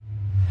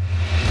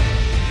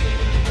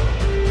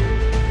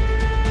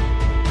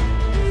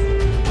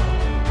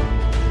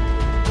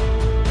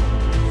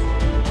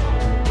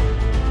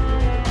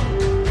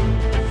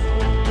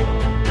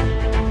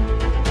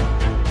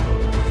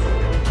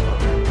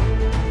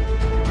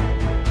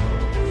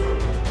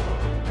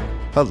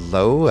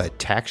Hello,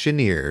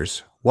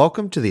 Attactioneers.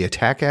 Welcome to the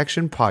Attack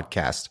Action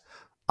Podcast.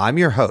 I'm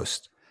your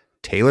host,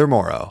 Taylor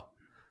Morrow.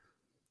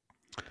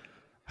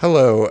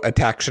 Hello,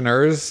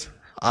 Attactioners.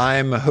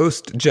 I'm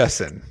host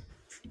Jessen.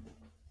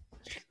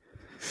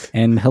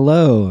 And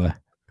hello,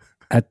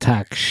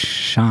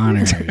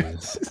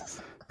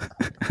 Attactioners.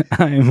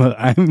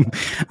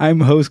 I'm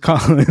host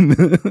Colin.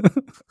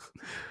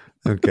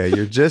 Okay,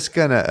 you're just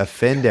gonna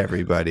offend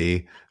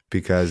everybody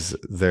because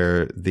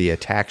they're the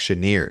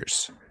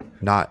Attactioneers,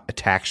 not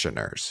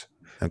Attactioners.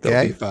 Okay,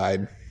 They'll be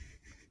fine.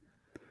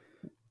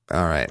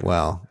 All right.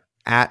 Well,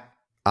 at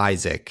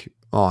Isaac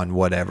on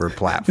whatever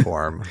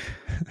platform,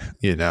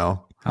 you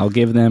know. I'll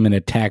give them an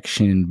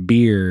Attaction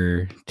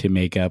beer to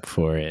make up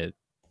for it.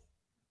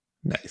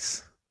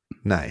 Nice.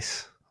 Well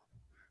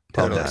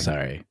Totally. done.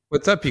 Sorry.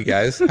 What's up, you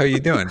guys? How you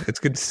doing? It's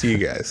good to see you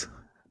guys.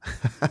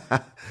 It's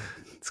I'm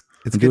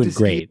good doing to see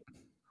great.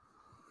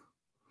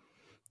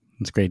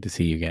 It's great to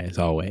see you guys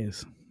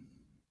always.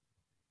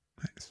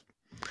 Nice.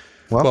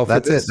 Well, for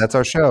that's this- it. That's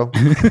our show.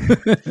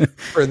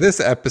 For this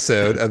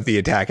episode of the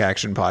Attack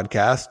Action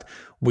Podcast,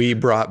 we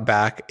brought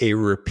back a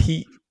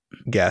repeat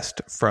guest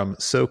from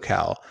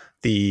SoCal,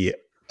 the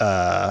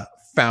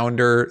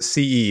founder,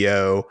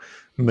 CEO,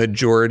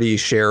 majority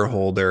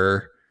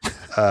shareholder,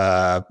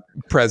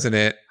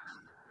 president,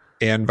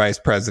 and vice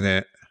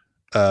president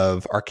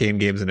of Arcane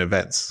Games and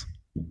Events.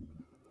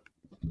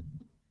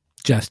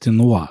 Justin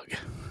Liwag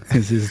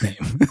is his name.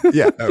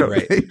 Yeah. Oh,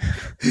 right.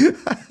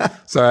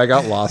 Sorry, I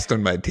got lost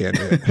on my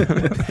tangent.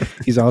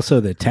 He's also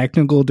the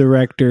technical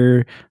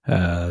director,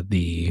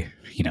 the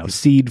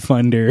seed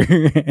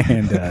funder,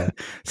 and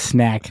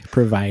snack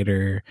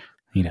provider.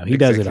 He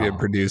does it all.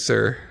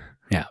 Producer.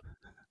 Yeah.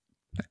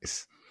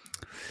 Nice.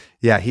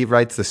 Yeah, he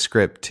writes the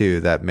script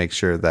too that makes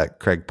sure that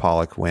Craig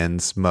Pollock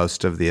wins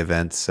most of the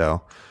events.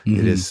 So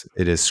it is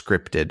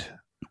scripted.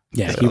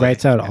 Yeah, he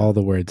writes out all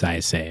the words I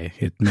say.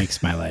 It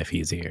makes my life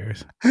easier.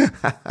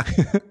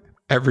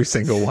 Every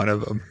single one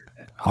of them.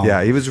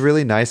 Yeah, he was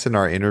really nice in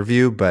our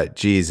interview, but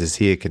geez, is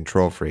he a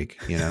control freak,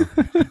 you know?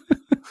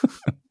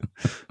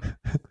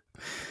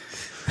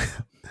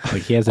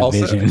 Like he has a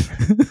vision.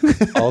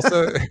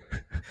 Also,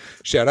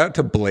 shout out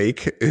to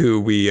Blake,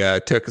 who we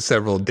took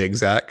several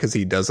digs at because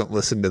he doesn't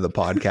listen to the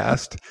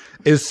podcast.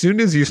 As soon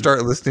as you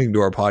start listening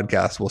to our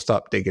podcast, we'll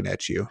stop digging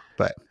at you.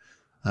 But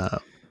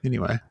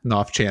anyway, an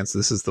off chance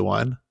this is the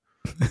one.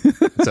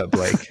 What's up,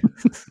 Blake?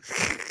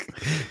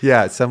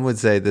 Yeah, some would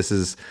say this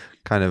is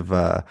kind of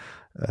a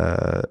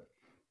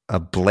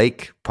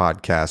Blake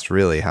podcast,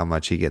 really, how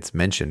much he gets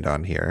mentioned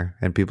on here.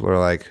 And people are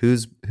like,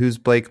 who's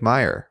Blake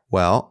Meyer?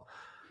 Well,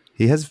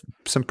 he has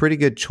some pretty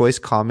good choice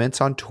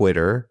comments on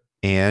Twitter,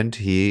 and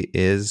he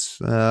is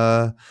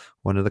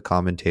one of the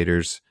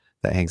commentators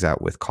that hangs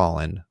out with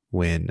Colin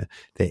when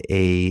the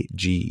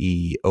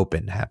AGE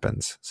Open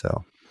happens.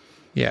 So,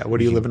 Yeah, what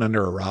are you living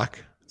under a rock?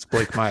 It's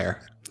Blake Meyer.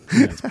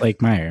 Yeah, it's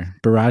Blake Meyer,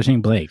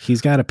 barraging Blake.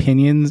 He's got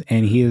opinions,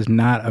 and he is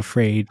not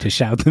afraid to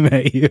shout them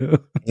at you.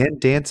 and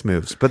dance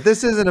moves. But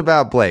this isn't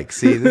about Blake.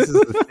 See, this is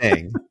the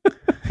thing.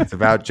 It's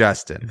about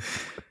Justin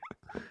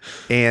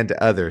and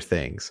other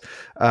things.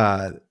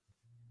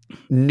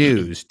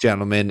 News,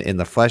 gentlemen, in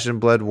the flesh and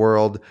blood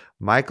world,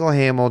 Michael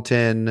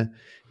Hamilton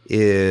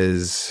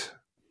is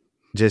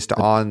just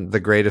on the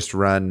greatest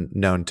run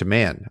known to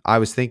man. I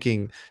was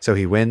thinking, so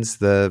he wins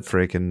the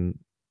freaking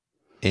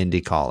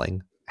Indy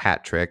calling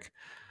hat trick.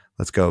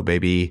 Let's go,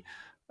 baby.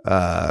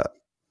 And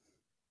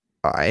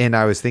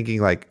I was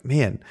thinking, like,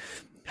 man,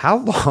 how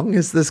long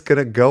is this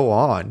gonna go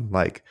on?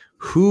 Like,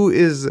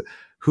 who's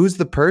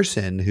the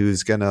person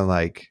who's gonna,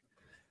 like,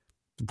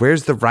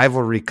 where's the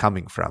rivalry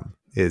coming from?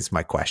 Is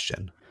my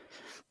question.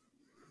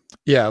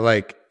 Yeah,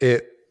 like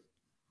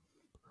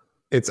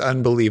it's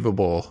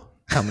unbelievable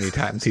how many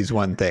times he's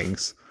won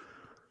things.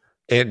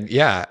 And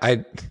yeah,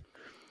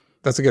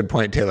 that's a good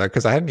point, Taylor,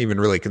 because I hadn't even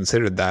really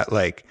considered that.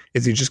 Like,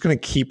 is he just going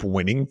to keep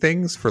winning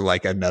things for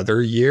like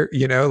another year?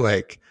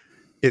 Like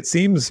it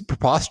seems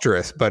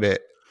preposterous, but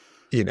it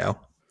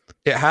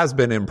has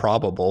been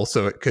improbable.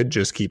 So it could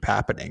just keep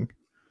happening.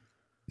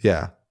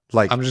 Yeah.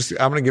 Like, I'm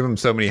going to give him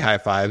so many high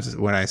fives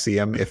when I see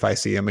him, if I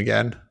see him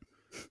again.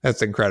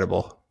 That's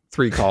incredible.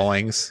 3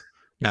 callings,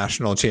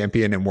 national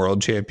champion and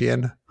world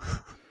champion.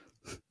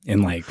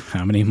 In like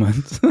how many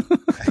months?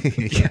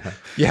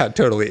 Yeah,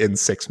 totally. In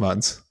 6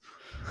 months.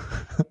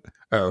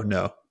 Oh,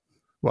 no.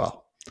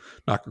 Well,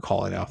 not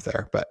calling off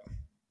there, but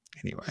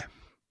anyway.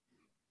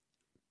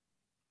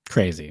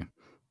 Crazy.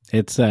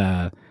 It's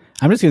I'm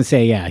just gonna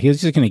say, yeah, he was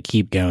just gonna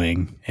keep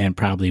going and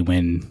probably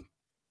win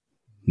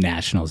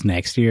nationals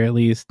next year at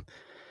least.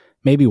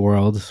 Maybe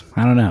worlds.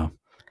 I don't know.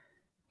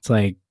 It's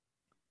like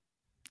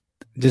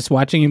just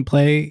watching him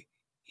play,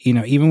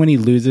 even when he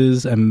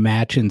loses a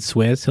match in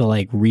Swiss, he'll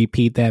like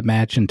repeat that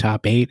match in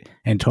top 8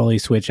 and totally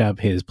switch up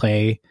his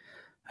play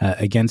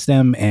against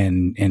them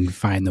and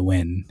find the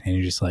win. And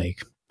you're just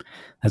like,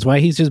 that's why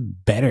he's just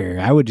better.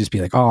 I would just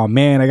be like, oh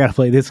man, I got to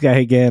play this guy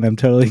again. I'm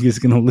totally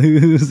just going to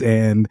lose.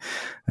 And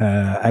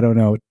I don't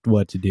know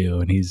what to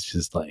do. And he's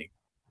just like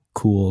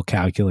cool,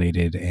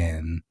 calculated,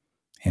 and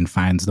and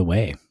finds the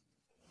way.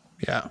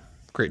 Yeah,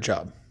 great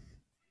job.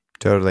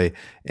 Totally.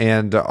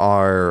 And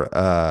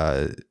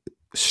our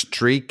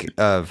streak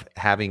of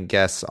having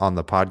guests on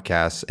the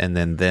podcast and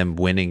then them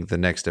winning the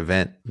next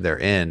event they're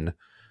in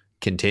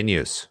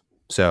continues.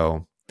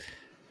 So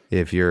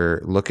if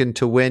you're looking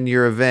to win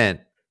your event,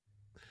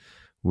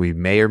 we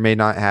may or may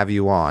not have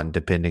you on,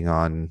 depending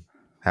on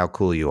how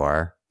cool you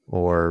are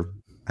or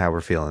how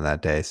we're feeling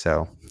that day.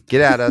 So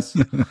get at us.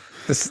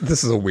 This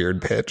is a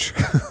weird pitch.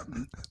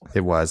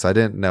 It was. I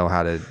didn't know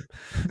how to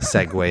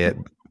segue it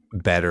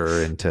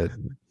better into,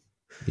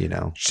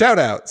 Shout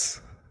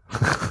outs.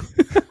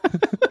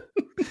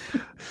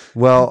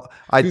 Well,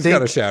 I Who's think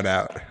got a shout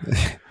out?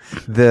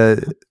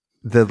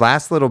 the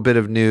last little bit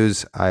of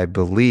news, I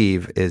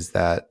believe, is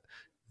that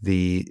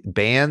the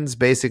bans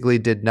basically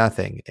did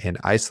nothing, and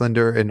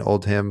Icelander and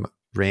Oldham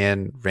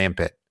ran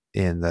rampant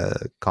in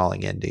the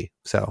calling Indy.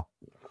 So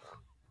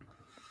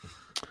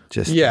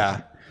just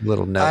a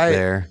little note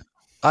there.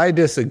 I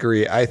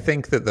disagree. I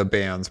think that the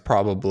bans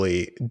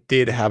probably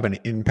did have an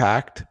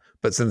impact,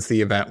 but since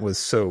the event was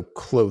so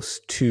close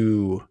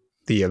to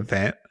the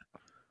event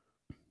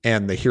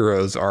and the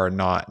heroes are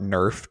not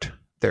nerfed,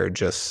 they're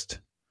just,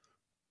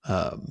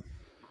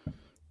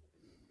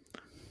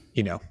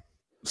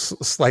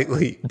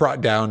 slightly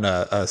brought down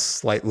a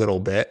slight little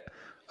bit.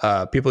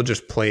 People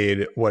just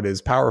played what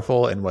is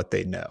powerful and what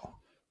they know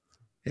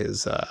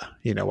is,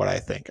 what I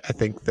think. I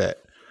think that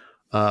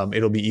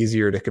it'll be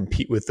easier to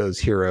compete with those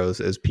heroes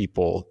as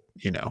people,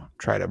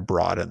 try to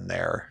broaden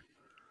their,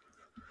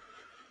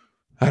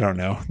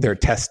 their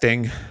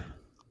testing.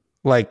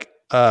 Like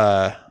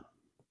Tall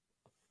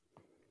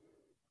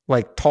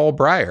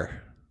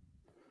Briar,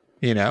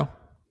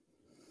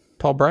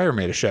 Tall Briar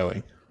made a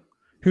showing.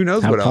 Who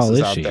knows what else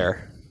is out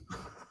there?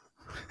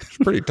 She's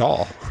pretty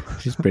tall.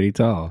 She's pretty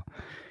tall.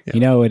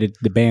 Yeah.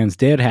 The bans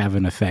did have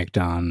an effect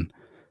on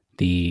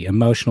the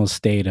emotional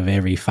state of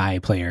every Fi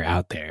player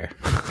out there.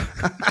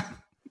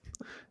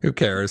 Who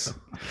cares?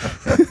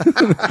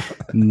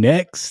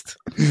 Next.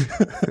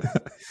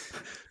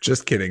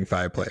 Just kidding,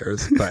 Fi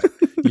players, but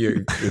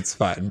it's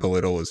fine.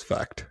 Belittle is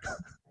fucked.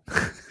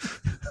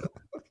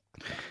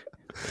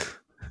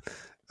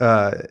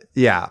 I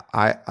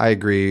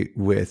agree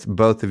with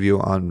both of you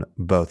on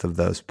both of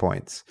those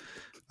points.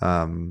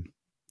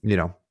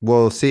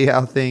 We'll see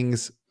how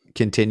things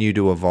continue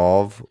to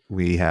evolve.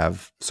 We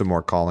have some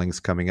more callings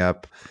coming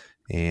up,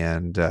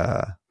 and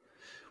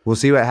we'll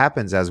see what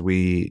happens as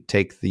we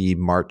take the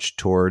march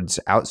towards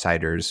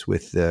Outsiders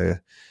with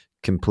the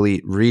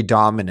complete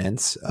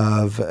redominance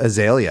of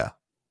Azalea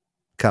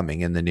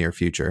coming in the near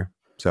future.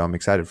 So I'm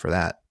excited for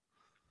that.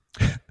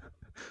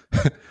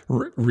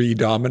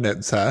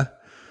 Redominance, huh?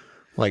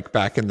 Like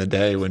back in the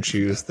day when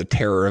she was the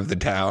terror of the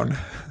town.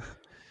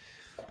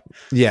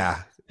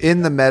 Yeah.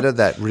 In the meta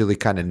that really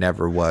kind of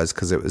never was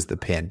because it was the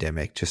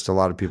pandemic. Just a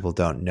lot of people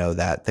don't know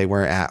that. They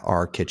weren't at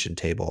our kitchen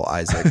table,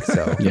 Isaac.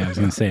 So yeah, I was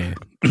going to say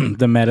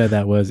the meta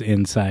that was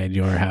inside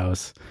your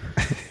house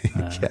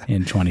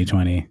in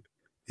 2020.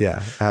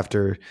 Yeah.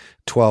 After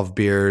 12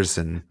 beers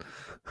and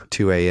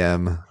 2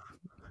 a.m.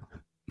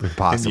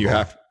 Impossible.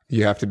 And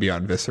you have to be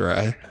on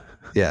Viscera.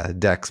 Yeah.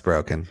 Deck's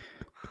broken.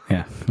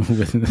 Yeah.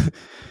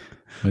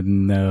 With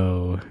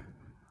no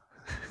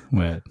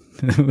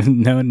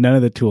none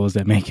of the tools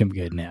that make him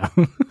good now.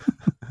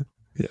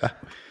 Yeah.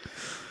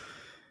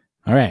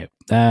 All right.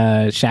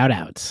 Shout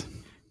outs.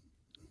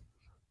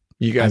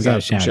 You guys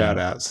have some shout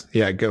outs.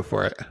 Yeah, go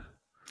for it.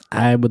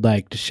 I would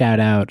like to shout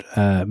out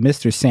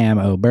Mr. Sam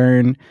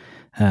O'Byrne,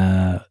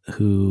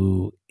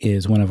 who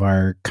is one of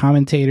our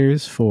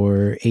commentators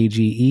for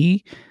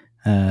AGE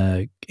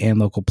and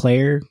local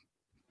player.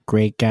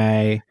 Great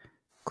guy.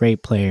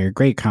 Great player,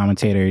 great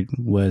commentator,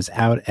 was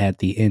out at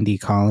the Indie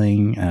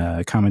Calling,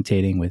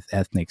 commentating with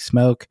Ethnic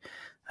Smoke,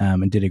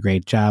 and did a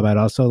great job. I'd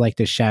also like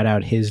to shout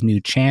out his new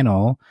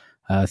channel,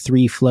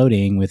 3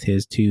 Floating, with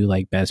his 2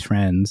 best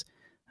friends,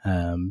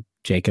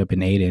 Jacob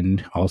and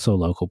Aiden, also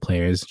local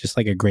players, just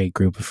like a great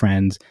group of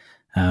friends,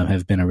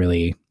 have been a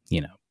really,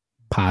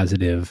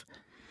 positive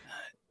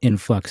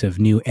influx of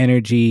new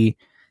energy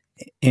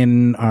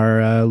in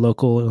our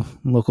local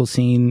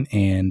scene,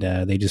 and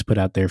they just put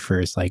out their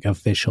first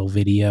official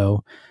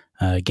video,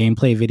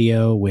 gameplay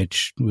video,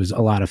 which was a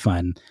lot of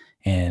fun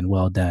and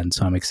well done.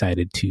 So I'm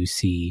excited to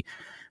see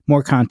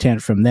more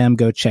content from them.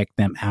 Go check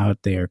them out.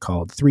 They are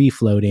called 3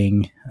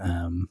 Floating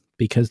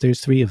because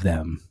there's 3 of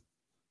them,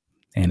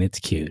 and it's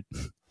cute.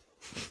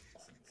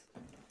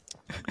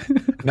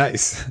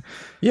 Nice.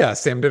 Yeah,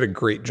 Sam did a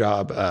great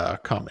job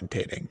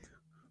commentating.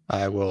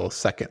 I will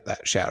second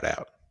that shout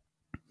out.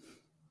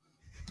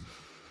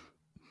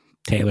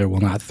 Taylor will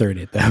not third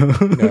it though.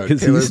 No,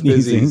 Taylor's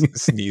busy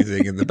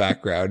sneezing in the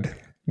background,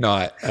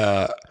 not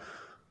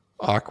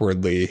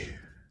awkwardly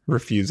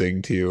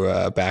refusing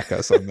to back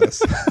us on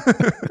this.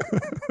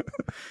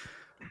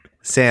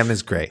 Sam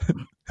is great.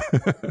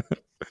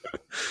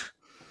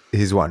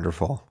 He's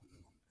wonderful.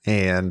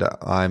 And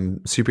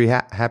I'm super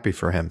happy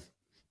for him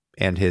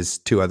and his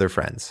 2 other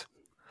friends.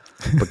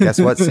 But guess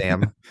what,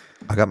 Sam?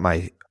 I got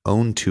my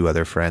own 2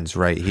 other friends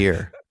right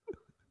here.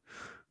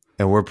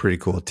 and we're pretty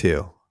cool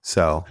too.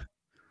 So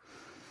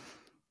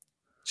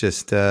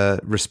just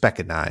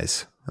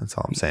recognize. That's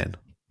all I'm saying.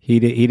 He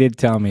did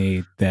tell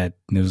me that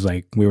it was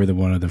like we were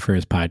one of the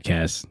first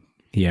podcasts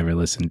he ever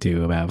listened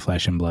to about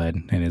Flesh and Blood,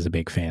 and is a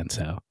big fan.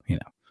 So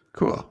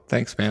Cool.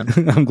 Thanks, man.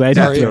 I'm glad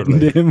you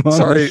threatened him. On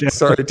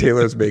Sorry,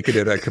 Taylor's making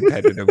it a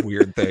competitive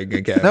weird thing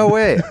again. No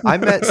way. I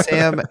met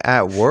Sam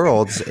at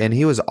Worlds, and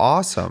he was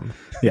awesome.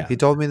 Yeah, he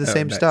told me the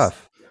same nice.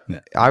 stuff. Yeah.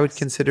 I would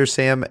consider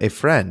Sam a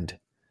friend,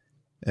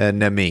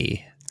 an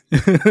enemy.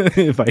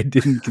 If I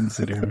didn't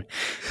consider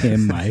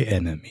him my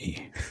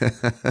enemy.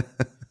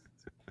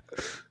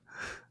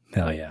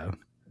 Hell yeah.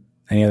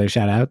 Any other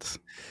shout outs?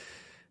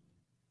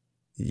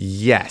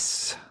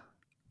 Yes.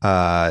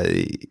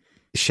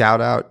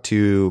 Shout out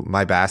to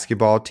my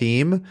basketball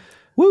team.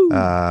 Woo.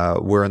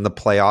 We're in the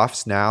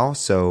playoffs now.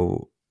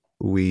 So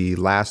we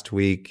last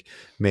week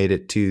made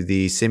it to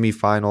the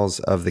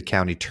semifinals of the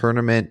county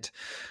tournament,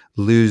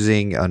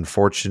 losing,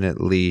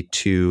 unfortunately,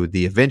 to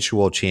the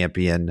eventual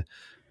champion,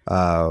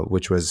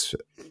 which was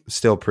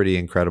still pretty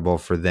incredible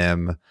for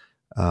them.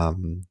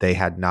 They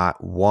had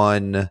not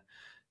won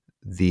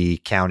the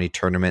county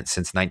tournament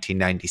since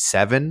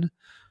 1997.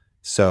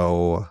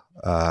 So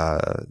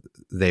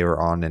they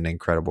were on an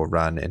incredible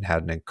run and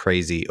had a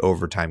crazy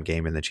overtime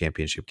game in the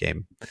championship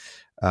game.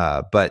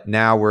 But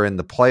now we're in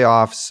the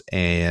playoffs,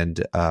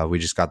 and we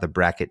just got the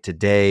bracket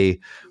today.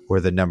 We're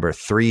the number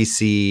 3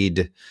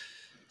 seed.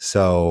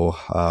 So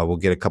we'll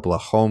get a couple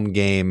of home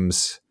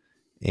games,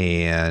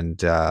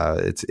 and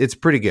it's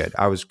pretty good.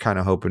 I was kind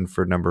of hoping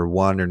for number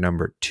 1 or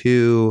number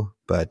 2,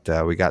 but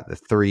we got the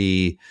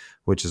 3,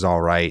 which is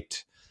all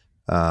right.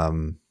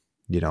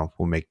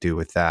 We'll make do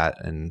with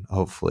that, and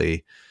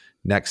hopefully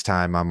next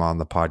time I'm on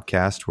the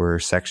podcast, we're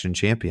section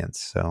champions.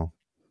 So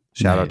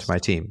shout out to my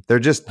team. They're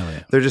just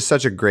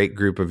such a great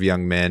group of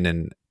young men,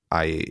 and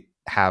I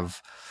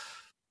have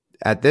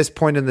at this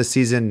point in the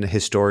season,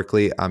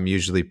 historically, I'm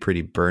usually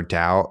pretty burnt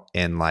out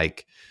and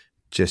like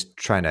just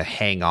trying to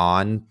hang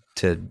on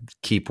to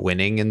keep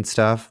winning and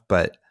stuff.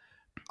 But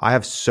I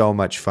have so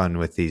much fun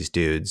with these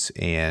dudes,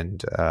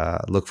 and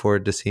look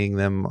forward to seeing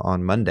them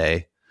on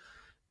Monday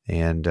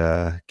and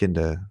getting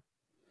to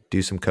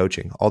do some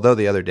coaching. Although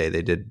the other day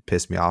they did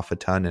piss me off a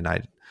ton, and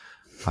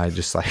I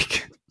just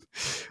like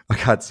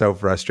I got so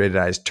frustrated.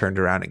 I just turned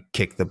around and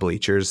kicked the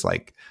bleachers,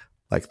 like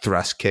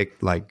thrust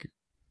kick, like,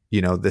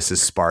 this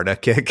is Sparta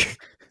kick.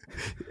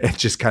 And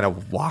just kind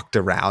of walked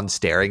around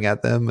staring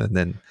at them, and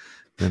then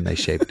they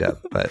shaped up.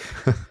 But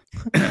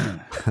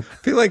I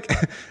feel like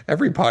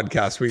every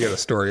podcast we get a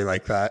story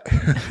like that.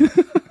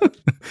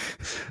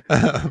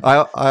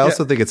 I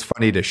also think it's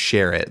funny to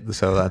share it,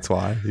 so that's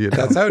why.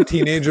 That's how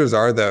teenagers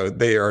are, though.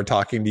 They are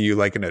talking to you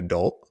like an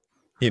adult,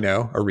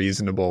 a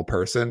reasonable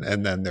person,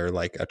 and then they're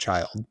like a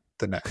child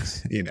the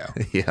next,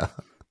 Yeah.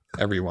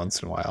 every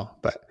once in a while.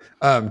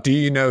 But do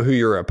you know who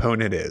your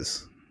opponent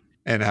is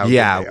and how?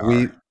 Yeah, good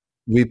they are?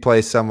 we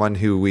play someone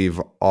who we've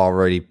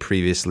already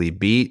previously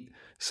beat,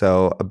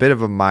 so a bit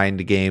of a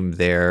mind game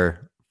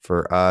there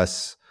for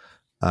us.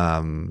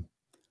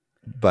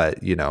 But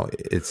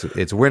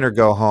it's win or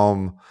go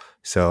home.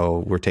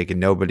 So we're taking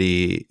no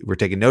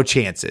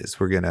chances.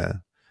 We're going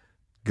to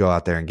go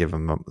out there and give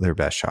them their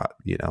best shot,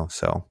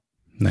 so.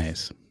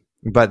 Nice.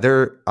 But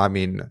I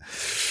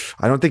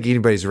don't think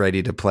anybody's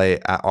ready to play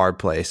at our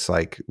place.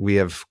 Like, we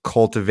have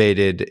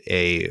cultivated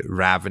a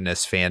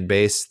ravenous fan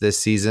base this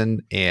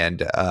season,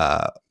 and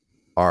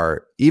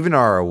our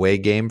away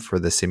game for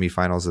the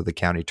semifinals of the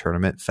county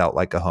tournament felt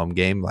like a home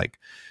game. Like,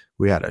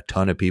 we had a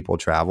ton of people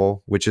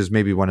travel, which is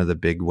maybe one of the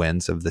big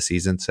wins of the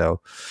season.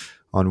 So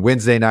on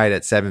Wednesday night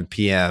at 7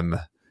 p.m.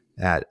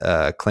 at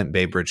Clint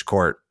Baybridge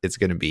Court, it's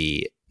going to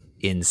be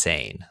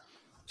insane.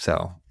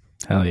 So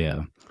hell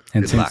yeah.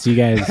 And since luck. You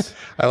guys,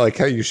 I like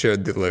how you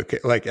showed the look.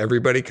 Like,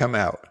 everybody come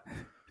out,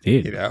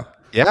 dude.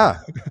 Yeah,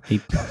 He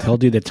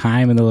told you the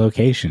time and the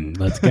location.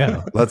 Let's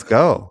go. Let's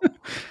go.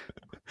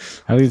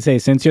 I was gonna say,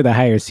 since you're the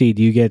higher seed,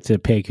 you get to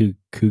pick who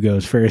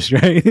goes first,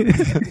 right?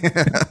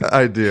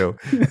 I do,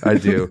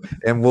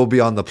 and we'll be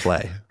on the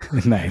play.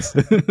 Nice.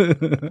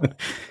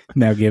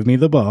 Now give me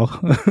the ball,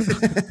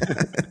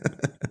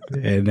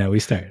 and now we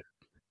start.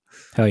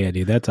 Hell yeah,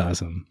 dude, that's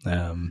awesome.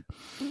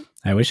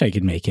 I wish I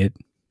could make it.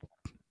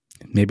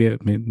 Maybe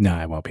no,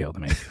 I won't be able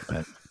to make it,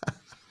 but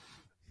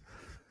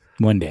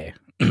one day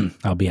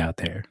I'll be out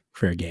there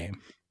for a game.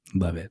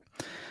 Love it.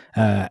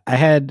 I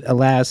had a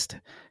last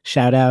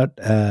shout out.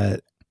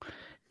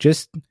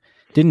 Just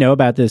didn't know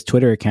about this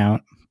Twitter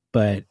account,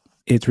 but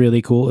it's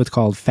really cool. It's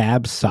called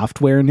Fab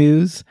Software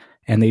News,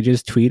 and they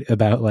just tweet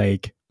about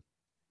like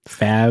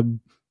fab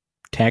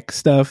tech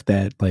stuff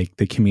that like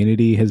the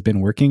community has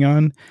been working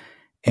on.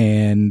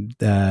 And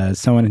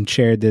someone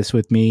shared this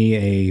with me,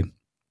 a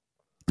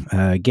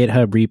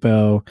GitHub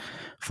repo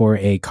for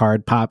a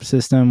card pop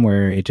system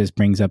where it just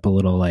brings up a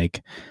little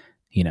like,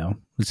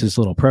 it's this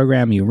little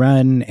program you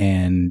run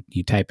and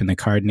you type in the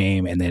card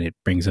name, and then it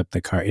brings up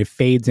the card. It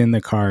fades in the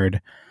card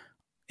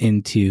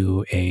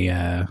into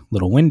a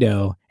little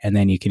window, and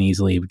then you can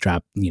easily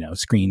drop,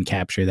 screen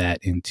capture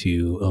that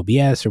into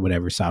OBS or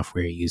whatever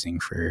software you're using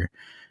for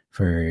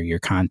your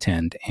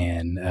content,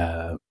 and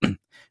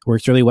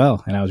works really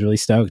well. And I was really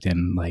stoked.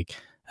 And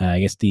I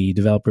guess the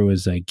developer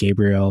was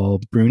Gabriel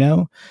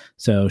Bruno.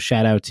 So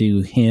shout out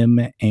to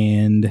him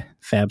and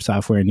Fab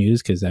Software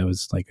News, because that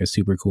was like a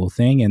super cool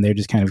thing. And they're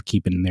just kind of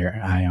keeping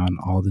their eye on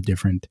all the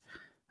different,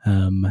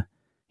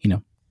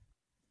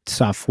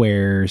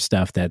 software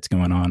stuff that's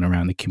going on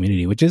around the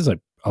community, which is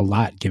a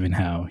lot given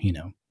how,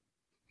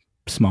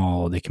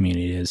 small the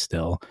community is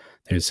still.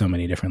 There's so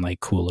many different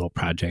cool little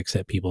projects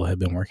that people have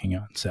been working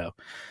on. So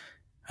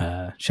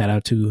shout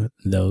out to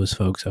those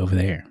folks over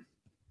there.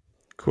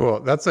 Cool.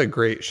 That's a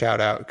great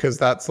shout out, because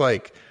that's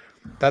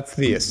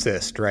the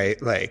assist, right?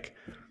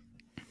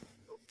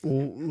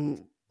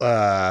 Kind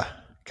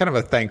of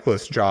a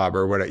thankless job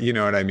or what, you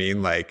know what I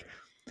mean?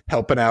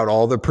 Helping out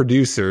all the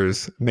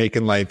producers,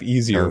 making life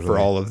easier for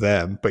all of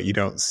them, but you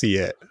don't see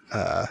it.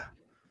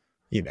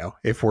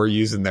 If we're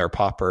using their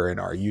popper in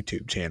our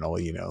YouTube channel,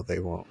 they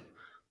won't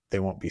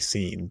be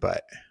seen,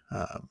 but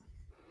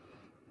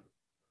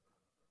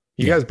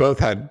you guys both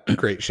had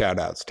great shout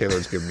outs.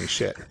 Taylor's giving me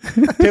shit.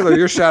 Taylor,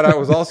 your shout out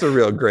was also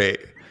real great.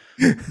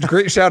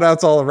 Great shout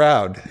outs all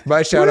around.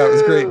 My shout out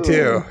was great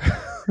too.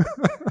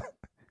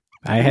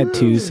 I had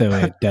two, so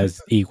it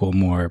does equal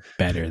more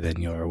better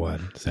than your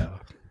one. So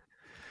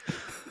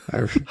I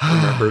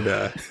remember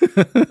to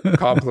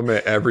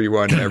compliment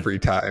everyone every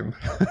time.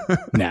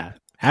 Nah,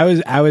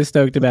 I was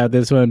stoked about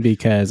this one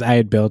because I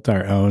had built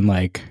our own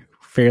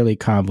fairly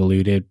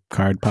convoluted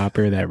card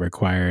popper that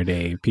required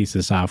a piece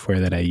of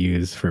software that I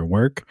use for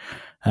work,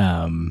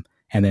 and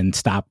then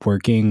stopped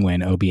working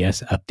when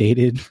OBS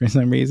updated for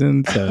some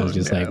reason. So it was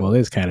just well,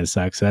 this kind of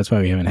sucks. So that's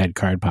why we haven't had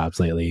card pops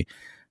lately.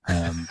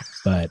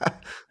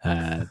 But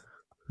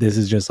this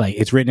is just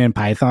it's written in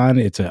Python.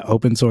 It's an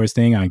open source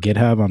thing on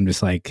GitHub. I'm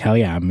just hell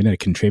yeah, I'm going to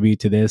contribute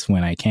to this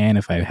when I can.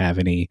 If I have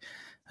any,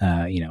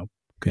 updates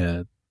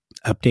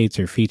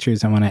or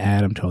features I want to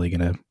add, I'm totally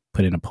going to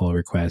put in a pull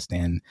request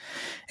and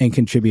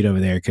contribute over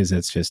there, because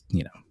it's just,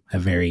 a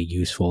very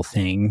useful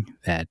thing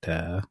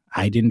that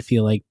I didn't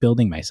feel like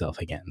building myself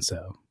again.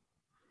 So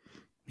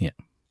yeah,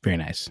 very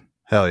nice.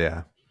 Hell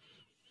yeah.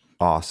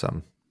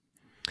 Awesome.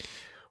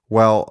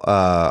 Well,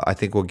 I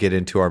think we'll get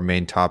into our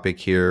main topic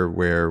here,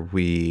 where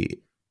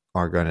we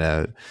are going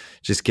to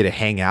just get to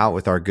hang out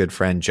with our good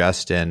friend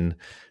Justin.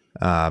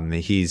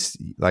 He's,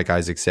 like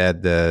Isaac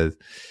said, the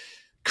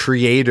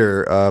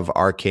creator of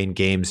Arcane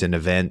Games and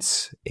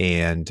Events,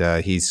 and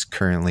he's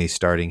currently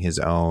starting his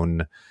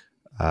own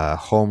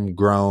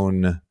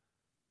homegrown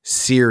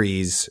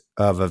series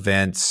of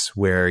events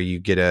where you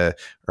get to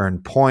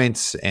earn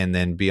points and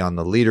then be on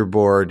the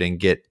leaderboard and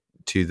get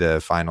to the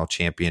final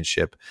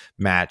championship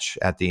match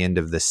at the end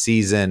of the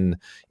season,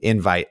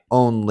 invite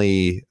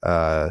only.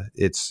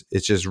 It's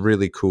just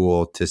really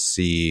cool to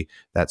see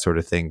that sort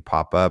of thing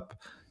pop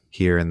up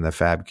here in the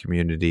Fab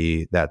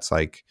community. That's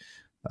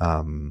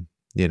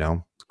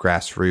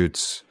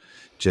grassroots,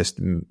 just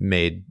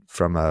made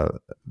from a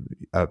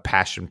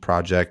passion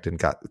project, and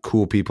got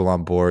cool people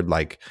on board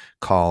like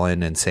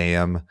Colin and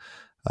Sam.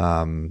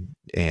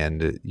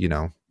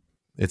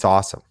 It's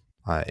awesome.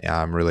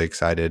 I'm really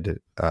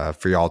excited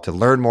for y'all to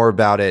learn more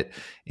about it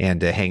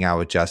and to hang out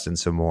with Justin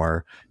some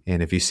more.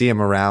 And if you see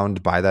him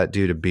around, buy that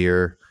dude a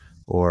beer,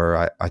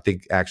 or I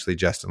think actually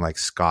Justin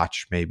likes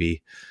scotch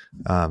maybe.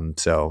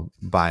 So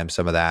buy him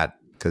some of that,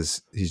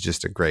 because he's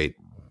just a great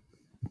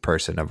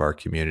person of our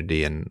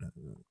community. And,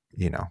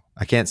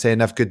 I can't say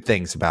enough good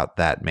things about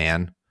that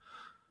man.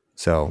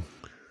 So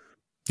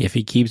if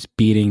he keeps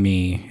beating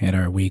me at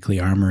our weekly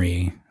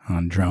armory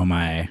on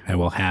Dromai, I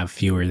will have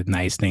fewer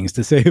nice things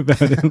to say about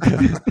him.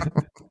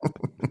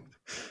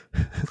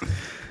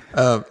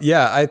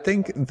 I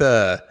think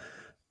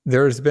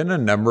there's been a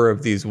number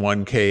of these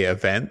 1K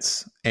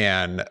events,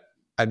 and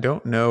I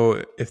don't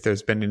know if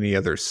there's been any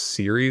other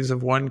series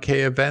of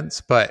 1K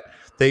events, but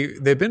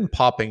they've been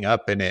popping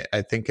up, and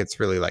I think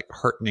it's really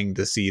heartening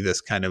to see this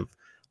kind of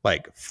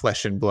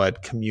flesh and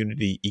blood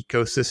community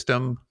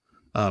ecosystem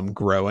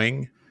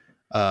growing,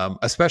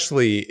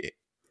 especially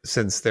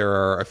since there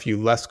are a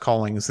few less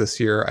callings this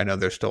year. I know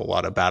there's still a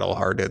lot of battle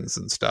hardens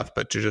and stuff,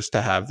 but just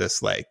to have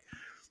this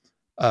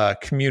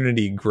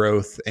community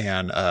growth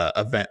and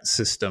event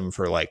system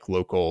for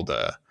local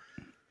to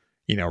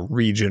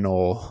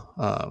regional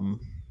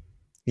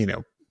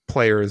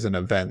players and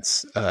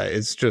events,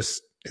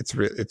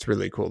 it's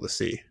really cool to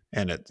see.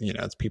 And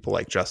it's people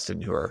like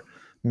Justin who are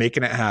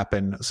making it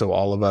happen, so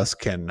all of us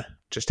can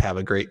just have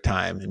a great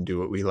time and do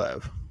what we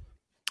love.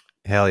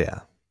 Hell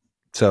yeah.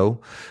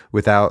 So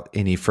without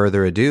any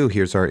further ado,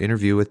 here's our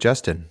interview with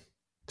Justin.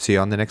 See you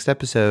on the next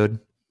episode.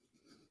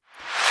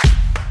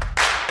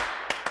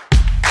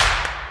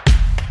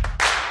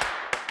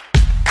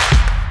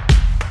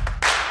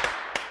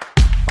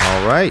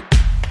 All right.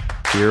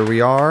 Here we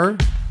are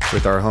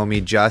with our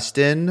homie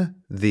Justin,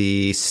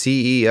 the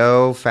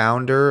CEO,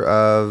 founder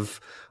of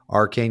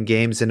Arcane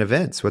Games and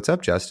Events. What's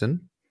up,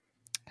 Justin?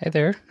 Hey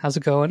there. How's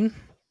it going?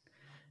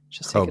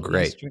 Just Oh, taking a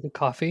nice great. drink of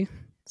coffee.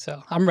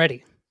 So I'm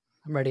ready.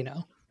 I'm ready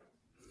now.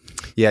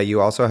 Yeah,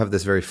 you also have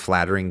this very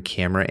flattering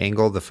camera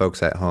angle. The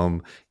folks at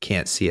home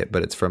can't see it,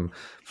 but it's from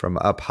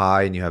up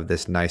high, and you have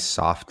this nice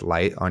soft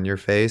light on your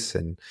face,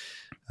 and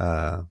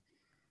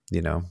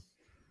you know,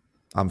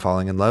 I'm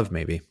falling in love.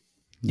 Maybe.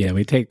 Yeah,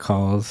 we take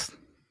calls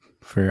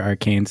for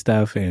arcane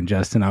stuff, and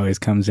Justin always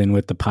comes in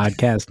with the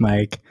podcast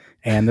mic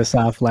and the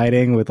soft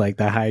lighting with like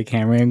the high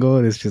camera angle,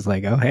 and it's just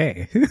like, oh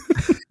hey,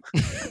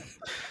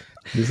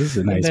 this is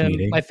a nice And then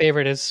meeting. my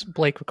favorite is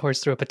Blake records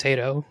through a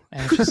potato,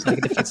 and it's just like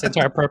it defeats the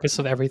entire purpose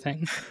of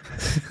everything.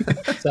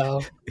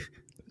 So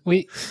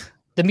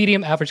the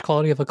medium average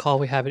quality of a call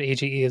we have at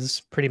AGE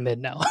is pretty mid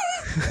now.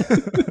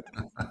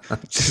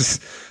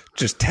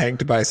 just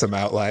tanked by some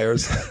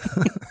outliers.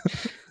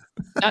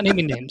 Not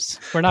naming names.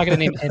 We're not going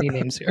to name any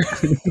names here.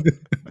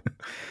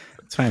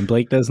 It's fine.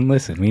 Blake doesn't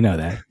listen. We know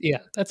that. Yeah,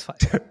 that's fine.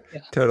 Yeah.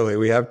 Totally.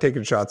 We have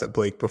taken shots at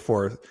Blake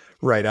before,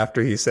 right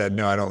after he said,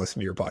 "No, I don't listen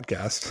to your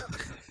podcast."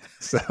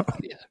 So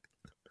Yeah.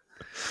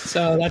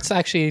 So that's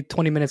actually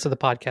 20 minutes of the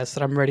podcast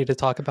that I'm ready to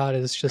talk about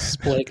is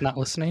just Blake not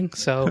listening.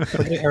 So we're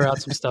going to air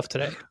out some stuff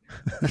today.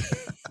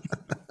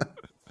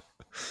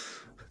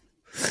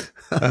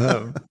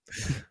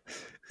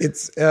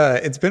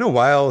 It's been a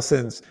while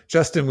since,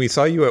 Justin, we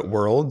saw you at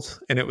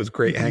Worlds, and it was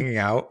great hanging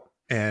out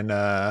and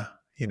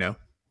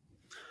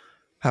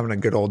having a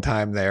good old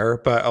time there.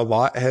 But a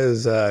lot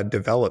has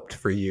developed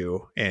for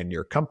you and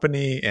your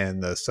company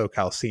and the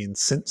SoCal scene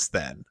since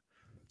then.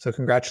 So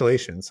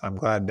congratulations. I'm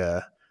glad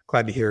to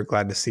hear,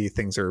 glad to see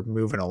things are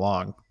moving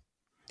along.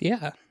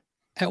 Yeah.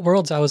 At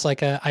Worlds, I was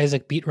like a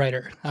Isaac beat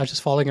writer. I was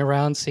just following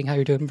around, seeing how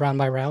you're doing round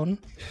by round.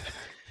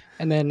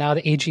 And then now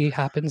the AG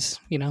happens,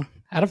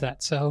 out of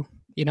that. So,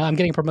 I'm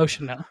getting a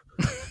promotion now.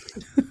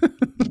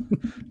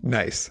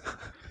 Nice.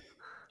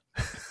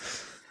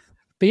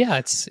 But yeah,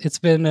 it's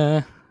been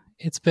a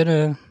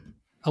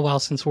while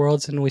since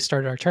Worlds, and we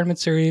started our tournament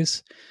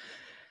series.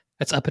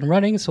 It's up and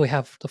running, so we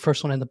have the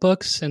first one in the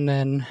books, and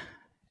then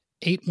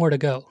 8 more to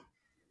go.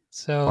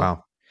 So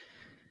Wow.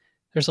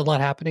 there's a lot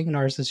happening, and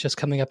ours is just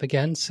coming up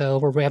again. So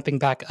we're ramping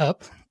back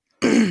up.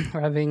 We're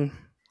having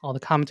all the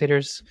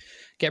commentators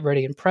get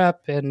ready and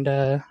prep, and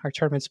our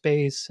tournament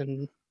space,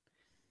 and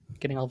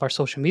getting all of our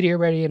social media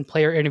ready and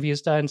player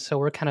interviews done. So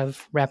we're kind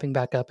of ramping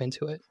back up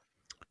into it.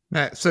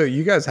 So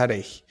you guys had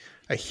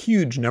a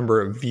huge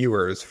number of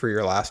viewers for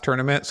your last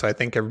tournament, so I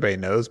think everybody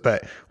knows,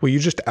 but will you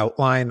just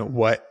outline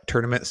what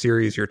tournament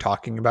series you're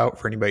talking about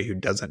for anybody who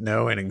doesn't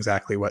know, and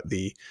exactly what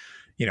the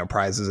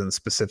prizes and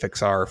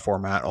specifics are,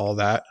 format, all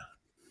that?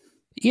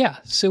 Yeah,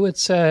 so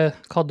it's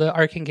called the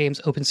Arcane Games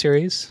Open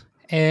Series,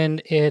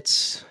 and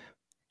it's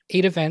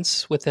 8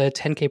 events with a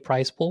 10K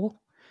prize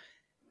pool,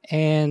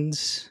 and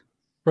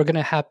we're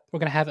gonna have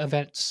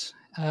events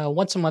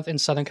once a month in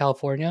Southern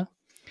California.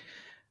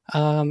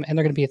 And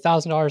they're going to be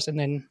 $1,000, and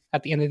then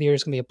at the end of the year,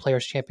 it's going to be a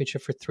players'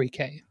 championship for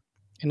 $3K,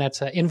 and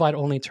that's an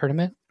invite-only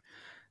tournament.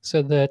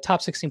 So the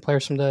top 16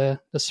 players from the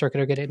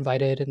circuit are getting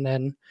invited, and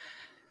then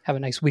have a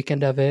nice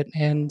weekend of it.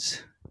 And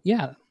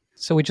yeah,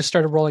 so we just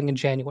started rolling in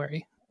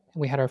January,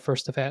 and we had our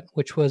first event,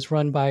 which was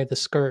run by the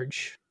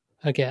Scourge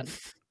again,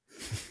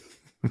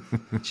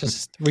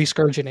 just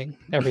rescourging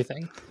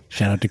everything.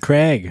 Shout out to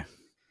Craig.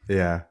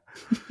 Yeah.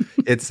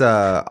 It's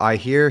I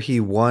hear he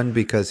won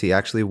because he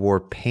actually wore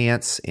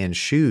pants and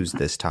shoes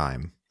this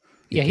time.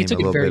 He came took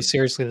a it little very bit-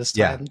 seriously this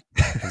Yeah. time.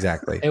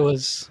 Exactly. It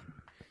was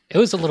a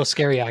little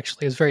scary,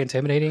 actually. It was very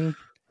intimidating.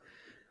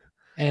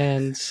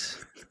 And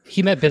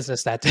he meant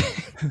business that day.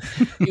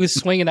 He was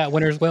swinging that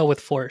winner's whale with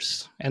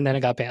force, and then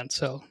it got banned.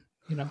 So,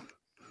 Yeah,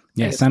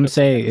 guess some that's-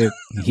 say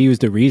he was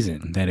the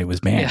reason that it was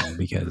banned Yeah.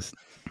 because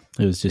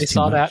it was just They too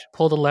saw much. that,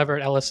 pulled a lever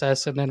at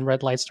LSS, and then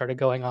red lights started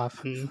going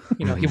off. And,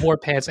 he wore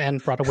pants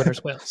and brought a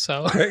winner's whale.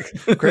 So,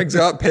 Craig's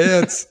got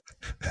pants.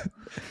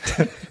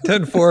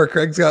 10-4,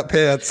 Craig's got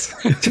pants.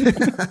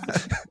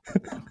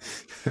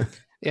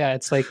 yeah,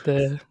 it's like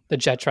the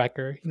jet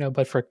tracker,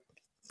 but for,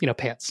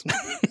 pants.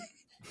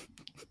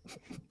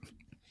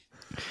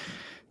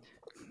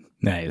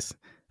 Nice.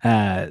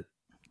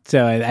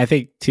 So I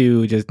think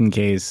too, just in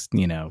case,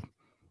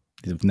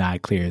 it's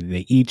not clear,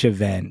 that each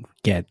event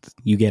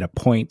you get a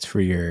points for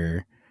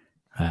your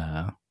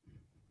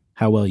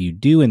how well you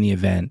do in the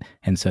event,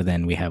 and so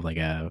then we have like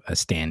a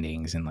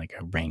standings and like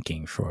a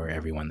ranking for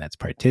everyone that's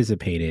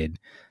participated.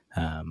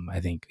 I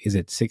think, is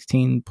it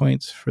 16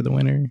 points for the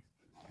winner?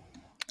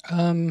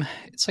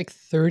 It's like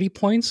 30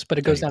 points, but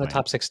it goes 30 down to points.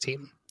 top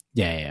 16.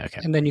 Yeah,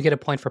 okay. And then you get a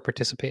point for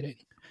participating.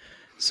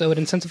 So it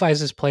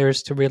incentivizes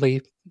players to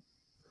really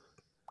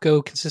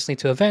go consistently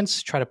to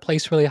events, try to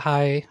place really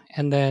high,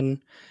 and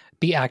then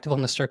be active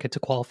on the circuit to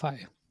qualify.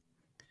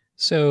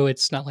 So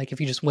it's not like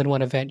if you just win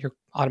one event, you're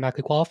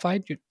automatically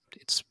qualified.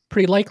 It's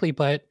pretty likely,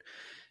 but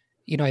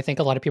I think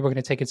a lot of people are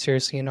going to take it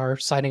seriously and are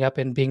signing up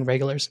and being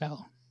regulars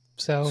now.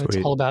 So Sweet.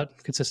 It's all about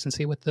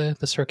consistency with the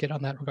circuit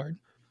on that regard.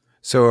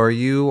 So are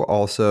you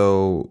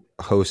also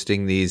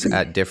hosting these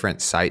at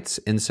different sites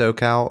in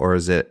SoCal, or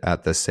is it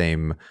at the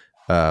same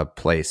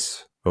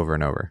place over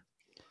and over?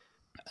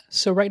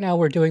 So right now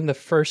we're doing the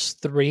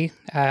first 3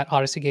 at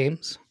Odyssey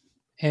Games.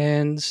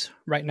 And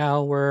right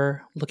now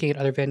we're looking at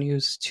other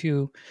venues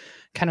to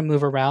kind of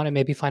move around and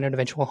maybe find an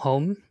eventual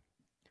home.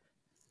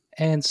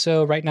 And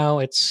so right now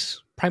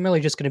it's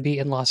primarily just going to be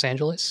in Los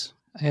Angeles.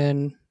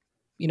 And,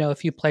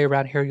 if you play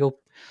around here, you'll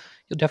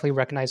definitely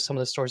recognize some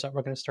of the stores that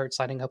we're going to start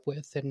signing up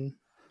with and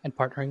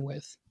partnering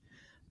with.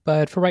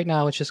 But for right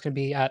now, it's just going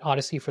to be at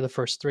Odyssey for the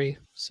first 3.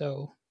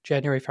 So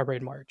January, February,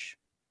 and March.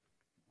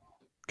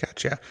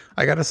 Gotcha.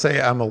 I got to say,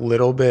 I'm a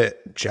little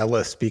bit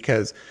jealous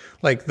because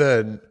like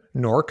the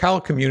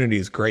NorCal community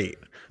is great,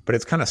 but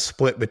it's kind of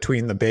split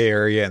between the Bay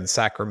Area and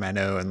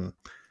Sacramento. And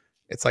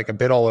it's like a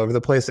bit all over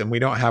the place. And we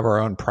don't have our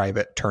own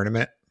private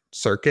tournament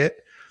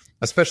circuit,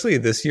 especially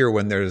this year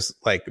when there's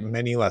like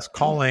many less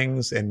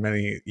callings and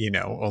many,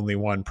 only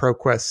one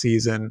ProQuest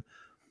season.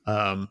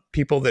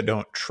 People that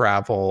don't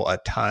travel a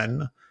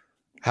ton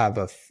have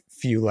a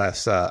few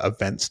less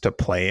events to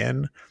play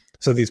in.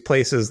 So these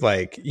places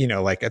like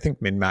I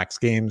think MinMax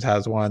Games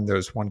has one.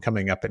 There's one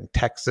coming up in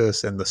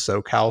Texas, and the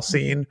SoCal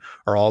scene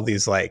are all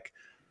these like,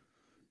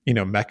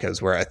 meccas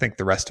where I think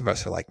the rest of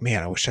us are like,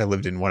 man, I wish I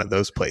lived in one of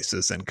those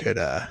places and could,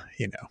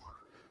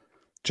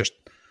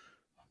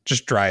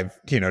 just drive,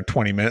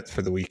 20 minutes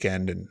for the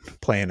weekend and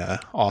play in a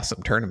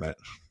awesome tournament.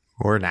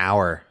 Or an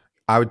hour.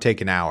 I would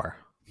take an hour.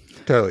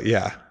 Totally.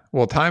 Yeah.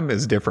 Well, time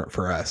is different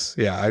for us.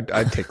 Yeah.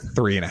 I'd take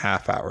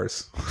 3.5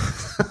 hours.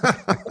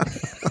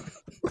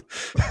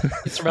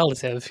 It's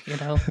relative,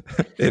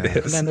 It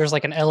is. And then there's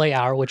like an LA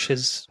hour, which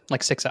is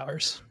like 6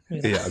 hours.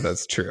 Yeah,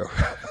 that's true.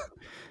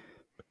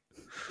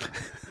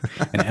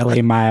 An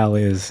LA mile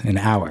is an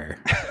hour.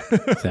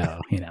 So,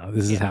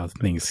 this is how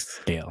things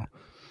scale.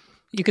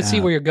 You can see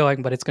where you're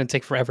going, but it's going to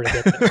take forever to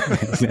get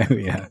there. So,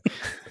 yeah.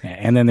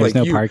 And then there's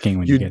Like no parking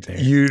when you get there.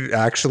 You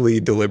actually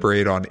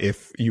deliberate on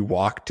if you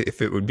walked,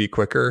 if it would be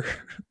quicker.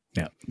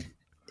 Yeah.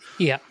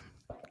 Yeah.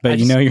 But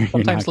you're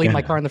sometimes not leave my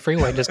gonna. car in the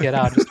freeway and just get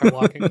out and just start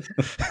walking.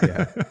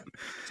 Yeah.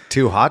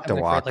 Too hot to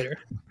walk. Later.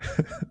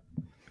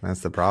 That's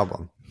the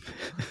problem.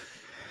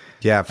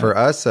 Yeah, for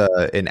us,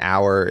 an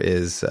hour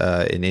is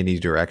in any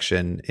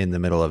direction in the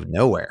middle of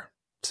nowhere.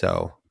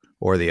 So,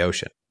 or the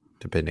ocean,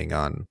 depending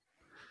on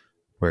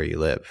where you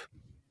live,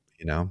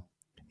 and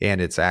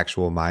it's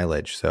actual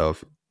mileage. So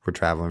if we're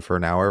traveling for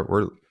an hour,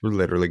 we're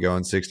literally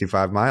going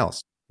 65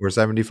 miles. We're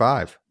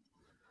 75.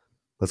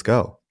 Let's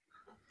go.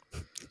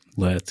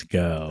 Let's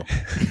go.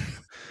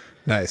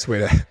 Nice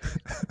way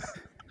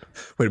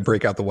to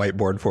break out the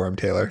whiteboard for him,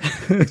 Taylor.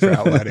 Thanks for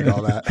outlining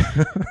all that.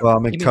 Well,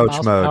 I'm in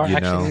coach mode,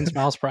 Actually means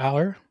miles per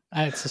hour.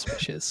 It's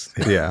suspicious.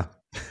 Yeah.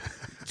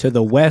 To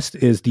the west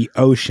is the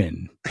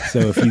ocean. So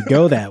if you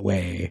go that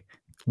way,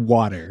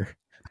 water.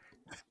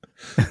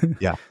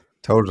 Yeah,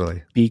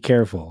 totally. Be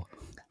careful.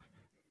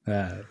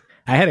 I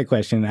had a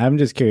question. I'm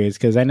just curious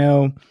because I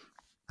know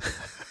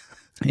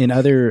in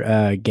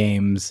other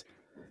games,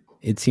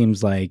 it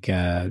seems like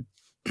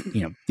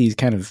these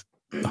kind of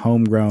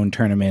homegrown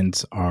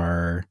tournaments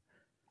are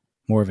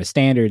more of a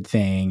standard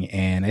thing,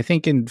 and I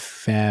think in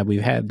Fab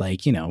we've had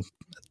like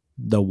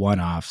the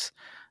one-offs.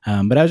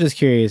 But I was just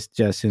curious,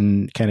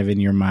 Justin, kind of in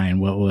your mind,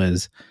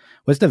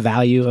 what's the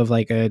value of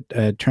like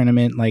a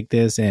tournament like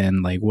this,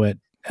 and like what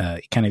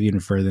kind of even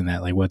further than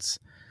that, like what's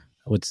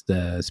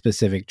the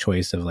specific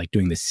choice of like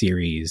doing the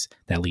series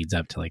that leads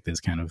up to like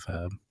this kind of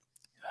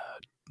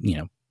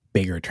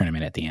bigger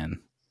tournament at the end?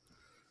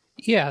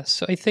 Yeah,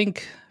 so I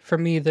think for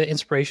me the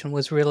inspiration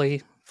was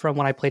really from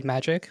when I played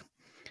Magic,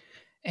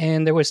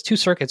 and there was 2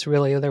 circuits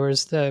really. There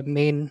was the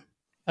main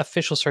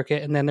official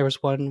circuit, and then there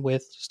was one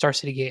with Star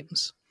City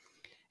Games,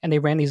 and they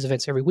ran these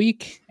events every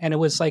week, and it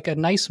was like a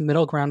nice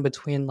middle ground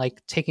between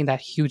like taking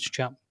that huge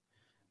jump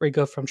where you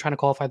go from trying to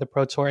qualify the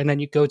Pro Tour and then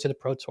you go to the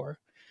Pro Tour.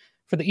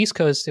 For the East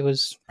Coast, it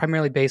was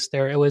primarily based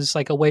there. It was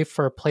like a way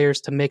for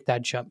players to make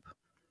that jump,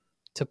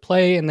 to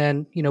play and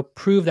then,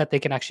 prove that they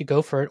can actually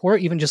go for it, or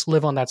even just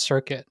live on that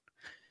circuit.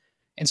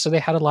 And so they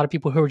had a lot of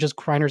people who were just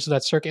grinders of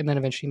that circuit and then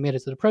eventually made it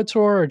to the Pro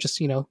Tour, or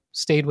just,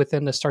 stayed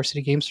within the Star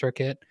City Game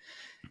circuit.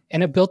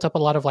 And it built up a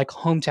lot of like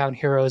hometown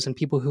heroes and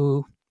people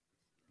who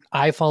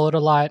I followed a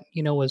lot,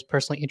 was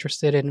personally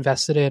interested and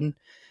invested in.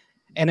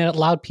 And it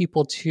allowed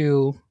people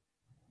to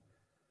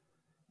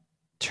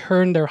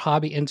turn their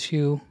hobby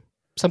into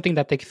something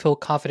that they feel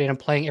confident in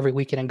playing every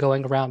weekend and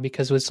going around,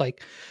 because it was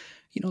like,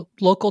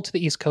 local to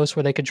the East Coast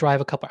where they could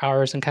drive a couple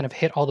hours and kind of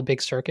hit all the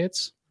big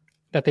circuits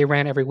that they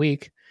ran every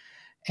week.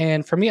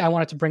 And for me, I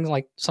wanted to bring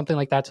like something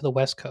like that to the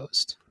West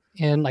Coast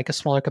in like a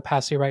smaller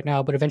capacity right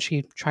now, but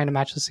eventually trying to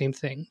match the same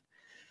thing.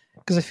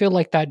 Because I feel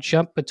like that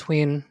jump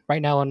between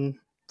right now and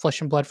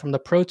Flesh and Blood from the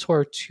Pro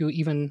Tour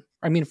to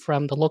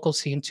from the local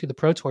scene to the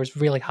Pro Tour is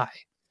really high.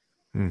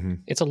 Mm-hmm.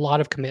 It's a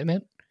lot of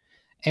commitment.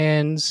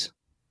 And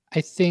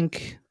I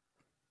think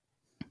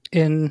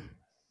in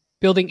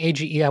building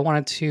AGE, I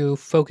wanted to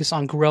focus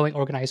on growing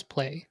organized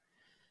play.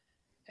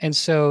 And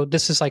so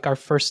this is like our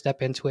first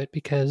step into it,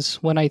 because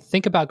when I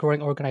think about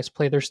growing organized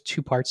play, there's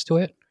 2 parts to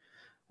it,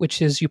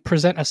 which is you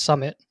present a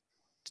summit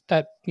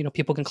that,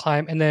 people can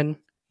climb, and then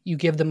you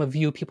give them a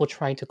view of people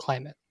trying to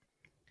climb it.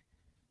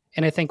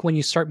 And I think when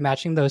you start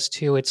matching those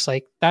two, it's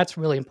like that's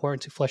really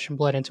important to Flesh and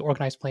Blood and to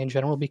organized play in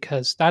general,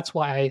 because that's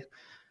why I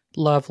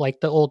love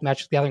like the old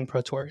Magic the Gathering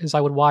Pro Tour is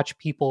I would watch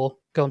people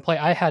go and play.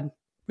 I had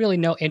really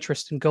no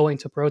interest in going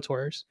to Pro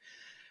Tours,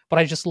 but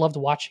I just loved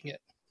watching it,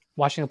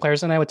 watching the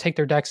players, and I would take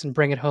their decks and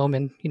bring it home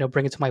and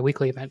bring it to my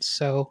weekly events.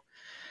 So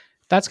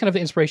that's kind of the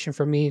inspiration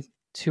for me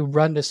to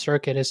run this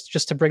circuit, is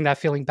just to bring that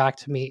feeling back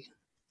to me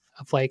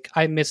of like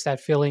I miss that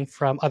feeling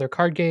from other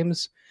card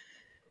games,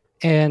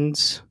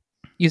 and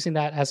using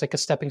that as like a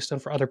stepping stone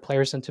for other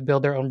players and to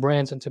build their own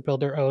brands and to build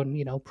their own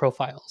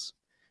profiles.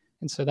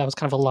 And so that was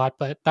kind of a lot,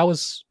 but that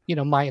was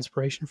my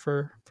inspiration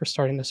for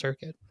starting the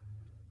circuit.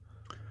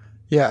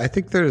 Yeah, I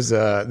think this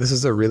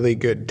is a really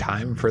good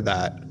time for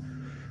that.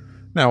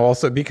 Now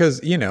also because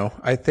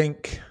I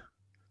think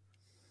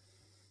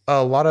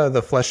a lot of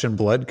the Flesh and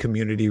Blood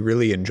community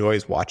really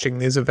enjoys watching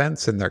these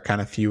events, and they're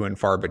kind of few and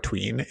far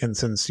between. And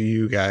since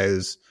you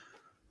guys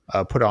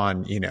put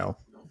on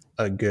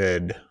a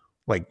good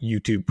like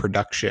YouTube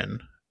production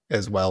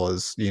as well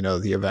as the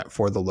event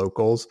for the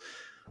locals,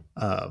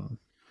 I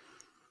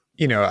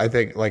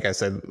think, like I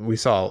said, we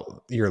saw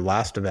your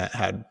last event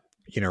had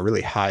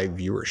really high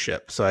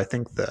viewership, so I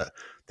think the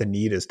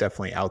need is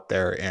definitely out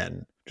there.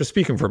 And just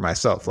speaking for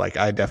myself, like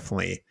I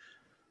definitely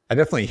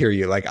hear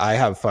you. Like I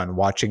have fun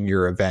watching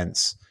your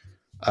events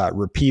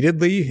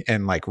repeatedly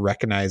and like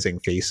recognizing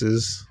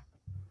faces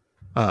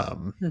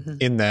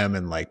in them,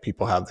 and like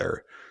people have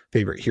their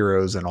favorite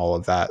heroes and all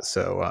of that.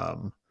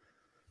 So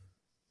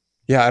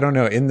yeah, I don't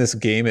know. In this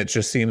game, it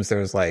just seems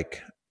there's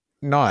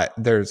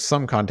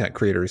some content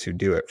creators who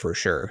do it for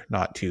sure,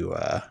 not to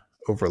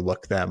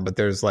overlook them, but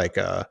there's like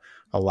a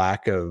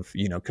lack of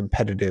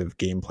competitive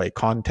gameplay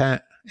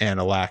content and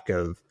a lack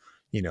of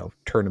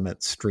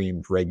tournaments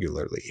streamed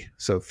regularly.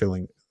 So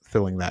filling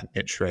that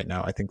niche right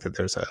now, I think that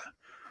there's a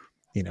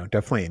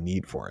definitely a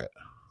need for it.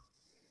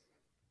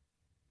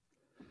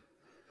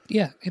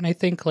 Yeah, and I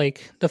think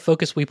like the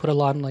focus we put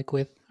on with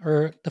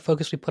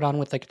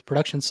like the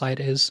production side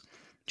is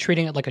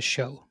treating it like a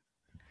show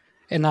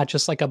and not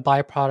just like a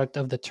byproduct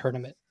of the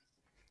tournament.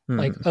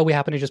 Like, oh, we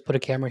happen to just put a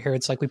camera here.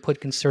 It's like we put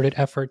concerted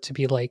effort to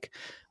be like,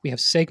 we have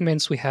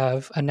segments, we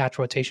have a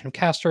natural rotation of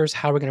casters.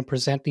 How are we going to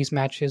present these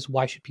matches?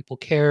 Why should people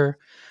care?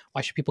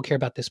 Why should people care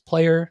about this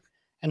player?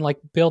 And like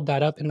build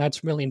that up. And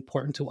that's really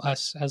important to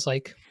us as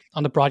like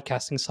on the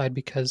broadcasting side,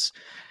 because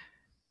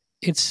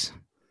it's,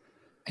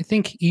 I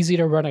think, easy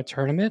to run a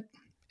tournament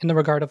in the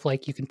regard of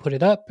like you can put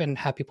it up and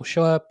have people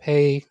show up,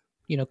 pay,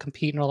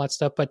 compete and all that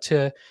stuff. But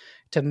to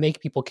make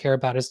people care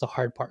about is the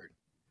hard part.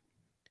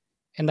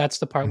 And that's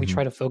the part we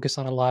try to focus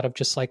on a lot of,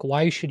 just like,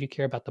 why should you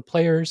care about the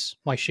players?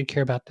 Why should you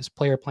care about this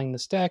player playing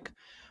this deck?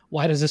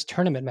 Why does this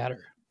tournament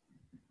matter?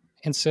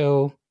 And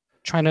so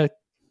trying to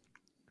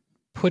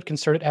put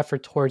concerted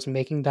effort towards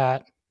making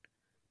that,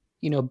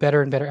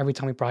 better and better every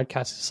time we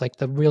broadcast is like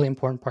the really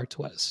important part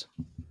to us.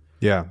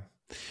 Yeah.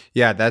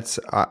 Yeah. That's,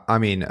 I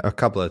mean, a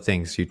couple of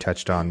things you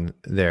touched on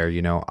there,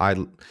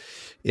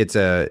 it's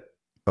a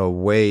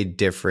way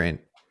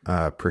different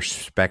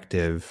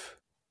perspective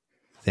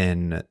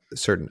than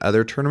certain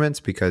other tournaments,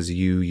 because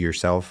you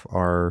yourself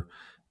are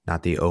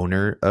not the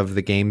owner of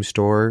the game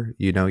store.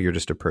 You're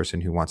just a person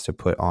who wants to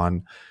put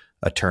on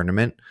a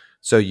tournament.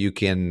 So you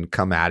can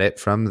come at it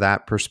from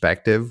that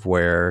perspective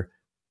where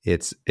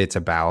it's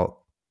about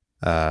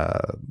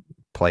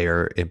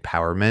player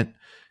empowerment.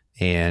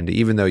 And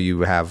even though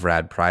you have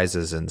rad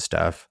prizes and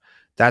stuff,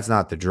 that's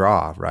not the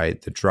draw,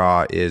 right? The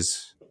draw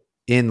is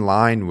in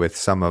line with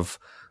some of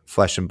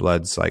Flesh and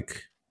Blood's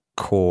like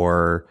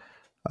core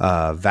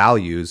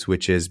values,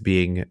 which is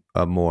being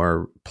a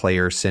more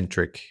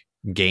player-centric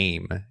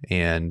game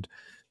and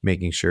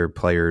making sure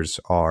players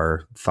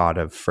are thought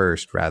of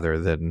first rather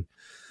than,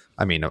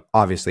 I mean,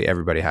 obviously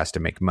everybody has to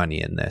make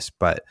money in this,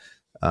 but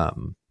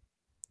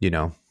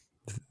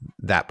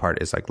that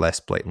part is like less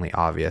blatantly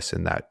obvious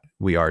in that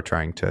we are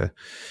trying to,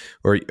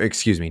 or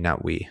excuse me,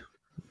 not we,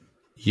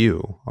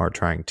 you are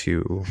trying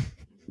to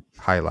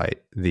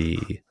highlight the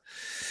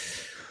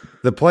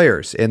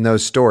players in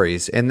those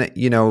stories. And,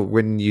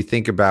 when you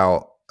think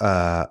about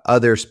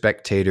other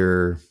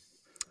spectator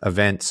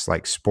events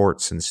like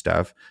sports and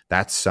stuff,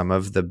 that's some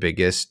of the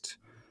biggest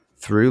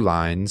through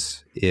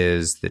lines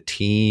is the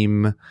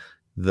team,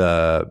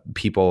 the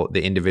people,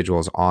 the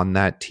individuals on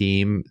that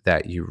team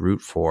that you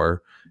root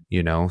for,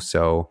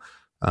 So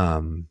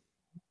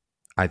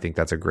I think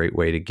that's a great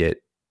way to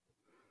get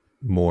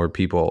more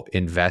people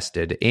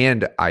invested.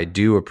 And I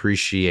do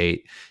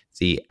appreciate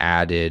the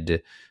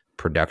added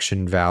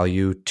production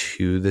value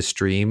to the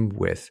stream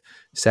with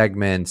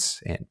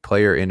segments and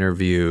player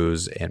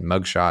interviews and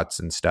mugshots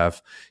and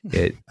stuff.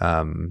 It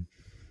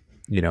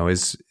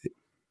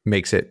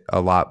makes it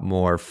a lot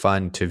more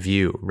fun to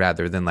view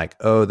rather than like,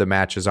 oh, the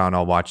match is on,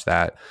 I'll watch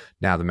that.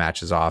 Now the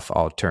match is off,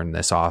 I'll turn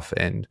this off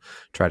and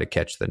try to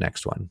catch the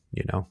next one,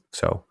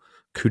 So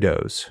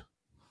kudos.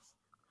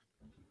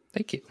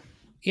 Thank you.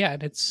 Yeah,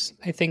 and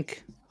I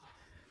think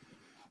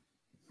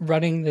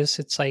running this,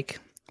 it's like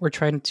we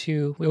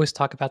always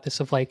talk about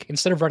this of like,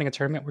 instead of running a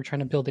tournament, we're trying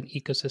to build an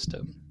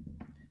ecosystem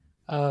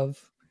of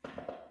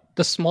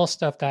the small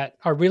stuff that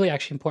are really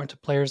actually important to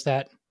players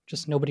that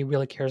just nobody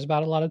really cares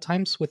about a lot of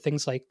times, with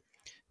things like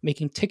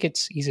making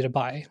tickets easy to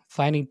buy,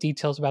 finding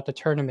details about the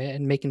tournament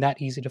and making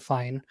that easy to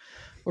find.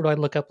 Or do I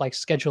look up like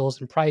schedules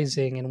and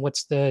pricing and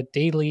what's the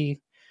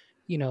daily,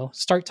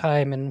 start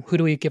time, and who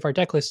do we give our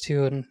deck list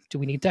to, and do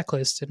we need deck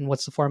lists, and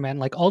what's the format? And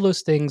like all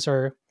those things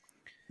are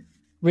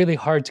really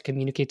hard to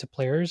communicate to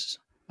players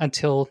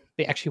until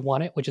they actually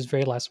want it, which is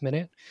very last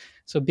minute.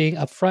 So being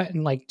upfront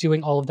and like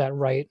doing all of that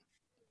right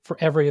for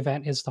every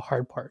event is the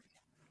hard part,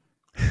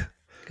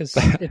 because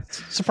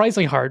it's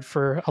surprisingly hard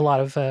for a lot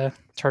of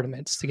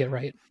tournaments to get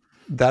right.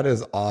 That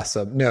is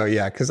awesome. No,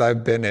 yeah, because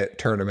I've been at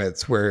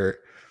tournaments where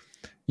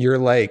you're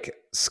like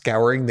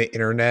scouring the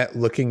internet,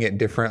 looking at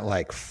different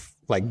like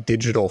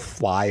digital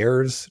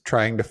flyers,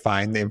 trying to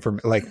find the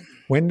information. Like,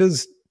 when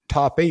does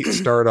top 8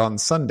 start on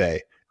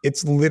Sunday?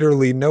 It's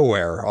literally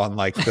nowhere on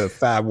like the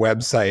Fab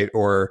website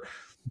or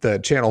the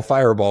Channel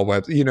Fireball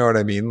web. You know what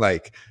I mean?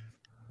 Like,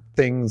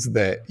 things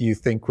that you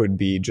think would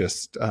be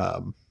just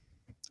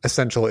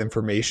essential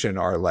information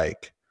are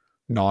like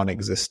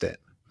non-existent.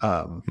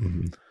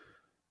 And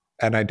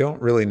I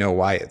don't really know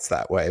why it's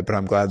that way, but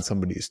I'm glad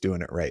somebody's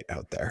doing it right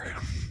out there.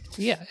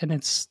 Yeah, and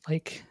it's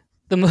like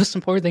the most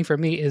important thing for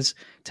me is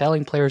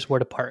telling players where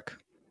to park.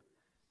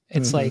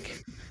 It's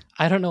like,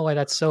 I don't know why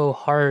that's so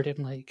hard, and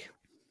like,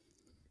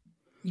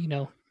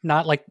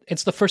 not like,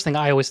 it's the first thing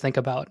I always think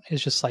about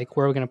is just like,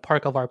 where are we going to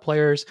park all of our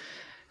players?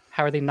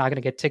 How are they not going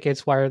to get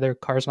tickets? Why are their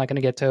cars not going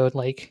to get towed?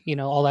 Like,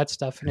 all that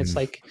stuff. And it's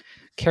like,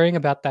 caring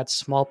about that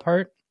small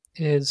part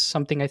is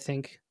something I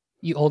think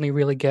you only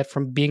really get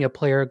from being a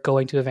player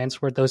going to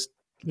events where those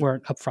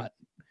weren't up front.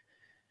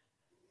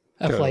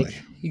 Totally.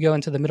 Like, you go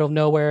into the middle of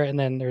nowhere and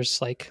then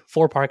there's like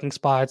 4 parking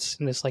spots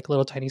in this like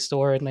little tiny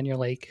store, and then you're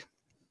like,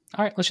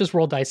 all right, let's just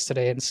roll dice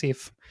today and see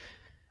if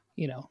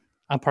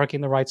I'm parking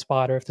in the right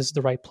spot, or if this is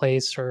the right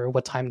place, or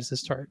what time does this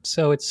start.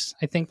 So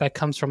I think that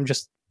comes from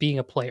just being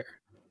a player,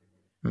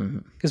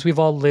 because we've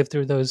all lived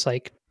through those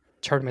like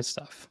tournament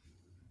stuff,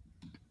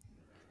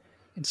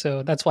 and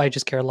so that's why I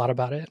just care a lot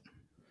about it,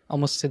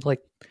 almost to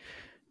like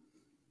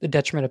the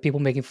detriment of people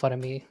making fun of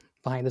me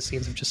behind the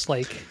scenes of just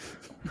like,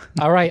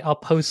 all right, I'll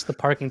post the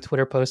parking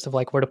Twitter post of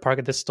like where to park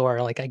at this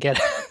store. Like, I get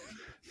it.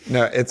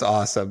 No, it's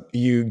awesome.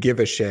 You give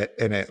a shit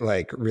and it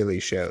like really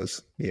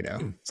shows,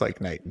 it's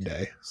like night and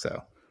day.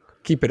 So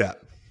keep it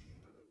up.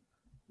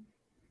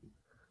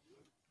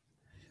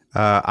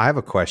 I have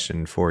a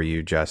question for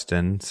you,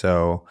 Justin.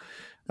 So,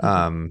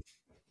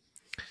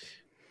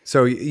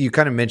 so you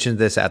kind of mentioned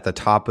this at the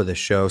top of the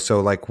show.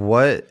 So like,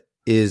 what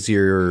is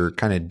your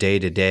kind of day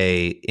to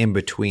day in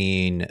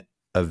between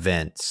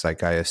events?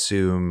 Like, I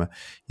assume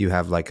you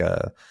have like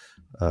a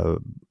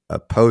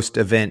post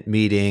event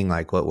meeting,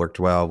 like what worked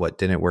well, what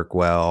didn't work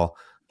well.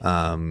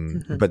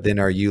 But then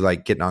are you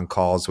like getting on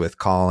calls with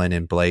Colin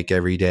and Blake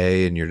every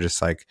day, and you're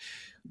just like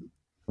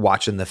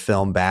watching the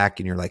film back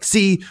and you're like,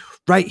 see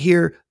right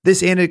here,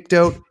 this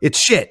anecdote, it's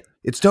shit.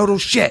 It's total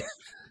shit.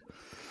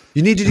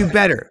 You need to do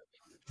better.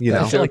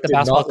 I feel like the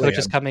basketball coach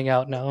is coming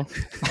out now.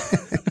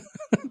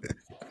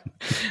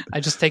 I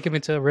just take him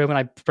into a room and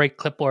I break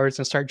clipboards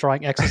and start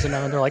drawing X's and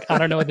O's, and they're like, I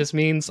don't know what this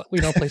means. We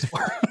don't play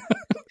sport.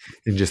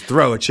 And just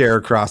throw a chair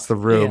across the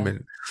room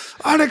and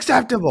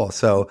unacceptable.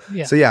 So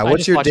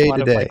what's your day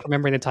to day? Like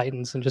remembering the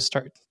Titans and just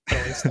start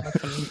throwing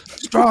stuff. And,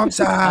 strong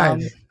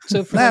side,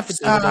 so for left the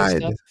day-to-day side.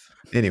 stuff,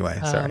 anyway,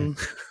 sorry.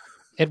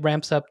 It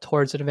ramps up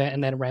towards an event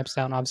and then ramps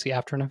down obviously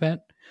after an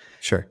event.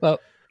 Sure. But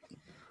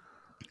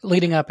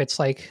leading up, it's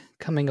like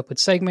coming up with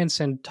segments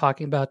and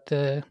talking about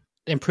the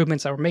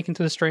improvements that we're making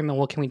to the stream and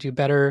what can we do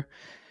better.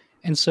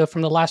 And so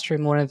from the last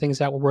stream, one of the things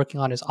that we're working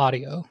on is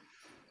audio.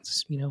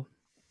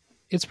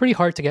 It's pretty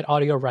hard to get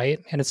audio right,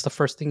 and it's the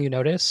first thing you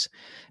notice.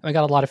 And I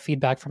got a lot of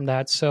feedback from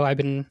that. So I've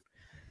been,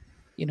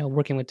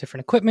 working with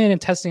different equipment and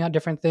testing out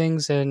different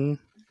things, and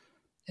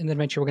then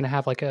eventually we're going to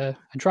have like a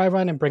dry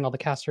run and bring all the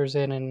casters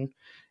in and,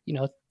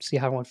 see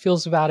how everyone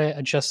feels about it,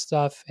 adjust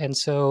stuff. And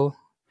so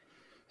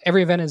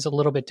every event is a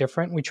little bit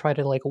different. We try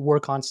to like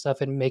work on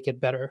stuff and make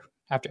it better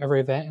after every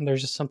event. And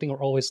there's just something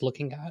we're always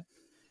looking at.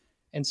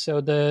 And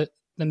so the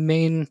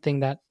main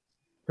thing that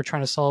we're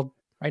trying to solve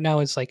right now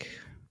is like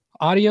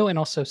audio and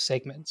also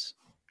segments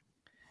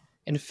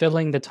and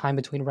filling the time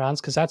between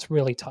rounds, because that's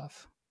really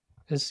tough,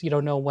 because you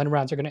don't know when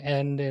rounds are going to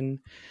end, and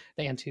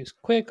they end too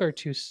quick or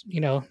too,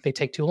 they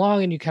take too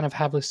long, and you kind of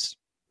have this,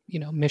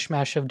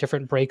 mishmash of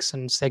different breaks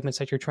and segments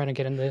that you're trying to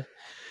get in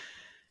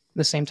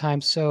the same time.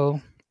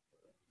 So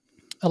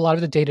a lot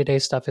of the day-to-day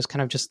stuff is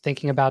kind of just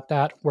thinking about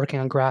that,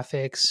 working on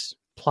graphics,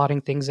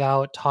 plotting things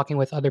out, talking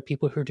with other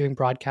people who are doing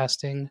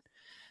broadcasting,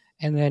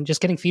 and then just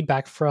getting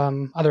feedback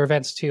from other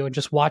events too, and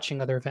just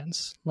watching other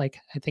events. Like,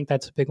 I think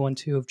that's a big one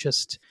too, of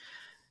just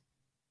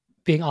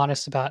being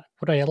honest about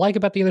what I like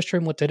about the other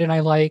stream, what didn't I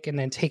like, and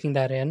then taking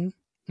that in.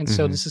 And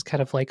so this is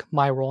kind of like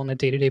my role on a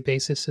day-to-day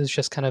basis, is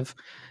just kind of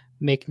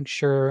making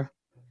sure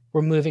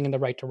we're moving in the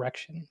right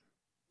direction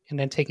and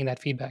then taking that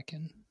feedback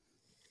in.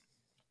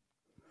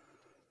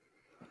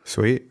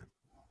 Sweet.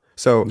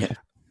 So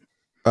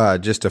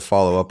just to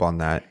follow up on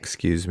that,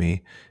 excuse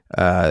me.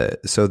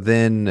 So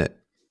then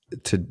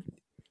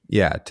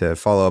to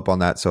follow up on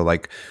that. So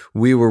like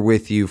we were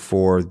with you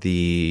for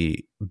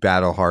the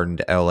Battle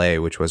Hardened LA,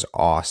 which was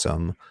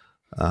awesome.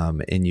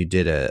 And you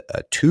did a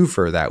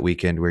twofer that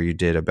weekend where you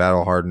did a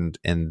Battle Hardened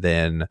and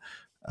then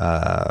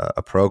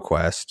a Pro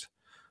Quest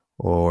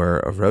or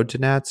a Road to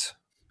Nats.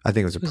 I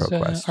think it was a Pro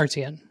Quest.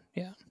 RTN.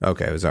 Yeah.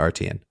 Okay. It was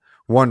RTN.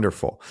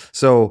 Wonderful.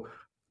 So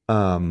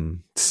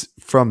from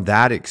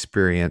that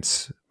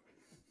experience,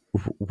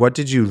 what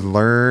did you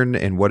learn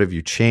and what have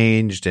you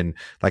changed? And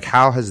like,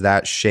 how has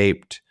that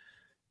shaped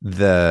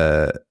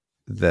the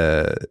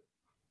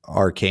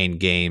Arcane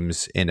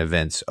Games and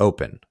Events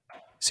Open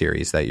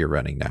series that you're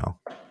running now?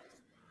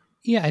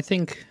 Yeah, I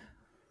think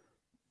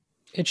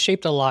it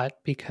shaped a lot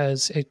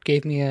because it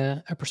gave me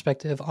a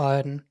perspective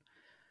on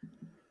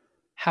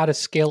how to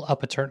scale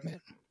up a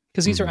tournament.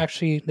 Because these are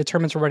actually, the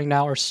tournaments we're running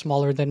now are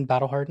smaller than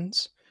Battle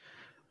Hardens,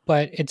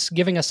 but it's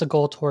giving us a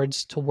goal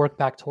to work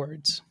back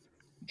towards.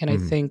 And I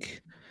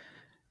think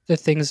the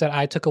things that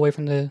I took away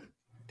from the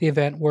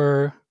event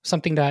were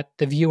something that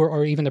the viewer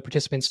or even the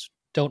participants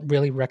don't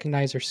really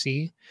recognize or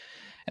see.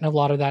 And a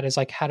lot of that is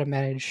like how to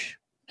manage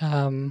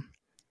the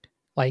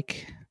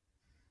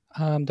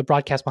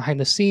broadcast behind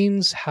the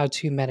scenes, how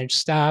to manage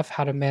staff,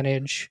 how to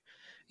manage,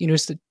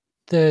 it's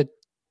the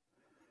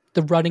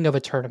running of a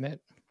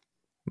tournament.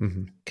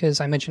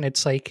 Because I mentioned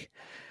it's easy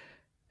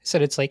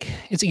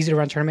to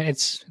run a tournament.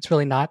 It's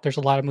really not. There's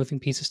a lot of moving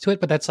pieces to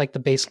it, but that's like the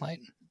baseline.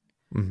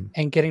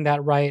 And getting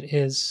that right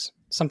is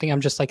something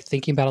I'm just like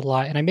thinking about a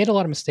lot. And I made a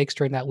lot of mistakes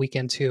during that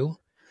weekend too,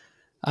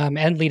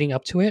 and leading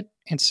up to it.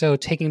 And so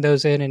taking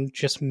those in and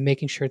just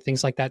making sure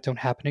things like that don't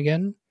happen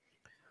again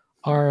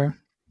are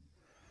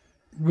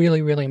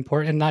really, really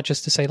important. And not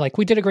just to say like,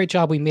 we did a great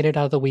job, we made it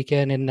out of the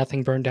weekend and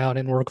nothing burned down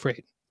and we're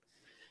great.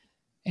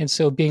 And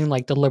so being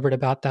like deliberate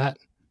about that,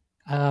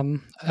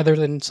 other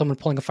than someone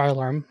pulling a fire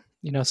alarm,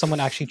 someone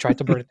actually tried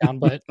to burn it down,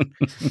 but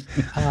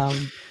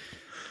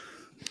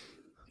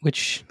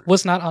which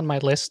was not on my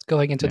list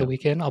going into the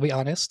weekend, I'll be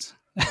honest,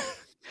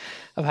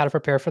 of how to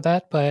prepare for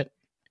that. But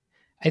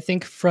I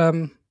think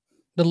from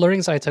the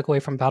learnings that I took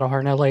away from Battle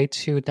Hardened LA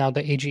to now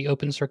the AG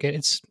Open Circuit,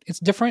 it's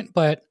different,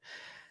 but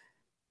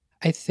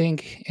I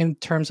think in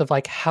terms of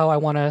like how I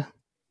want to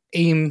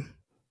aim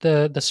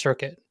the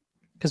circuit,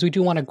 because we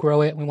do want to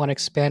grow it, we want to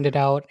expand it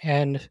out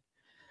and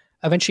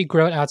eventually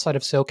grow it outside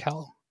of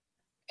SoCal.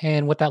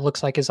 And what that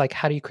looks like is like,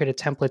 how do you create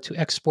a template to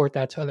export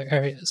that to other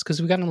areas? Because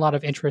we've gotten a lot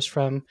of interest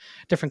from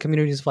different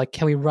communities of like,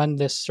 can we run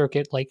this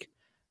circuit like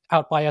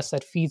out by us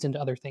that feeds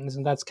into other things?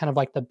 And that's kind of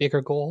like the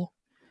bigger goal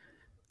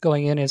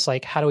going in is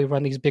like, how do we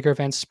run these bigger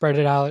events, spread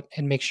it out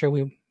and make sure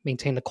we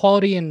maintain the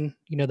quality and,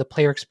 the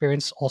player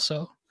experience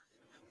also.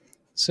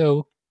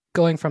 So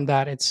going from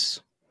that,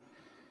 it's,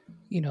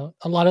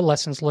 a lot of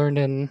lessons learned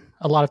and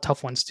a lot of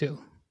tough ones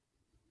too.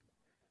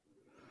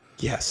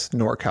 Yes.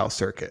 NorCal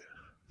circuit.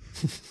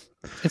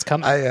 It's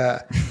coming.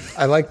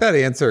 I like that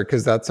answer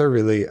because that's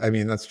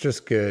that's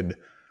just good.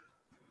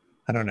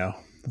 I don't know.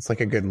 It's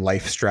like a good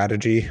life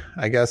strategy,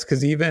 I guess.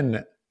 Because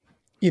even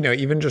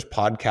just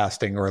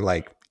podcasting or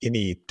like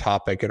any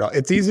topic at all,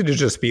 it's easy to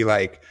just be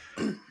like,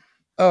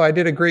 oh, I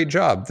did a great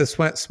job. This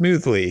went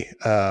smoothly,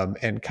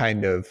 and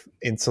kind of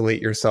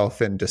insulate yourself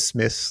and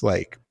dismiss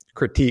like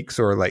critiques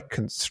or like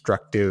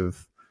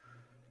constructive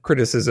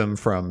criticism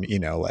from,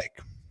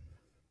 like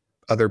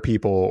other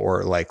people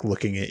or like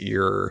looking at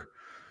your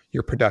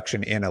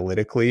production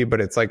analytically. But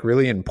it's like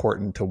really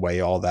important to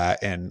weigh all that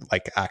and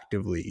like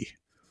actively,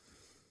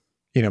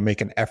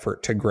 make an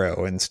effort to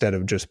grow instead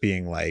of just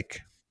being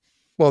like,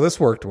 well, this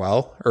worked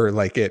well, or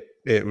like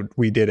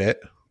we did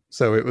it,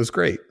 so it was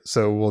great,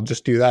 so we'll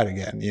just do that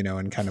again,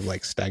 and kind of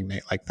like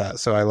stagnate like that.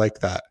 So I like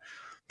that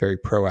very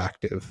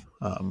proactive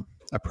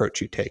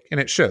approach you take, and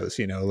it shows,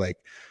 like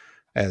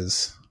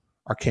as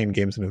Arcane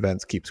Games and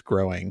Events keeps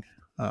growing,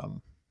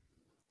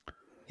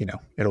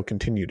 it'll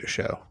continue to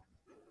show.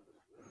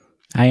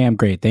 I am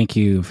great. Thank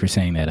you for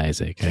saying that,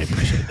 Isaac. I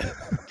appreciate that.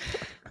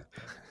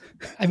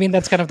 I mean,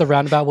 that's kind of the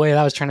roundabout way that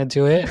I was trying to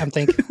do it. I'm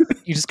thinking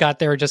you just got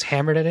there and just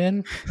hammered it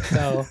in.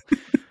 So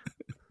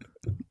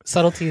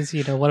subtlety is,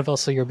 one of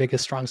also your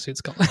biggest strong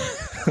suits.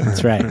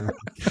 That's right.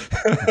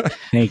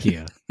 Thank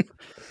you.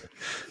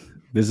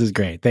 This is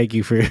great. Thank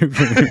you for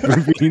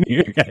being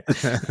here,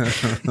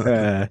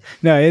 guys.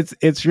 No,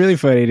 it's really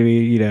funny to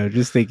me,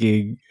 just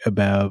thinking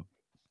about,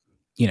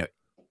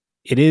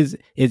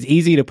 it's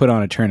easy to put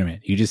on a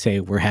tournament. You just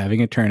say we're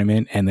having a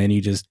tournament, and then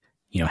you just,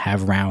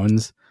 have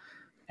rounds,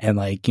 and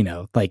like,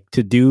 like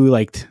to do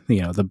like,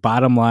 the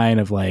bottom line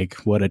of like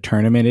what a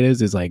tournament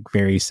is like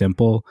very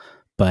simple,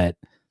 but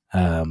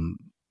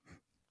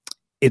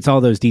it's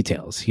all those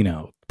details.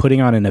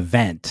 Putting on an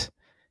event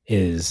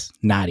is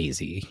not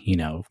easy.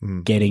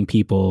 Getting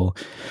people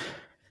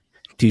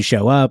to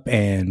show up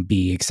and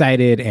be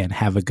excited and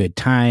have a good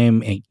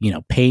time and,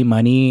 pay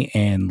money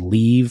and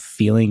leave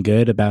feeling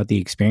good about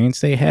the experience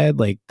they had,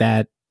 like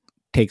that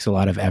takes a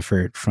lot of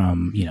effort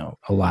from,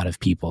 a lot of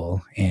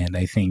people. And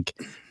I think,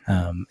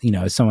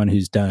 as someone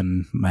who's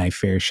done my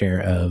fair share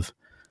of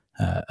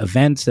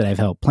events that I've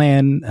helped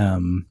plan,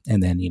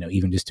 and then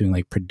even just doing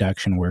like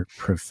production work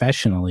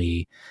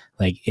professionally,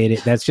 like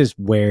that's just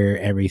where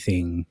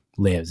everything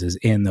lives, is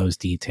in those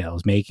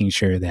details, making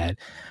sure that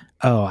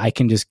I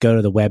can just go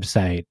to the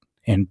website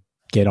and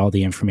get all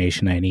the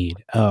information I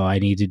need. I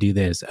need to do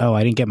this.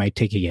 I didn't get my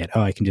ticket yet.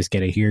 I can just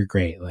get it here.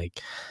 Great. Like,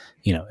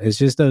 it's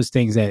just those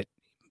things that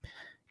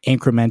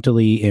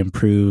incrementally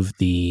improve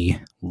the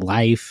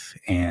life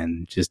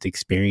and just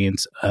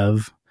experience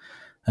of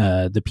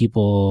the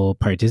people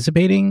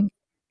participating.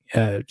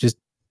 Just,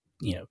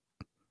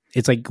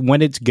 it's like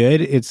when it's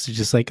good, it's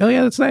just like, oh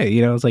yeah, that's nice.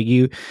 It's like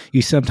you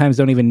sometimes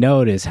don't even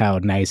notice how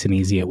nice and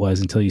easy it was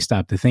until you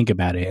stop to think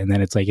about it. And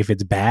then it's like, if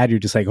it's bad, you're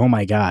just like, oh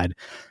my God,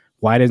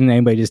 why doesn't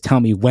anybody just tell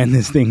me when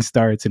this thing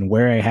starts and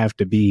where I have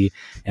to be?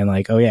 And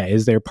like, oh yeah,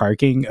 is there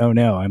parking? Oh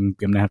no, I'm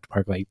going to have to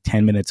park like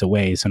 10 minutes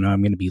away. So now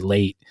I'm going to be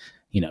late,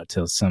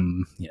 to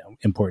some,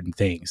 important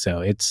thing.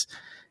 So it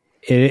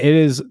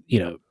is,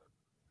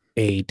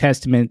 a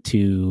testament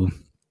to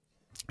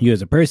you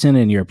as a person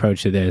and your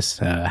approach to this,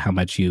 how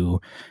much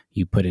you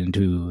put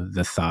into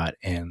the thought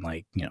and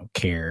like,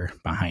 care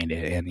behind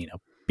it. And,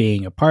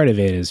 being a part of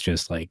it is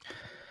just like,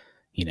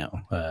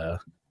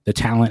 the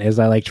talent, as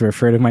I like to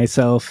refer to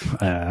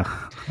myself,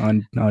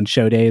 on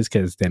show days,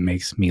 because that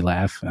makes me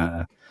laugh.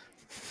 I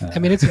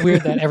mean, it's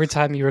weird that every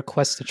time you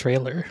request a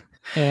trailer,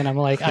 and I'm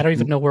like, I don't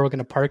even know where we're going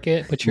to park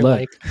it, but you're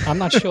like, I'm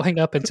not showing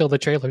up until the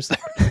trailer's there.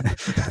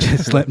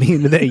 Just let me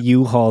into that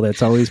U-Haul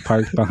that's always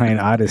parked behind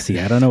Odyssey.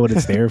 I don't know what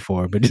it's there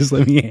for, but just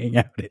let me hang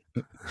out in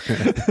it.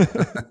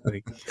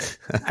 Like,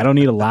 I don't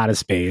need a lot of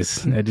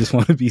space. I just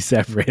want to be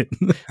separate.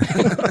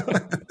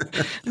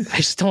 I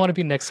just don't want to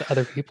be next to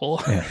other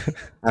people. Yeah.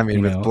 I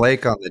mean, with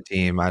Blake on the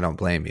team, I don't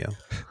blame you.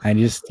 I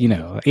just,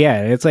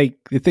 it's like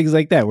things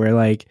like that where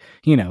like,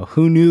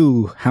 who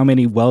knew how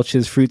many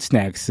Welch's fruit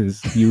snacks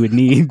you would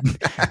need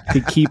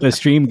to keep a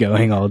stream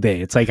going all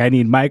day. It's like, I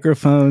need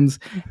microphones,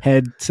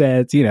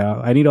 headsets,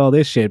 I need all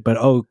this shit, but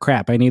oh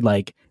crap, I need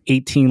like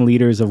 18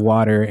 liters of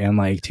water and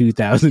like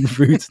 2,000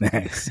 fruit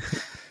snacks.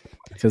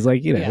 Because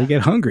like, we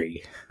get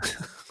hungry.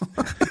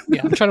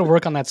 Yeah, I'm trying to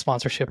work on that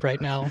sponsorship right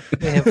now.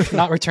 They have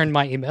not returned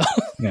my email.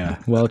 Yeah,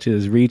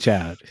 Welch's, reach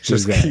out.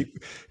 Just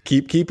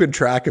keep keeping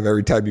track of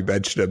every time you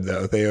mention them,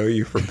 though. They owe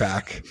you for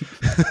back.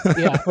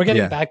 Yeah, we're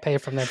getting back pay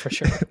from them for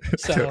sure.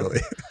 So, totally.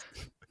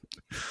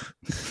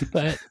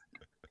 But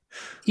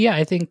yeah,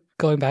 I think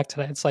going back to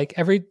that, it's like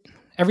every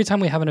time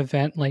we have an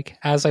event, like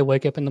as I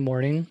wake up in the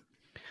morning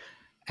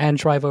and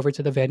drive over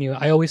to the venue,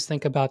 I always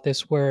think about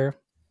this, where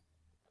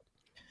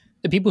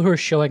the people who are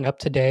showing up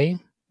today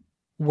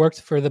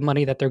worked for the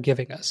money that they're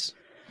giving us.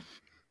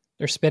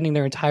 They're spending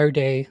their entire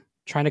day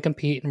trying to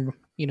compete and,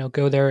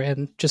 go there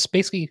and just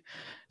basically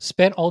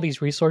spend all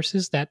these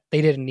resources that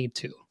they didn't need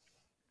to.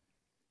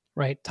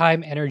 Right?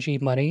 Time, energy,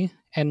 money.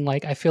 And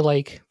like, I feel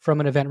like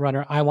from an event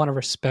runner, I want to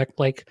respect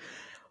like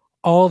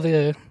all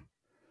the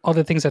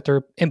things that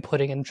they're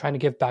inputting and trying to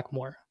give back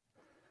more.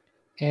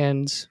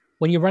 And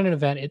when you run an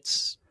event,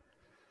 it's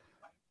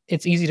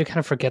easy to kind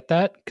of forget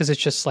that, because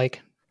it's just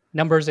like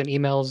numbers and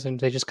emails and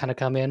they just kind of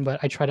come in. But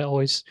I try to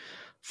always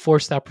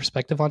force that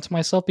perspective onto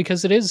myself,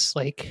 because it is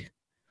like,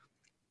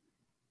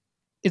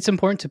 it's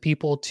important to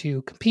people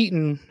to compete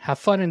and have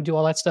fun and do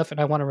all that stuff. And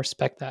I want to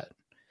respect that.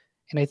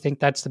 And I think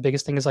that's the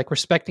biggest thing, is like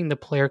respecting the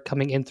player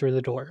coming in through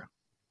the door.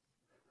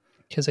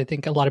 Because I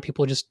think a lot of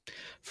people just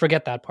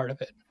forget that part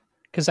of it.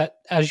 Because that,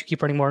 as you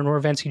keep running more and more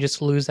events, you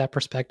just lose that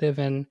perspective.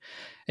 And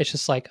it's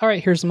just like, all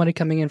right, here's the money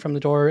coming in from the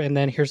door, and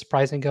then here's the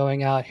pricing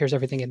going out, here's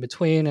everything in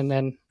between, and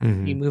then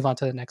you move on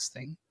to the next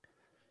thing.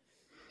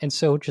 And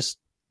so just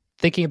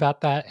thinking about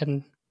that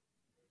and,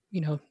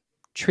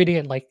 treating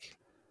it like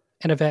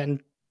an event and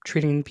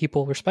treating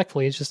people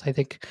respectfully is just, I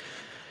think,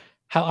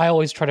 how I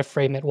always try to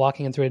frame it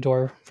walking in through a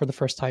door for the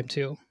first time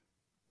too.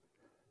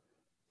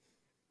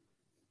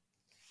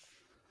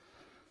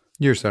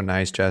 You're so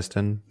nice,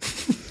 Justin.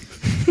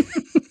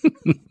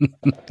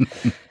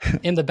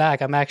 In the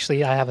back, I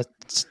have a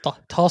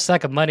tall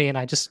stack of money, and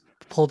I just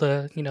pull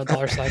the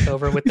dollar sign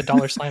over with the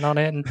dollar sign on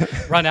it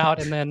and run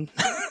out, and then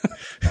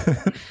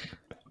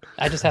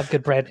I just have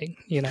good branding,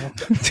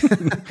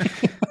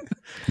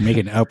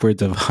 Making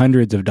upwards of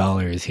hundreds of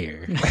dollars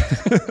here.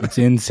 It's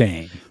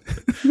insane.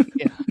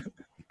 Yeah.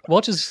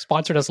 Welch has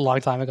sponsored us a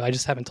long time ago. I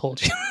just haven't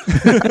told you.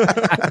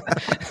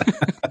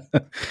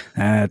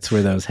 That's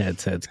where those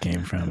headsets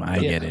came from. I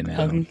get it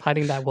now. I'm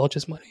hiding that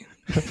Welch's money.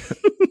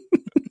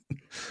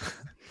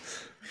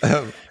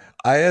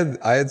 I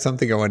had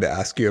something I wanted to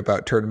ask you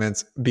about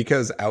tournaments,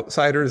 because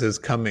Outsiders is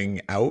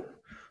coming out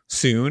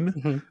soon.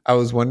 Mm-hmm. I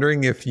was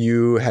wondering if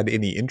you had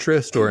any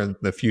interest, or in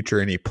the future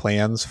any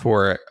plans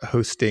for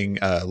hosting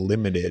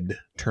limited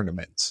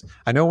tournaments.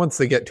 I know once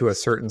they get to a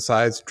certain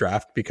size,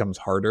 draft becomes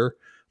harder,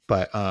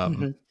 but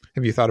have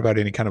you thought about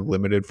any kind of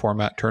limited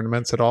format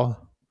tournaments at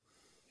all?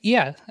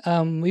 Yeah,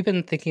 we've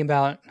been thinking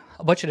about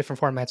a bunch of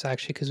different formats,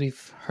 actually, because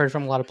we've heard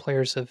from a lot of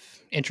players of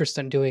interest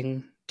in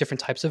doing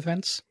different types of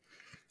events.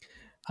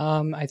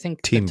 I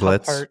think Team the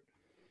Blitz. Part,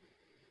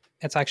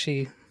 it's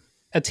actually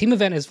a team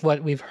event is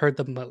what we've heard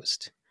the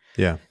most.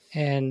 Yeah.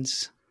 and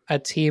a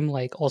team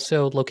like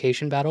also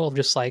location battle of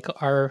just like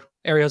our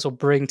areas will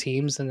bring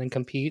teams and then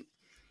compete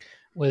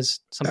was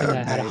something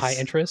that had a high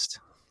interest.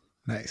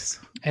 Nice.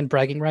 And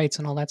bragging rights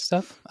and all that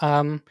stuff.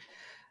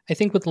 I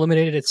think with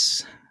limited,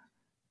 it's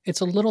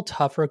a little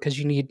tougher because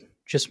you need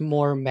just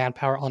more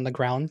manpower on the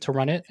ground to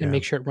run it and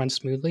make sure it runs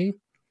smoothly.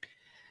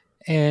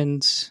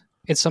 And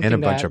it's something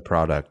and a bunch of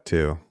product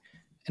too.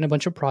 And a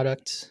bunch of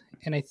product.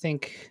 And I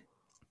think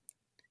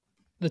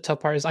the tough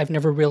part is I've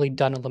never really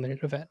done a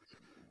limited event.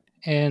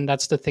 And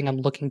that's the thing I'm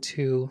looking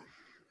to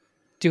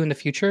do in the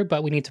future,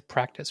 but we need to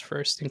practice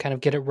first and kind of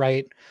get it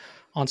right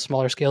on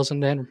smaller scales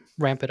and then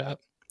ramp it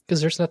up. Because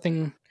there's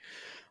nothing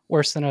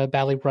worse than a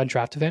badly run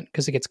draft event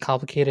because it gets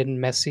complicated and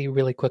messy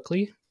really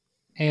quickly.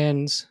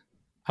 And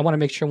I want to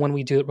make sure when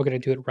we do it, we're going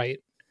to do it right.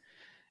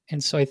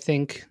 And so I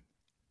think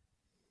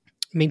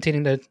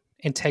maintaining the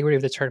integrity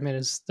of the tournament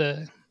is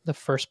the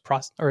first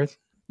process or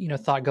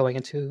thought going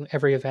into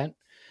every event.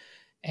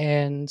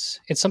 And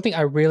it's something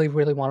I really,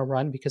 really want to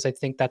run because I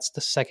think that's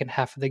the second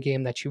half of the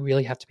game that you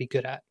really have to be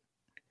good at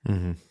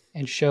and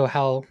show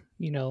how,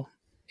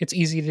 it's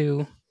easy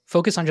to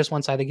focus on just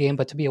one side of the game,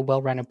 but to be a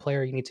well-rounded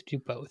player, you need to do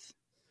both.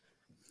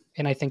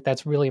 And I think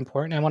that's really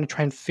important. I want to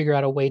try and figure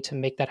out a way to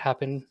make that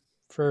happen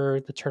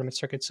for the tournament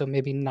circuit. So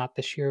maybe not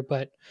this year,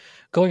 but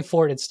going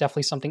forward, it's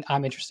definitely something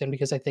I'm interested in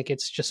because I think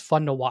it's just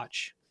fun to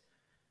watch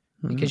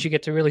because you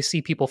get to really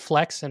see people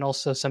flex and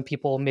also some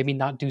people maybe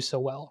not do so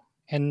well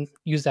and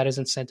use that as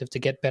incentive to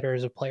get better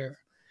as a player.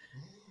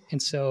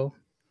 And so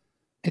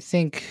I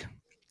think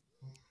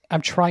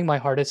I'm trying my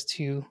hardest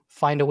to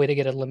find a way to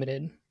get a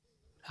limited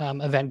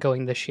event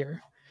going this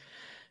year.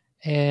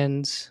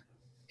 And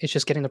it's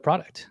just getting the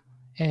product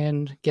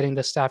and getting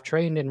the staff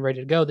trained and ready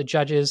to go. The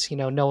judges,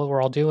 know what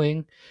we're all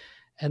doing,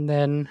 and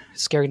then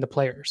scaring the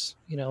players.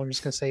 I'm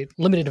just going to say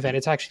limited event.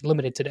 It's actually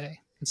limited today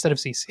instead of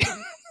CC.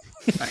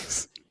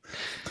 Nice.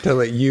 To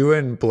let you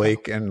and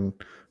Blake and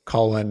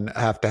Colin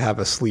have to have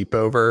a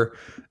sleepover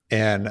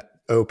and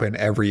open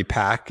every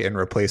pack and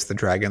replace the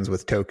dragons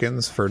with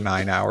tokens for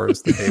 9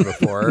 hours the day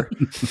before.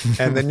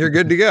 And then you're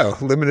good to go.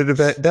 Limited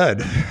event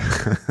done.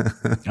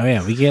 Oh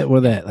yeah, we get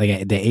with that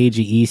like the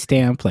AGE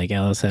stamp, like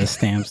LSS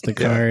stamps the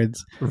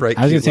cards. Right,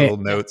 I was cute gonna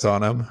little notes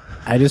on them.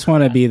 I just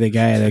want to be the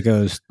guy that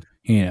goes,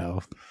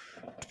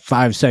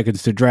 5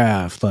 seconds to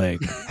draft,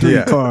 like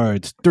 3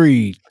 cards,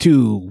 3,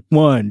 2,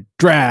 1,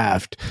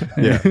 draft.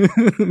 Yeah.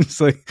 It's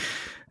like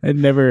I'd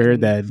never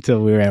heard that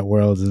until we were at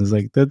Worlds, and it's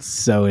like that's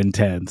so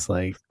intense,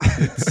 like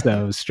it's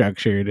so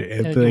structured.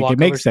 It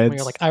makes sense.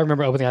 You're like, I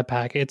remember opening that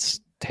pack. It's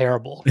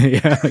terrible.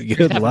 Yeah,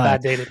 good luck. A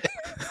bad day today.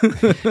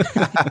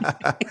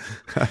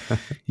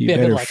 You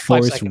better like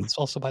force 5 seconds.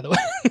 Also, by the way,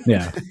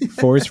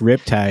 force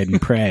Riptide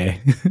and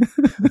pray.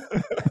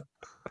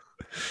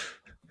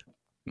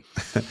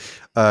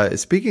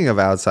 Speaking of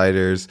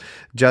outsiders,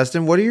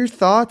 Justin, what are your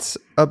thoughts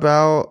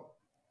about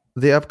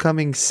the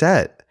upcoming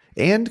set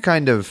and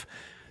kind of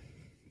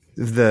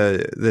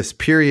this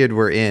period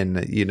we're in?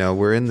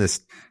 We're in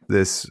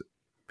this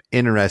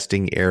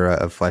interesting era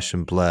of Flesh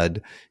and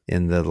Blood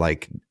in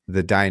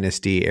the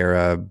Dynasty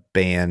era,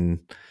 ban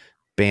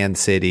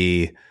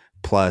City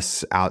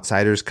plus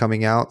outsiders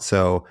coming out.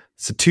 So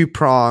it's a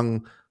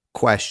 2-prong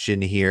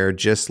question here,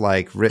 just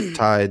like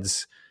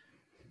Riptide's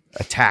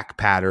attack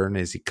pattern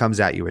is he comes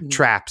at you with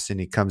traps and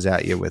he comes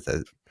at you with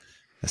a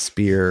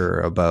spear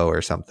or a bow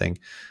or something.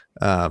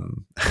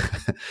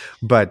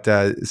 But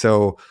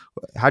so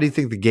how do you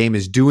think the game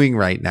is doing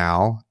right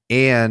now?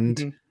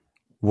 And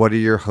what are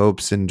your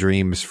hopes and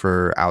dreams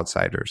for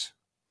outsiders?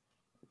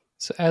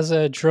 So as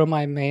a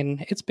Dromai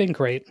main, it's been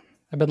great.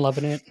 I've been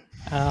loving it.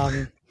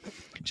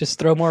 Just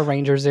throw more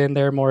Rangers in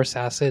there, more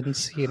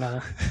Assassins,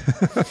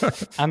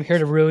 I'm here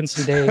to ruin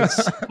some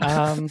days.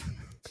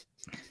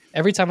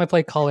 Every time I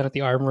play Colin at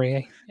the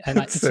Armory, and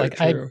it's so like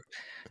true.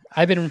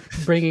 I've been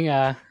bringing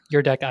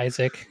your deck,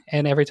 Isaac,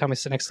 and every time I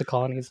sit next to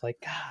Colin, he's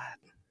like,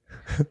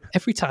 God,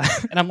 every time.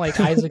 And I'm like,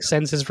 Isaac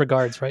sends his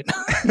regards right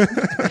now.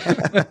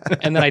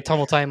 And then I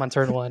tumble time on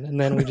turn 1, and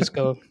then we just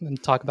go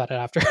and talk about it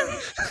after.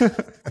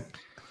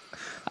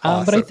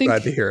 Awesome. But I think,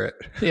 glad to hear it.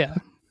 Yeah.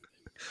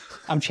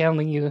 I'm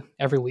channeling you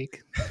every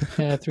week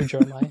through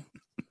Jeremiah.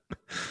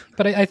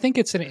 But I think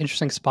it's an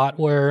interesting spot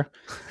where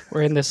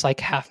we're in this like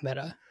half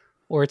meta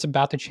where it's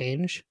about to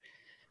change.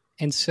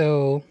 And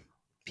so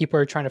people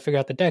are trying to figure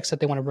out the decks that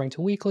they want to bring to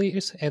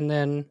weeklies and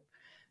then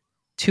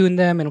tune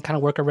them and kind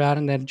of work around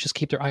and then just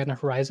keep their eye on the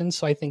horizon.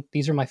 So I think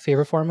these are my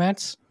favorite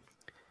formats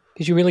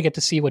because you really get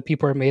to see what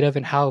people are made of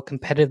and how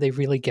competitive they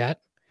really get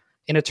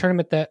in a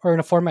tournament in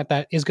a format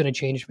that is going to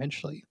change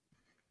eventually.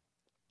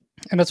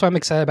 And that's why I'm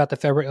excited about the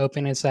February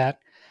Open is that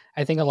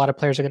I think a lot of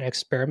players are going to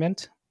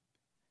experiment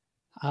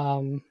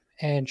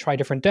and try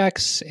different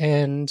decks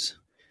and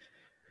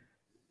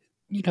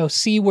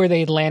see where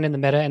they land in the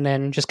meta and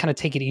then just kind of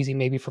take it easy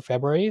maybe for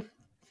February.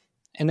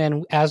 And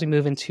then as we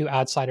move into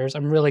outsiders,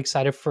 I'm really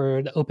excited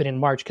for the Open in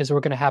March because we're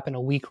going to happen a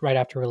week right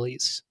after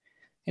release.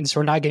 And so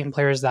we're not giving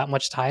players that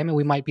much time and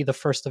we might be the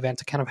first event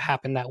to kind of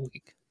happen that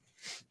week.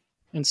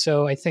 And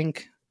so I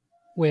think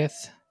with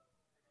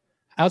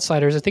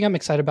Outsiders, the thing I'm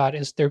excited about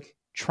is they're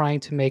trying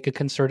to make a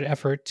concerted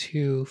effort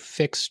to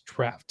fix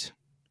draft.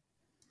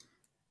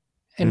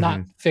 And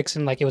not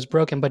fixing like it was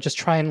broken, but just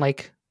try and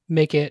like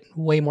make it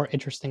way more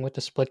interesting with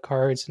the split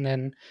cards, and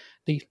then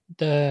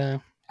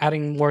the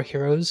adding more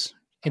heroes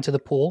into the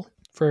pool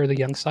for the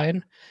young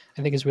side,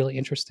 I think is really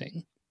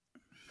interesting.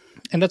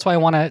 And that's why I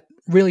want to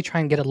really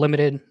try and get a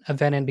limited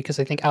event in, because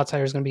I think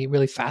Outsider is going to be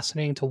really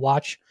fascinating to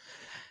watch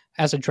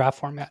as a draft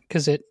format,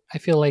 because I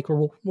feel like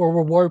we'll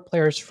reward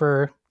players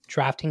for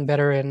drafting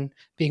better and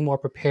being more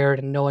prepared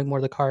and knowing more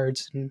of the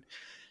cards and,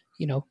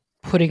 you know,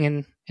 putting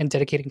in and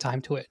dedicating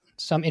time to it.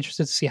 So I'm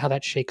interested to see how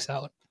that shakes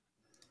out.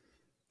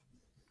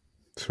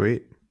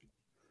 Sweet.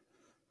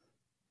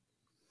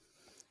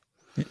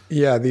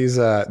 Yeah, these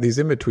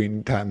in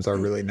between times are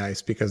really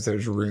nice because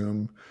there's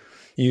room.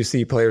 You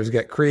see players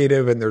get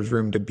creative, and there's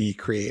room to be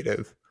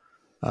creative,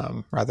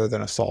 rather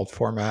than a solved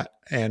format.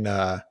 And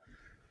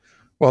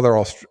while there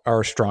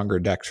are stronger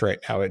decks right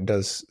now, it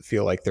does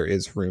feel like there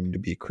is room to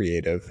be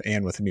creative.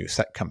 And with a new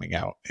set coming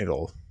out,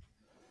 it'll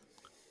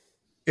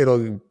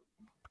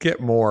get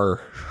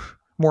more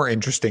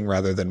interesting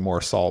rather than more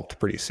solved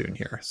pretty soon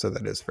here. So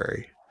that is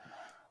very,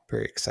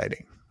 very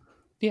exciting.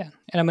 Yeah,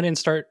 and I'm going to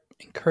start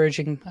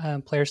encouraging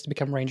players to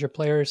become Ranger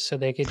players so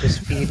they could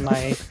just feed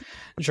my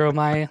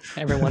Dromai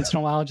every once in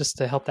a while just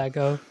to help that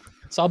go.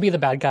 So I'll be the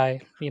bad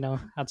guy, you know,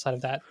 outside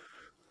of that.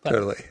 But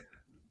Totally.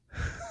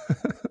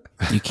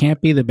 You can't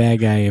be the bad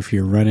guy if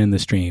you're running the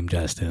stream,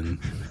 Justin.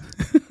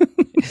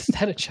 is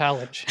that a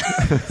challenge?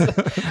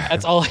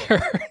 That's all I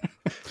heard.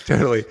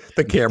 Totally.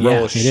 The camera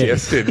will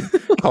shift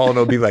and Colin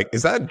will be like,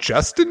 is that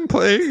Justin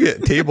playing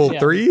at table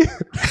 3?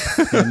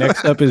 Yeah,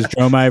 next up is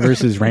Dromai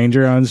versus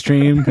Ranger on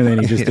stream, and then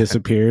he just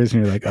disappears,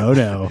 and you're like, oh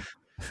no.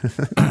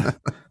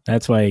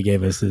 That's why he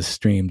gave us this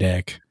stream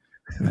deck.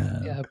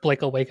 Yeah,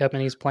 Blake will wake up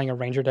and he's playing a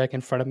Ranger deck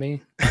in front of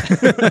me.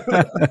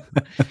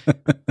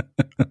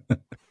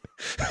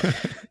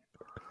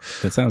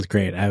 That sounds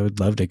great. I would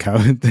love to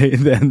commentate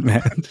that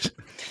match.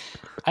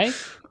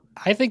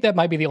 I think that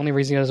might be the only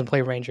reason he doesn't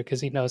play Ranger,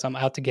 because he knows I'm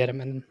out to get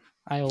him, and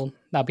I'll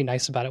not be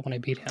nice about it when I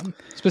beat him.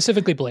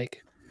 Specifically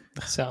Blake.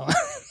 So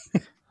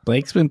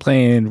Blake's been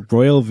playing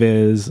Royal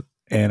Viz,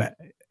 and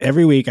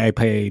every week I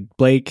play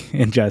Blake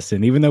and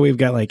Justin, even though we've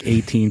got like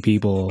 18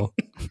 people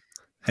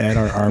at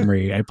our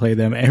armory. I play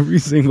them every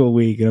single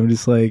week, and I'm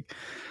just like,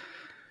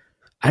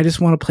 I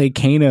just want to play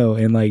Kano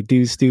and like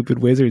do stupid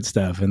wizard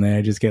stuff, and then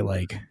I just get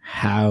like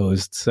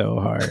housed so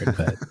hard,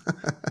 but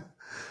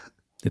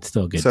it's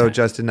still good. So time.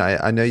 Justin,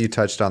 I know you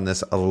touched on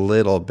this a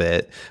little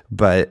bit,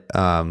 but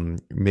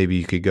maybe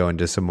you could go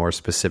into some more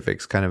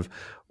specifics. Kind of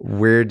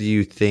where do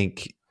you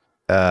think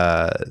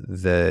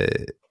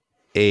the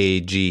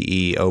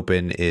AGE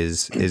Open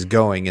is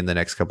going in the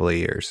next couple of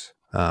years?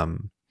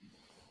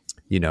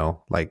 You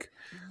know, like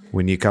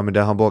when you come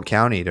into Humboldt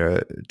County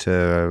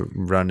to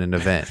run an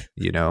event,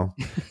 you know,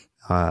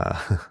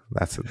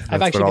 that's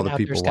I've actually what all been the out there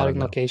people want. scouting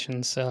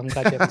locations, so I'm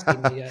glad you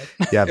haven't seen me yet.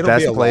 Yeah, It'll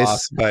best be a place,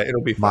 loss, but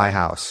it'll be fun. my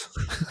house.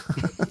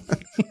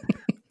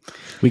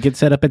 We could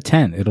set up a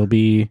tent. It'll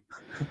be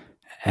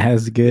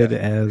as good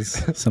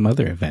as some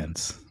other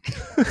events.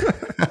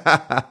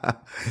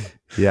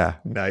 Yeah,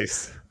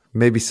 Nice.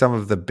 maybe some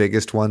of the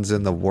biggest ones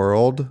in the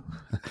world.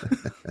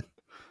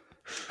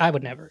 I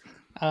would never.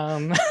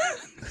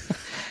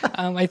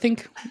 I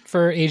think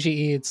for AGE,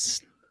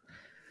 it's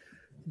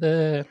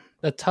the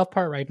tough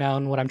part right now,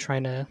 and what I'm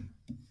trying to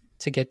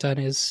get done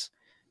is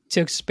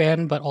to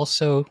expand, but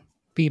also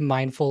be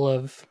mindful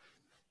of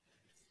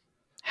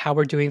how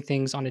we're doing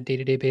things on a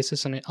day-to-day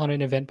basis and on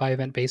an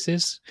event-by-event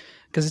basis,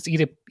 because it's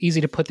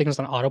easy to put things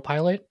on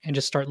autopilot and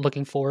just start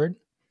looking forward.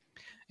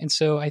 And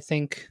so I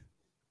think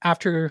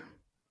after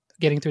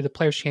getting through the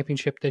Players'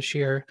 Championship this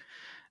year,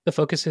 the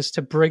focus is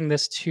to bring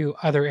this to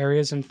other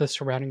areas and the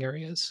surrounding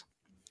areas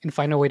and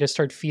find a way to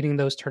start feeding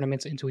those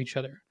tournaments into each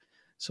other.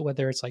 So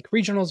whether it's like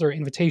regionals or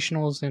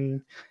invitationals,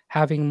 and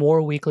having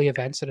more weekly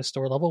events at a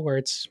store level where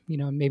it's, you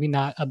know, maybe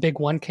not a big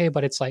 1K,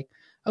 but it's like,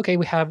 okay,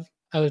 we have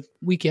a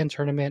weekend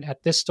tournament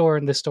at this store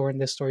and this store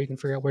and this store. You can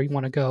figure out where you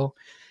want to go.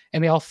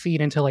 And they all feed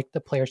into like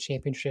the Players'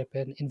 Championship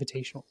and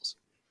invitationals.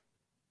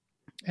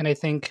 And I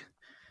think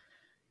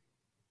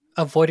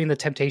avoiding the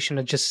temptation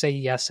to just say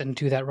yes and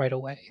do that right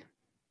away,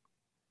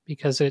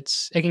 because it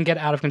can get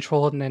out of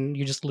control, and then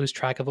you just lose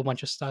track of a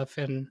bunch of stuff.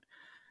 And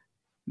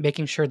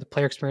making sure the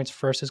player experience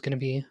first is going to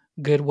be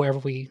good wherever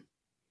we,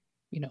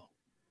 you know,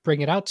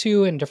 bring it out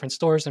to in different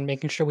stores, and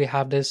making sure we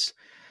have this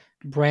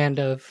brand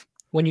of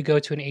when you go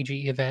to an AGE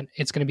event,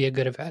 it's going to be a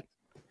good event.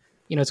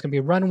 You know, it's going to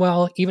be run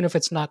well, even if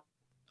it's not,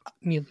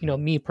 you know,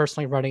 me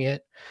personally running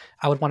it.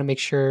 I would want to make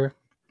sure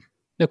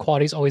the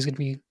quality is always going to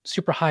be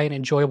super high and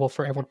enjoyable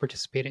for everyone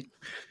participating.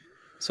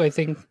 So I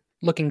think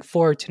looking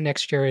forward to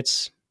next year,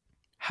 it's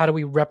how do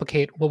we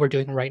replicate what we're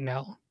doing right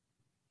now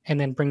and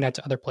then bring that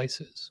to other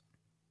places?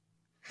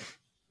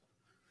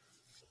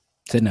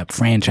 Setting up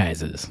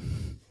franchises.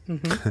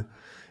 Mm-hmm.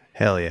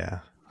 Hell yeah.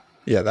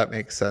 Yeah, that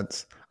makes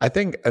sense. I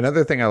think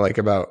another thing I like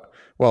about,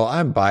 well,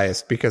 I'm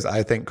biased because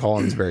I think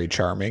Colin's very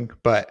charming,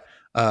 but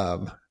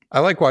I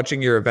like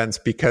watching your events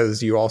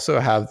because you also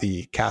have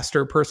the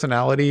caster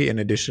personality in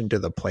addition to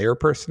the player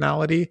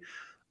personality.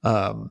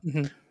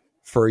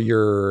 For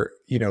your,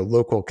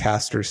 local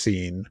caster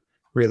scene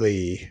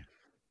really,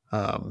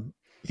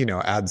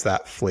 adds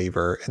that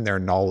flavor, and their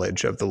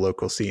knowledge of the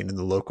local scene and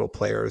the local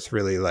players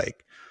really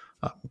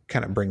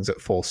kind of brings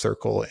it full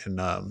circle, and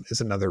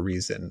is another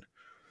reason,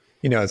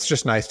 it's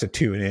just nice to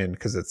tune in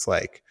because it's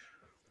like,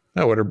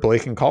 oh, what are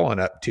Blake and Colin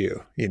up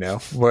to?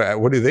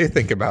 What do they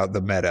think about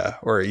the meta?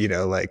 Or,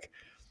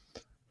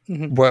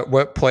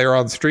 what player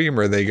on stream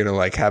are they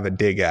going to have a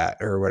dig at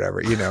or whatever,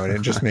 and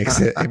it just makes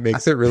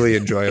it really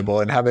enjoyable.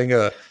 And having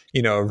a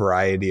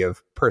variety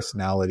of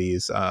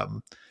personalities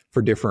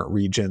for different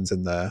regions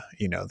in the,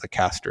 the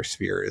caster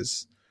sphere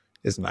is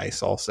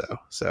nice also.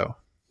 So,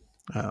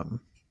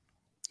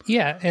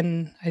 yeah.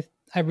 And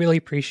I really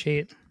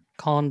appreciate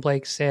Colin,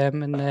 Blake,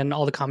 Sam, and then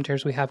all the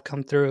commentators we have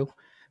come through,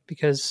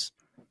 because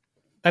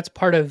that's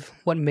part of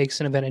what makes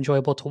an event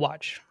enjoyable to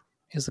watch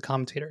is the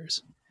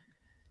commentators.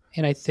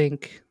 And I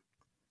think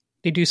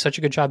they do such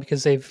a good job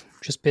because they've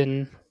just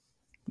been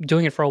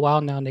doing it for a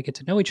while now, and they get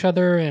to know each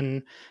other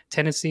and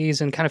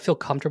tendencies and kind of feel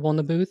comfortable in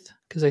the booth.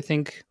 Because I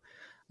think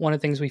one of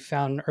the things we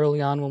found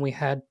early on when we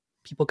had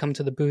people come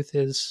to the booth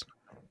is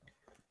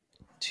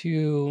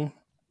to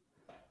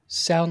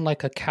sound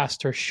like a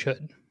caster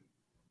should.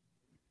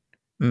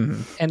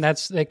 Mm-hmm. And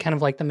that's kind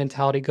of like the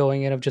mentality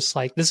going in of just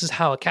like, this is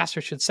how a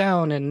caster should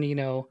sound. And,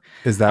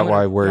 is that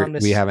why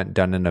we haven't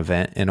done an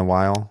event in a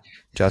while,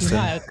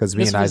 Justin? Because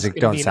me and Isaac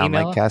don't sound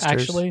like casters.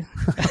 Actually,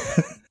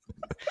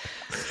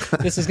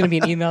 this is going to be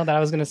an email that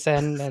I was going to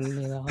send,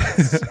 and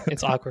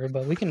it's awkward,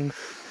 but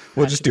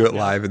we'll just do it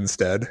live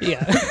instead.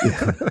 Yeah.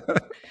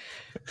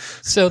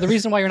 So the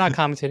reason why you're not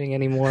commentating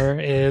anymore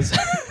is,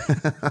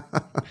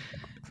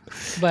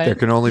 but there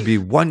can only be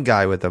one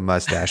guy with a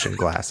mustache and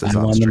glasses.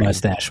 I won the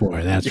mustache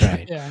war. That's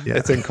right. Yeah.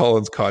 It's in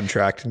Colin's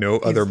contract. No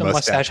He's other the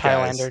mustache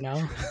Highlander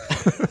now.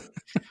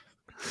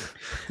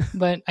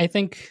 But I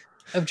think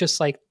of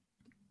just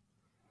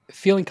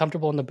feeling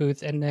comfortable in the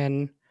booth and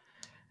then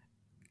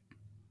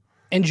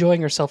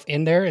enjoying yourself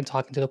in there and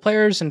talking to the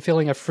players and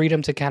feeling a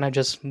freedom to kind of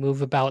just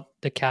move about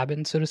the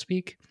cabin, so to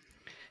speak,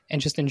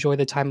 and just enjoy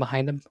the time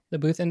behind the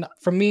booth. And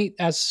for me,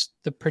 as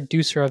the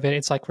producer of it,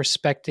 it's like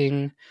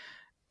respecting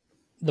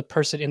the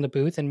person in the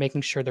booth and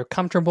making sure they're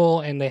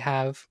comfortable and they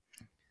have,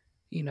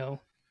 they know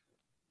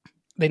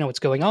what's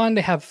going on.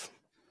 They have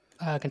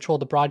control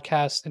of the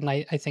broadcast. And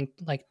I think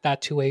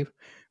that two-way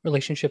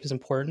relationship is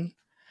important.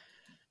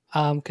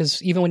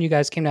 Because even when you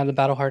guys came down to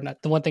Battle Hard,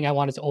 the one thing I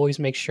wanted to always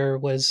make sure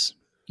was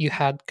you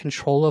had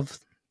control of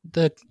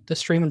the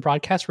stream and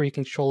broadcast, where you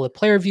control the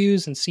player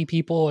views and see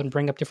people and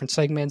bring up different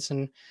segments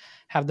and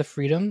have the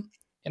freedom.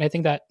 And I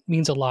think that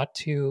means a lot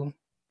to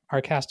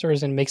our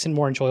casters and makes it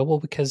more enjoyable,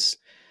 because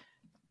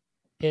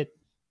it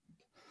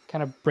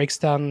kind of breaks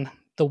down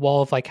the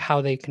wall of how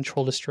they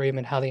control the stream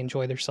and how they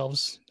enjoy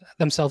themselves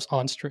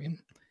on stream.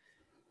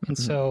 And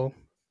so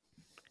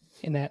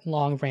in that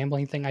long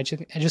rambling thing, I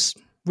just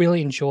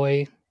really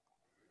enjoy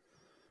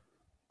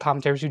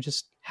commentators who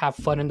just have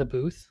fun in the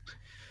booth,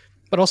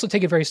 but also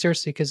take it very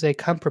seriously because they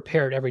come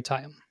prepared every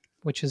time,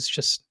 which is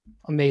just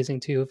amazing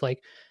too. Of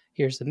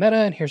here's the meta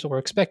and here's what we're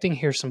expecting.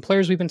 Here's some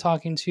players we've been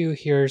talking to.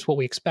 Here's what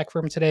we expect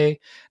from them today.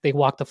 They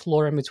walk the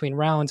floor in between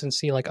rounds and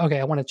see okay,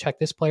 I want to check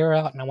this player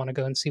out and I want to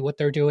go and see what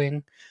they're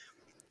doing.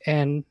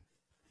 And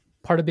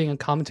part of being a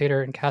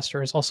commentator and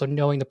caster is also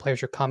knowing the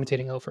players you're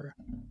commentating over.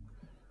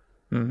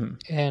 Mm-hmm.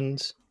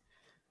 And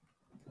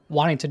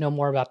wanting to know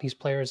more about these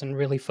players and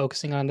really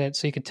focusing on it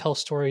so you could tell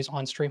stories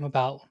on stream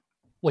about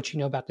what you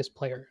know about this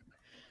player,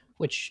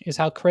 which is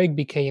how Craig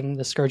became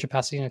the Scourge of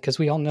Pasadena, because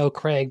we all know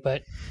Craig,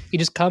 but he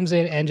just comes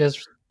in and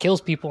just kills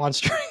people on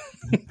stream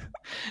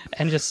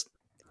and just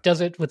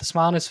does it with a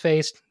smile on his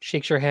face,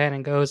 shakes your hand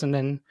and goes. And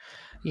then,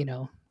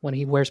 when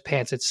he wears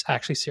pants, it's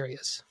actually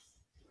serious.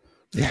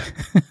 Yeah.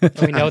 And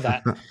we know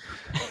that.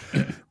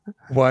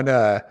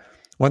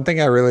 One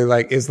thing I really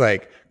like is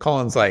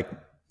Colin's I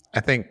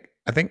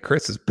think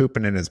Chris is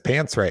pooping in his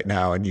pants right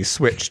now, and you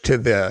switch to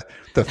the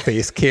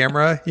face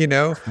camera,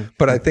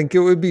 but I think it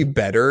would be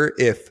better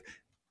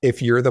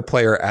if you're the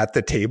player at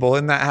the table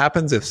and that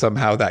happens, if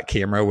somehow that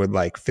camera would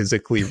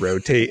physically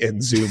rotate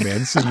and zoom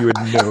in so you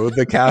would know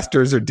the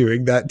casters are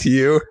doing that to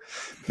you.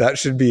 That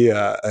should be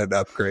an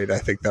upgrade. I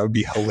think that would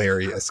be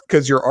hilarious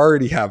because you're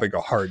already having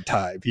a hard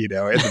time, and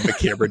then the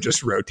camera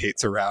just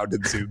rotates around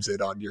and zooms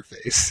in on your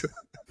face.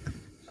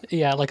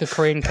 Yeah, a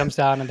crane comes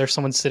down and there's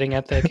someone sitting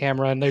at the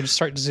camera and they just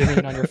start zooming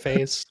in on your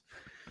face.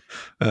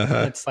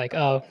 Uh-huh. It's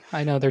oh,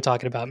 I know they're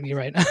talking about me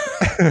right now.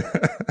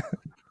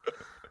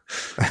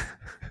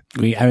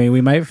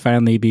 We might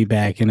finally be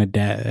back in a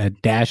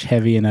dash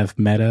heavy enough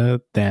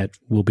meta that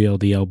we'll be able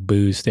to yell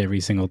boost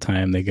every single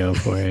time they go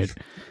for it,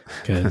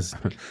 because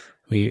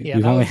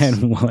we've only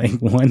had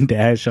one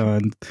dash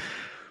on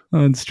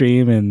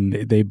stream and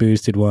they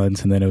boosted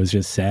once and then it was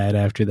just sad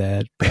after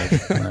that.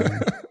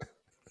 But,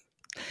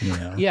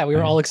 yeah, we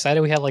were all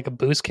excited. We had a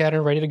boost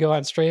counter ready to go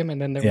on stream,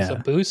 and then there was a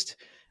boost,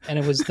 and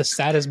it was the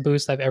saddest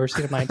boost I've ever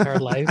seen in my entire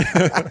life.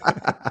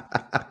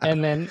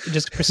 and then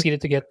just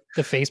proceeded to get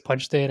the face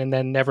punched in and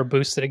then never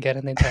boosted again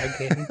in the entire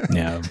game.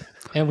 Yeah.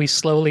 And we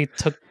slowly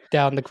took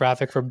down the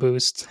graphic for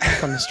boost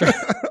from the stream.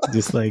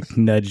 Just like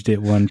nudged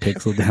it one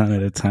pixel down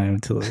at a time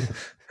till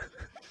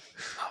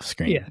off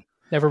screen. Yeah.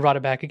 Never brought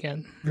it back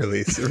again.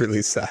 Really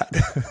sad.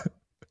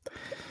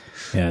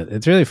 Yeah,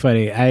 it's really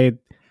funny.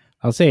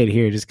 I'll say it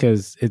here just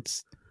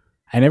because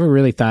I never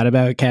really thought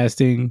about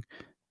casting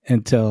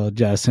until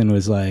Justin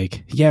was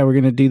like, yeah, we're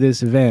going to do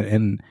this event.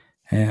 And,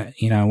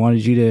 I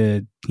wanted you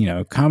to,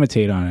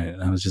 commentate on it.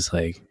 And I was just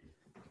like,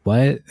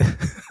 what?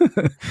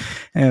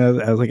 And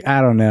I was like, I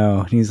don't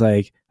know. And I was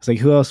like,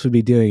 who else would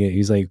be doing it?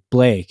 He's like,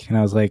 Blake. And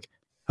I was like,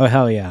 oh,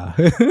 hell yeah.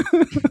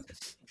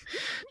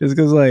 Just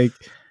because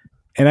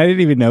and I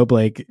didn't even know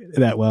Blake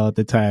that well at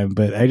the time,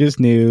 but I just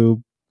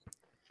knew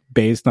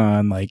based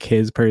on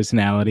his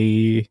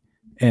personality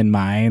and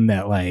mine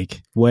that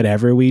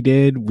whatever we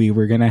did, we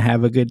were going to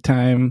have a good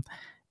time.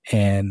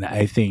 And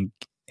I think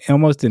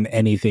almost in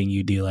anything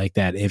you do like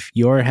that, if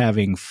you're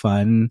having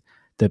fun,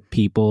 the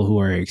people who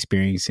are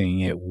experiencing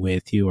it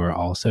with you are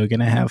also going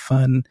to have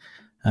fun,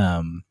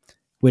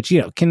 which,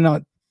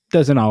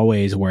 doesn't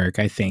always work.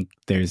 I think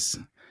there's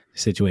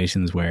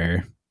situations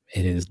where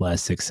it is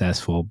less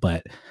successful,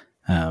 but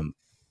and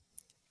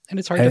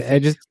it's hard to I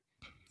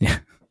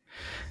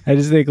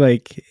just think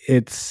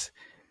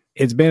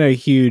it's been a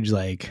huge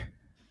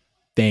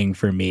thing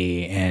for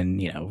me, and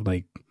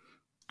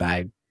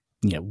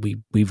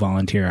we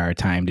volunteer our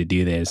time to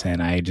do this,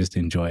 and I just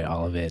enjoy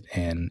all of it.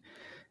 And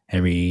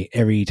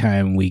every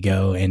time we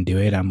go and do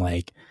it, I'm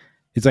like,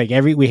 it's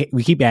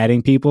we keep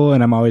adding people,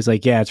 and I'm always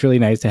like, yeah, it's really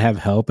nice to have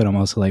help, and I'm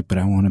also like, but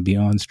I want to be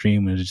on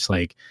stream, and it's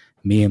just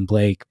me and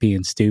Blake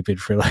being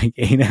stupid for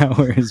 8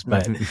 hours,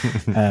 but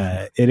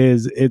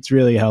it's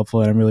really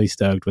helpful, and I'm really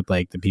stoked with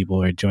the people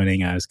who are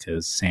joining us,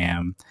 because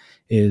Sam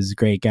is a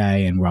great guy,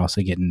 and we're also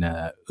getting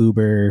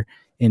Uber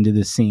into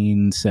the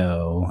scene,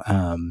 so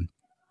I'm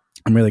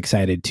really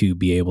excited to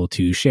be able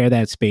to share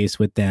that space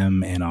with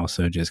them, and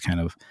also just kind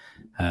of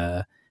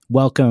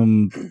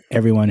welcome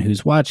everyone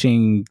who's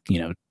watching,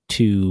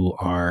 to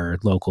our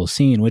local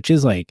scene, which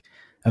is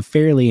a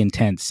fairly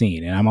intense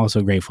scene. And I'm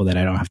also grateful that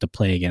I don't have to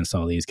play against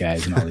all these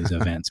guys in all these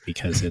events,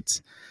 because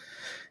it's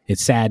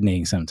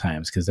saddening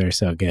sometimes because they're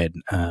so good.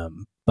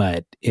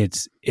 But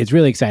it's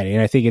really exciting.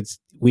 And I think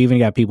we even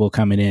got people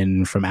coming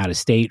in from out of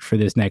state for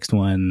this next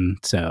one.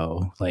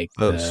 So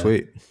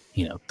sweet.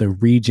 The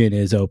region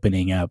is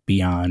opening up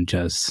beyond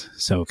just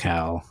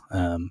SoCal.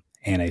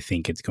 And I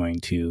think it's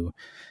going to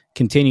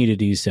continue to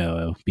do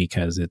so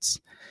because it's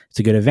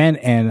a good event,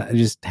 and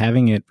just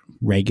having it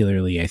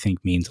regularly, I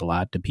think, means a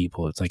lot to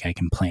people. It's I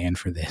can plan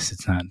for this.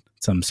 It's not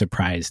some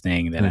surprise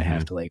thing that I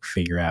have to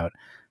figure out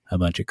a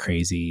bunch of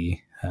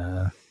crazy,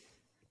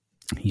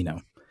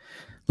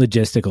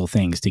 logistical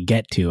things to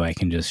get to. I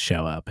can just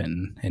show up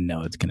and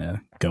know it's going to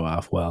go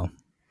off well.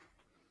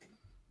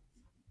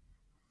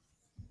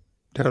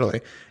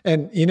 Totally.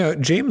 And,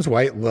 James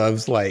White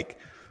loves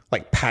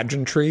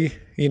pageantry,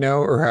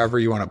 or however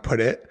you want to put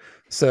it.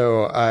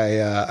 So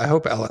I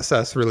hope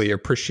LSS really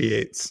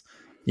appreciates,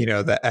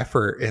 the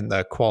effort and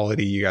the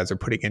quality you guys are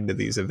putting into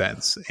these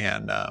events,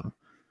 and,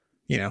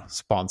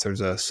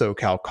 sponsors a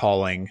SoCal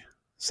calling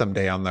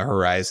someday on the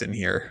horizon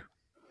here.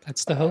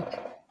 That's the hope.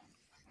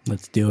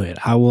 Let's do it.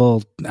 I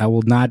will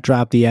not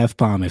drop the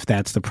F-bomb if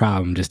that's the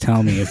problem. Just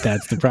tell me if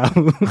that's the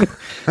problem.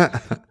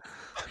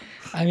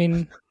 I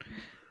mean,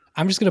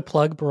 I'm just going to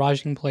plug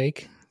Barraging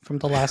Blake from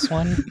the last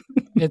one.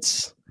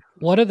 It's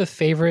one of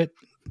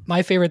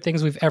my favorite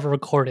things we've ever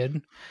recorded,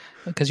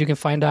 because you can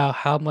find out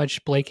how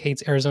much Blake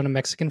hates Arizona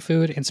Mexican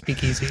food and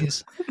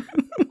speakeasies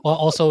while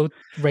also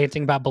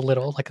ranting about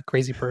Belittle like a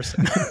crazy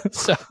person.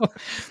 So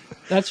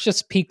that's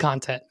just peak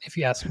content, if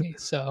you ask me.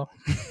 So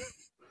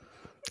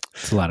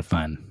it's a lot of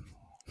fun.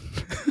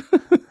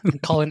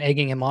 Colin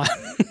egging him on,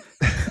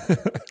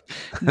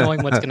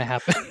 knowing what's going to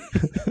happen.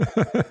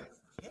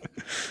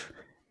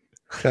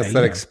 That's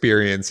that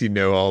experience,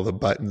 all the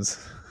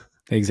buttons.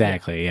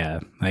 Exactly. Yeah.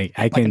 I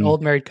like can, an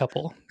old married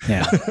couple.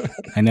 Yeah.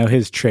 I know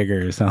his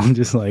triggers. So I'm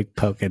just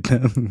poke at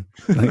them.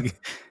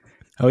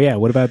 Oh yeah,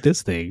 what about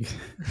this thing?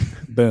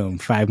 Boom.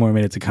 5 more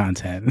minutes of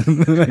content.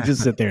 I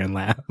just sit there and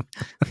laugh.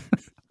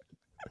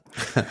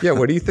 Yeah.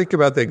 What do you think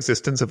about the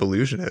existence of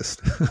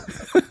Illusionist?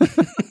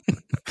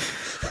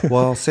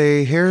 Well,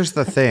 see, here's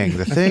the thing.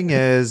 The thing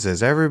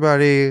is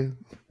everybody.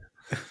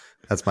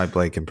 That's my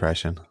Blake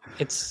impression.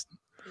 If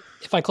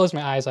I close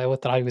my eyes, I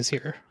would thought I was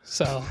here.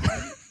 So.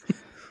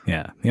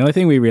 Yeah. The only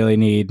thing we really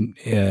need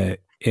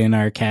in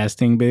our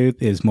casting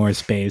booth is more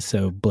space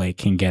so Blake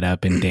can get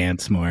up and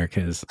dance more,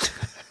 because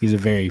he's a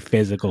very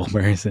physical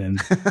person.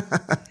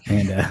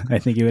 And I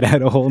think it would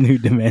add a whole new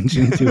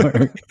dimension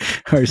to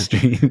our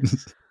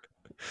streams.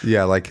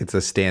 Yeah, it's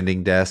a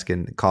standing desk,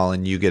 and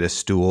Colin, you get a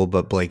stool,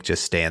 but Blake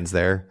just stands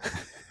there.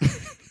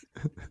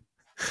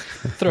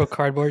 Throw a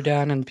cardboard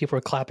down and people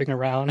are clapping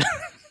around.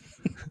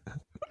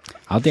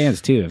 I'll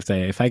dance too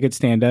if I could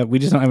stand up. We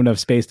just don't have enough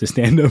space to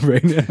stand up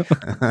right now.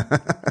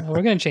 Well,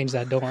 we're going to change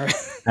that. Don't worry.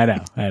 I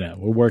know.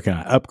 We're working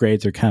on it.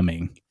 Upgrades are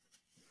coming.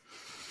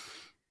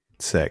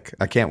 Sick.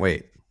 I can't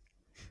wait.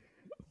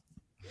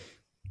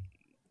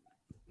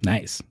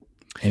 Nice.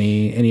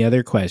 Any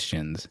other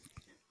questions?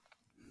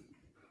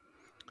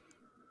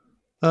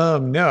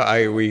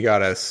 No, we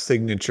got a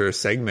signature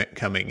segment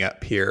coming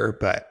up here,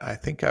 but I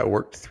think I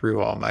worked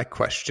through all my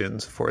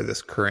questions for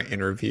this current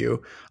interview.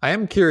 I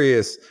am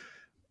curious.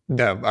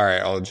 No, all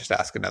right, I'll just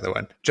ask another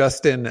one.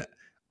 Justin,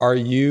 are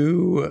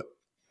you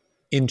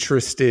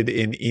interested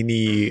in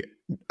any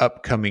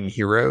upcoming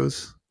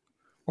heroes,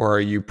 or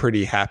are you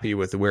pretty happy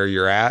with where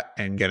you're at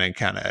and gonna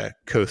kind of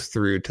coast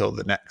through till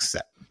the next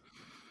set?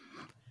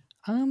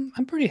 I'm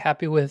pretty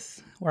happy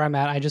with where I'm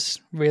at. I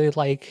just really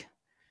like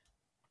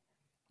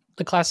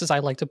the classes I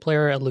like to play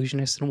are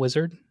Illusionist and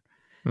Wizard.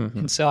 Mm-hmm.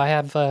 And so I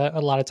have a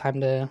lot of time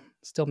to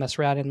still mess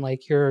around, and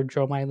like your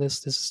Draw My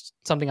List is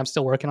something I'm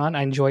still working on.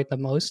 I enjoy it the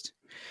most.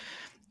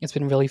 It's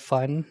been really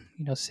fun,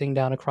 sitting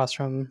down across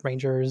from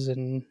Rangers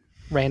and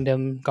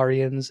random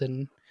Guardians.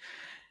 And,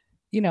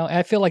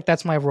 I feel like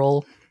that's my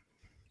role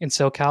in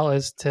SoCal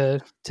is to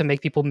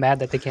make people mad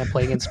that they can't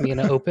play against me in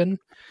an open.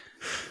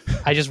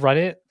 I just run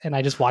it and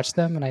I just watch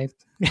them, and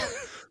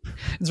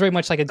it's very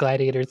much like a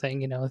gladiator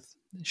thing, with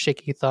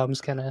shaky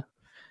thumbs kind of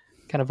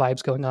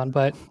vibes going on.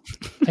 But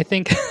I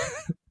think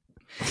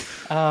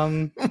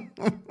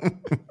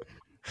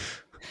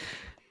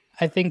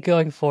I think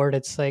going forward,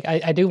 it's like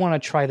I do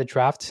want to try the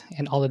draft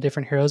and all the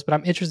different heroes, but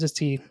I'm interested to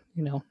see, I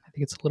think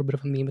it's a little bit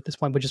of a meme at this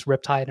point, but just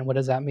Riptide and what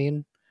does that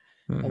mean?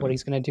 Mm-hmm. And what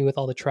he's going to do with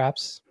all the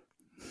traps.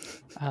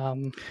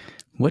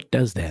 What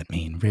does that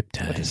mean,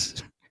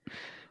 Riptide?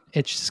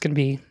 It's just going to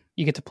be,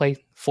 you get to play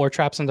 4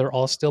 traps and they're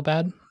all still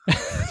bad.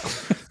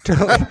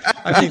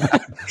 I mean,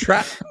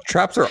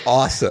 traps are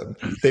awesome.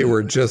 They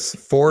were just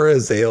 4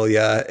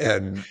 Azalea,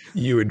 and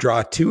you would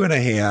draw 2 in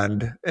a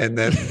hand, and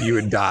then you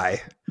would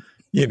die,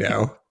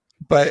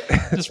 But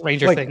just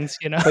Ranger things,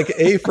 Like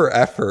A for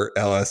effort,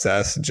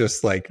 LSS,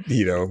 just like,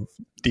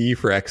 D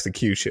for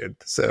execution.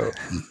 So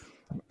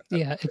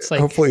yeah, it's like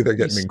hopefully they're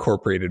getting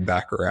incorporated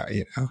back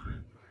around,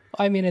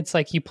 I mean, it's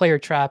like you play your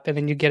trap and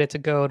then you get it to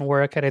go and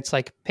work, and it's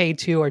like pay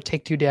 2 or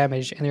take 2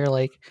 damage, and you're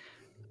like,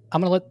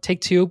 I'm gonna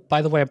take 2.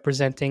 By the way, I'm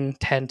presenting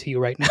 10 to you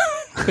right now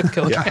with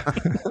code. Yeah.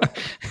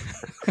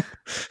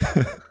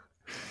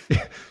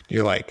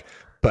 You're like,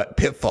 but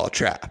pitfall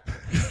trap.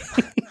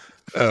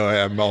 Oh,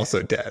 I'm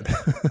also dead.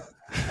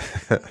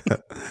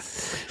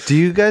 Do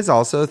you guys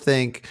also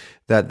think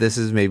that this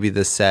is maybe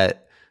the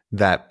set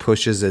that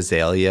pushes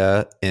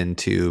Azalea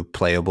into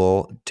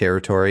playable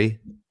territory,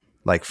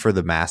 like for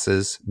the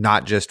masses,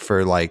 not just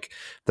for like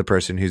the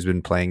person who's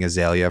been playing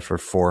Azalea for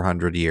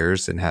 400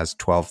 years and has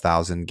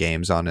 12,000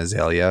 games on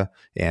Azalea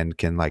and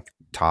can like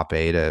top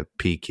 8 a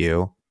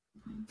PQ?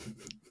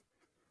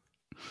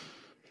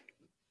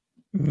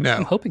 No.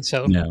 I'm hoping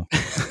so. No.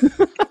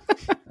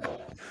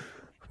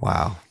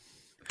 Wow.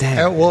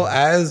 Damn. Well,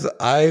 as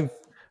I've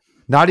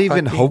not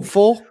even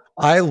hopeful.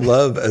 I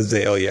love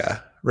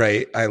Azalea,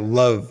 right? I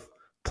love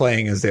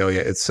playing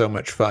Azalea. It's so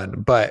much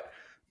fun. But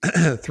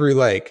through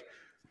like,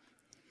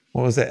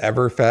 what was it,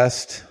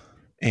 Everfest?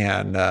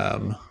 And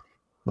what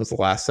was the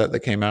last set that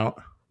came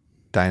out?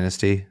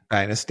 Dynasty.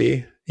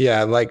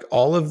 Yeah, like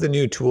all of the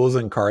new tools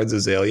and cards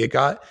Azalea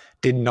got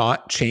did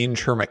not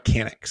change her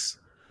mechanics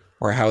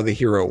or how the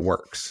hero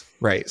works,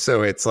 right?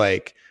 So it's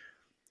like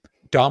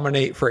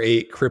dominate for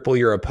 8, cripple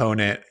your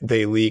opponent.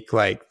 They leak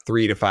like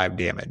 3 to 5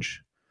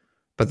 damage.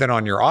 But then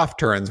on your off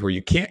turns where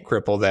you can't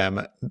cripple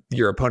them,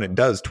 your opponent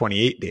does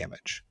 28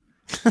 damage.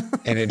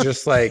 And it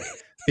just like,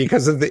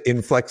 because of the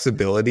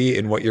inflexibility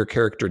in what your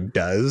character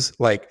does,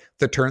 like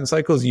the turn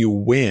cycles you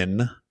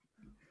win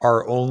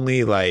are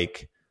only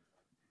like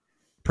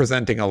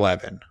presenting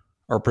 11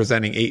 or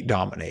presenting 8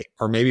 dominate,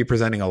 or maybe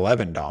presenting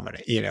 11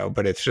 dominate,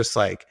 but it's just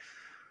like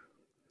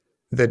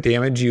the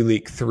damage you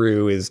leak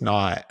through is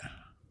not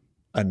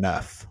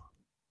enough.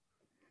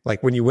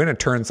 Like when you win a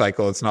turn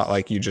cycle, it's not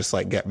like you just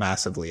like get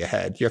massively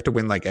ahead. You have to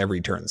win like every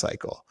turn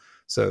cycle.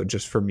 So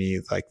just for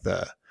me, like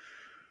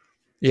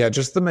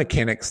just the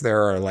mechanics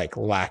there are like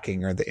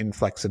lacking, or the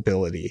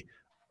inflexibility.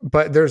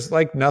 But there's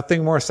like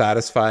nothing more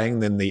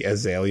satisfying than the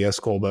Azalea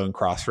Skullbone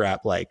cross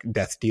wrap, like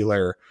Death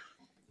Dealer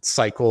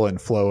cycle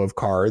and flow of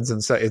cards.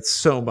 And so it's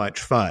so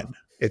much fun.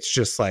 It's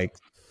just like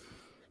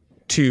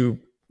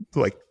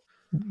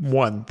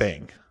one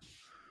thing.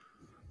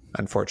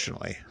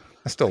 Unfortunately,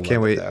 I still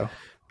love it though.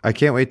 I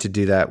can't wait to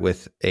do that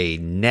with a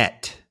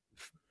net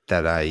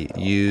that I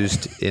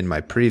used in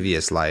my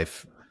previous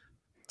life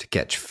to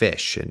catch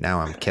fish, and now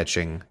I'm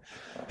catching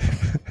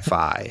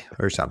fi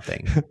or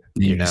something.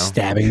 You're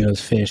stabbing those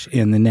fish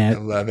in the net. I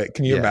love it.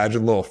 Can you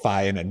imagine a little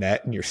fi in a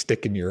net, and you're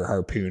sticking your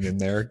harpoon in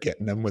there,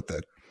 getting them with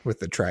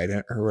the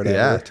trident or whatever?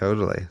 Yeah,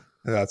 totally.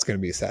 That's going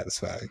to be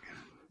satisfying.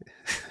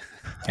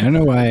 I don't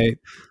know why,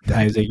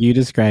 Isaac, you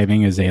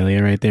describing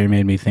Azalea right there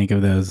made me think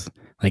of those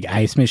like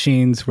ice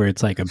machines where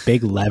it's like a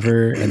big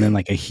lever and then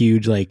like a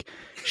huge like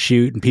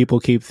chute, and people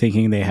keep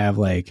thinking they have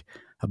like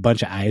a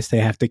bunch of ice they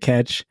have to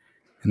catch,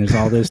 and there's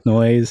all this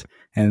noise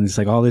and it's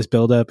like all this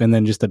buildup, and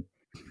then just a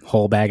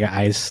whole bag of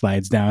ice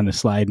slides down a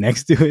slide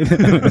next to it.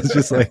 It's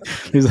just like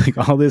there's like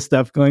all this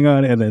stuff going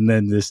on, and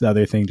then this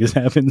other thing just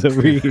happens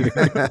over here.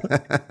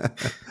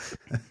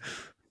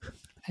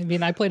 I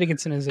mean, I played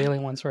against an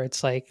Azalea once where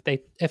it's like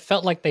it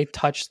felt like they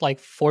touched like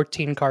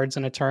 14 cards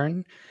in a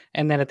turn,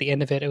 and then at the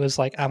end of it, it was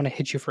like, I'm going to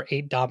hit you for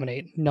 8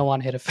 dominate, no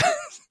on hit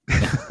effects.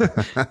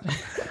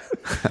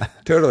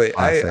 Totally.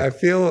 I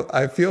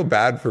feel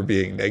bad for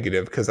being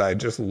negative because I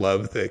just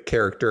love the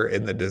character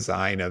and the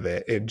design of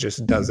it. It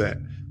just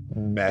doesn't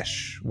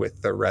mesh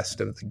with the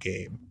rest of the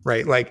game,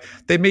 right? Like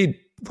they made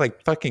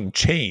like fucking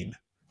Chain,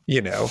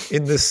 in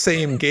the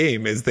same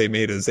game as they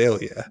made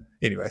Azalea.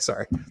 Anyway,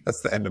 sorry.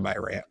 That's the end of my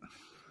rant.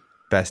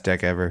 Best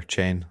deck ever,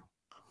 Chain.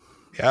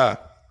 Yeah,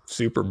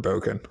 super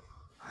broken.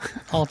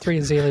 All 3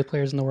 Azalea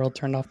players in the world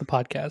turned off the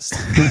podcast.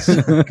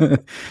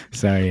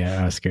 Sorry,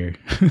 Oscar.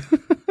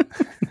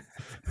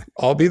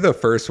 I'll be the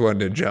first one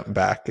to jump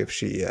back if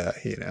she,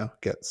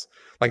 gets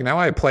like now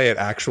I play at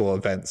actual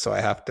events, so I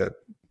have to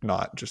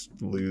not just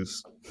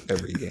lose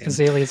every game.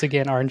 Azaleas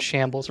again are in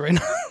shambles right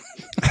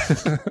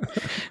now.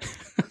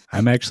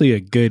 I'm actually a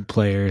good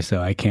player,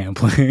 so I can't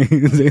play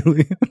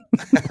Azalea.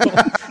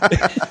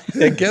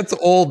 It gets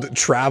old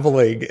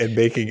traveling and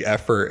making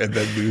effort and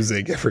then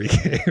losing every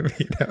game,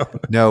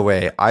 No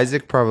way.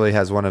 Isaac probably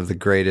has one of the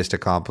greatest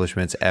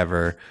accomplishments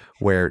ever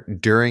where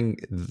during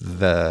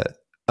the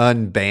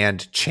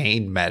unbanned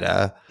Chain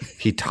meta,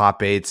 he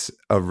top 8s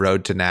a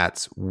Road to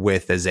Nats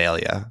with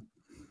Azalea.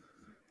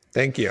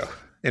 Thank you.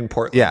 In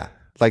Portland. Yeah.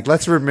 Like,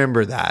 let's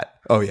remember that.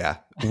 Oh, yeah.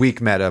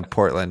 Weak meta,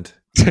 Portland.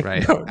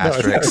 Right?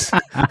 Asterix.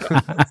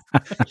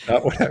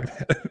 Not what I meant.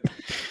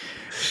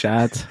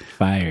 Shots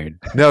fired.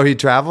 No, he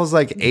travels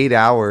like 8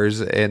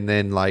 hours and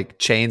then like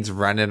Chain's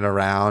running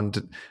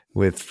around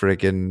with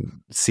freaking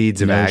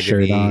seeds of No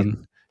agony. shirt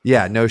on.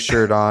 Yeah, no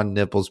shirt on,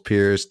 nipples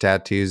pierced,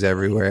 tattoos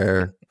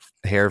everywhere,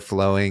 hair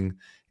flowing,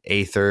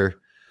 aether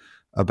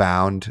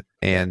abound,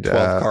 and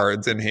 12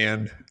 cards in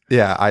hand.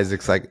 Yeah,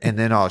 Isaac's like, and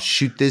then I'll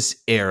shoot this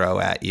arrow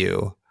at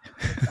you.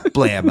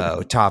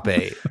 Blammo, top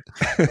 8.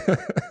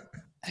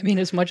 I mean,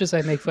 as much as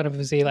I make fun of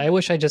Azalea, I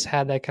wish I just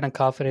had that kind of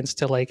confidence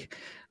to like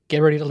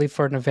get ready to leave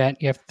for an event.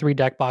 You have 3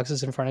 deck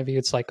boxes in front of you.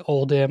 It's like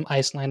Oldhim,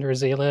 Icelander,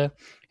 Azalea,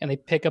 and they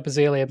pick up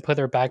Azalea and put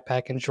their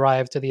backpack and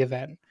drive to the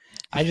event.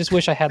 I just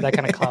wish I had that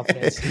kind of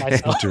confidence in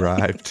myself.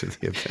 Drive to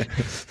the event.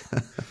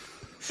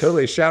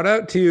 Totally. Shout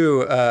out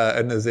to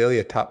an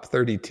Azalea top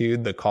 32,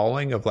 the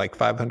calling of like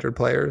 500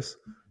 players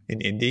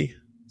in Indy.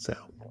 So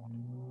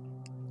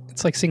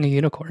it's like seeing a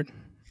unicorn.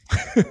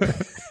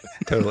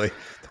 Totally.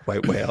 The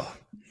white whale.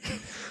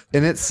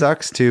 And it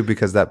sucks too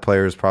because that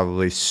player is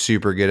probably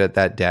super good at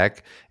that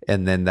deck,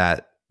 and then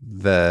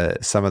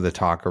some of the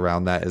talk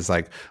around that is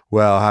like,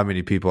 well, how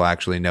many people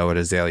actually know what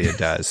Azalea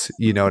does?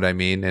 You know what I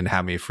mean? And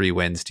how many free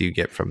wins do you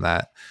get from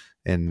that?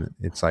 And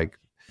it's like,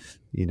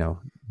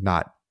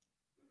 not,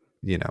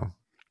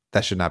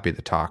 that should not be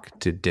the talk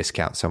to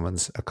discount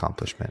someone's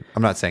accomplishment.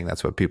 I'm not saying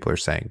that's what people are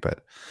saying,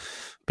 but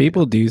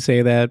people do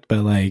say that,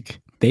 but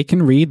like they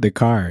can read the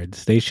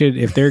cards. They should,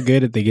 if they're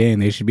good at the game,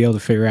 they should be able to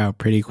figure out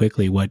pretty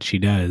quickly what she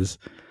does.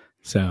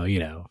 So,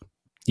 you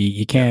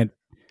can't,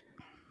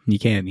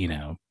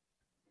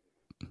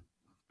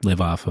 live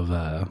off of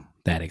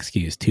that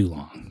excuse too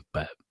long,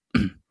 but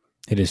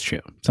it is true.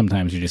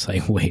 Sometimes you're just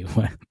like, wait,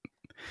 what?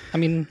 I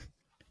mean,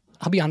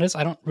 I'll be honest,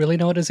 I don't really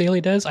know what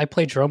Azalea does. I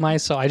play Dromai,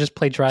 so I just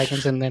play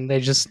dragons, and then I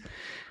just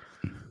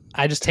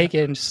take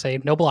it and just say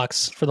no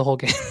blocks for the whole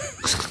game.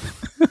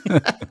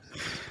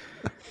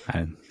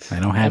 I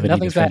don't have any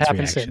nothing's bad happened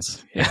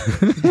reactions. since. Yeah.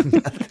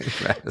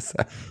 nothing bad has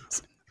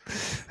happened.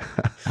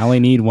 I only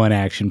need one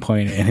action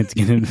point, and it's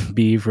going to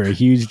be for a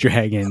huge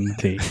dragon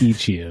to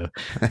eat you.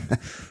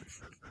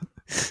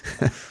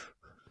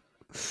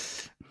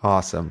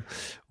 Awesome.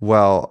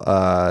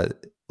 Well,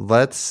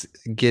 let's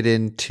get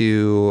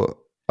into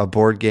a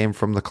board game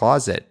from the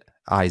closet.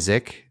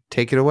 Isaac,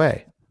 take it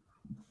away.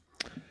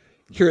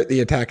 Here at the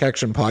Attack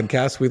Action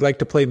Podcast, we like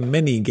to play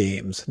many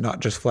games, not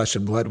just Flesh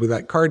and Blood. We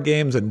like card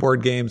games and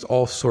board games,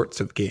 all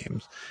sorts of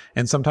games.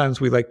 And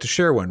sometimes we like to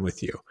share one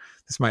with you.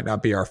 This might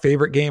not be our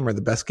favorite game or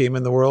the best game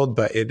in the world,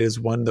 but it is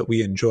one that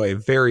we enjoy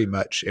very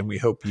much, and we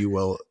hope you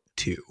will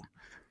too.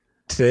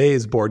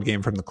 Today's board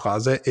game from the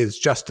closet is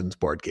Justin's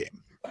board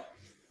game.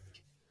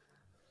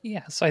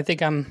 Yeah, so I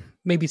think I'm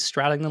maybe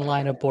straddling the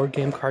line of board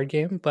game, card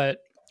game,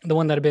 but the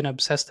one that I've been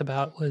obsessed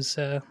about was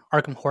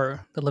Arkham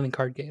Horror, the living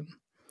card game.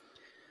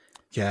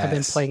 Yes. I've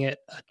been playing it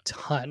a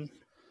ton,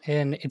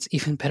 and it's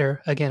even better,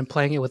 again,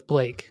 playing it with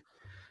Blake.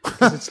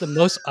 Because it's the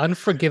most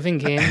unforgiving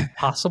game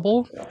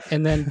possible,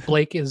 and then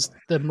Blake is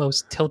the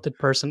most tilted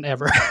person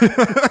ever.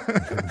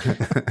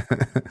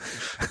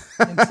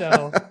 And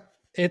so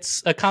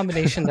it's a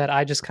combination that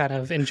I just kind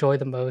of enjoy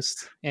the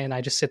most, and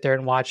I just sit there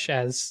and watch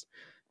as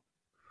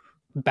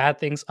bad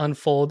things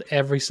unfold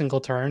every single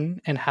turn,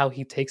 and how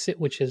he takes it,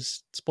 which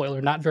is,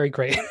 spoiler, not very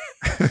great.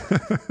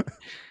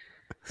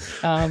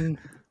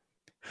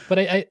 But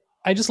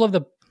I just love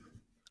the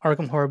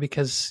Arkham Horror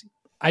because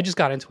I just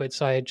got into it.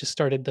 So I just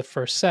started the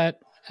first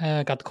set,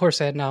 got the core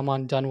set. Now I'm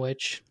on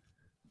Dunwich.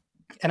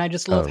 And I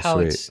just love how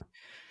sweet.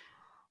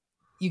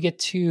 you get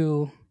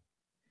to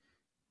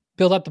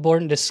build up the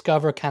board and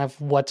discover kind of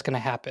what's going to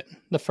happen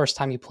the first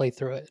time you play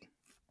through it.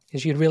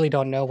 Because you really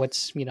don't know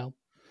what's,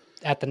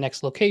 at the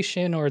next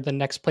location or the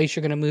next place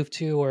you're going to move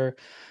to, or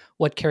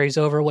what carries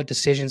over, what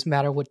decisions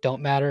matter, what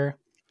don't matter.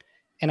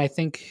 And I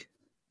think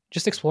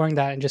just exploring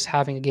that and just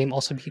having a game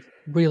also be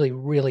really,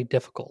 really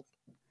difficult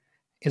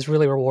is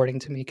really rewarding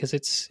to me, because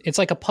it's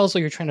like a puzzle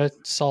you're trying to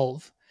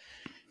solve.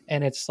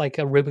 And it's like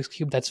a Rubik's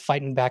Cube that's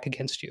fighting back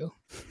against you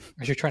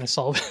as you're trying to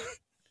solve it.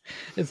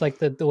 It's like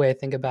the way I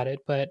think about it.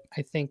 But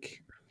I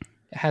think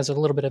it has a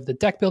little bit of the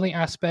deck building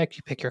aspect.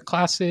 You pick your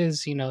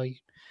classes,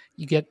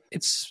 you get,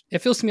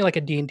 it feels to me like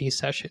a D&D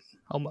session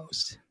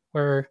almost,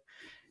 where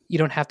you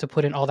don't have to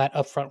put in all that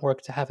upfront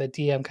work to have a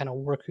DM kind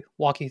of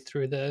walk you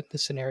through the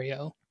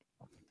scenario.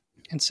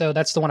 And so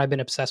that's the one I've been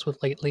obsessed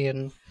with lately,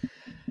 and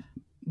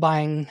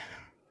buying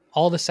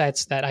all the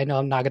sets that I know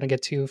I'm not going to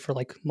get to for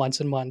like months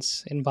and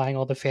months, and buying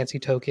all the fancy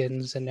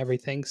tokens and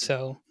everything.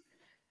 So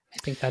I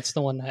think that's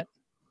the one that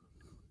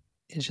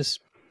is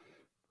just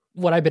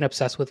what I've been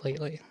obsessed with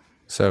lately.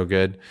 So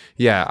good.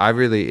 Yeah, I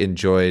really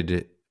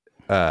enjoyed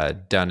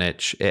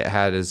Dunwich. It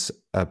has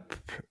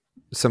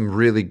some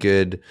really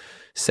good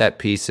set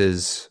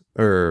pieces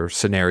or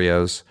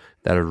scenarios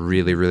that are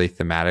really, really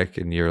thematic,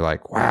 and you're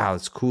like, wow,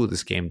 it's cool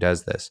this game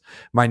does this.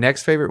 My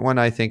next favorite one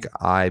I think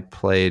I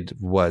played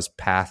was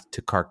Path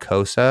to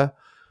Carcosa.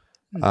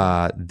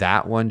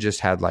 That one just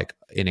had like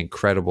an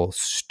incredible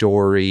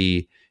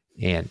story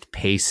and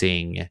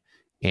pacing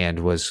and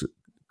was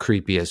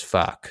creepy as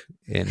fuck,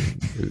 and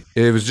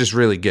it was just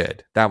really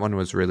good. That one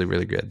was really,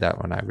 really good. That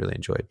one I really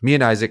enjoyed. Me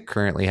and Isaac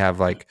currently have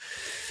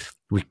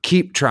we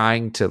keep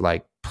trying to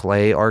like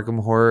play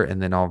Arkham Horror,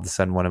 and then all of a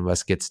sudden one of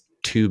us gets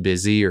too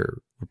busy,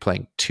 or we're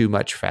playing too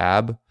much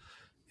Fab,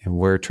 and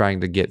we're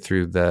trying to get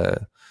through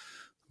the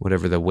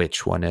whatever the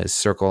witch one is.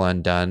 Circle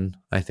Undone,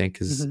 I think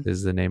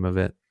is the name of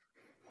it.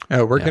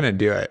 Oh, we're gonna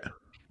do it.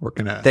 We're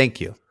gonna thank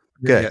you.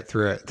 Good. Get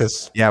through it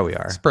this we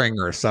are spring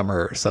or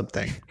summer or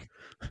something.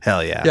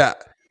 Hell yeah. Yeah.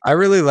 I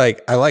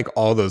like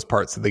all those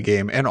parts of the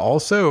game. And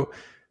also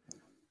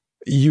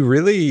you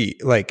really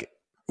like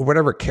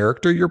whatever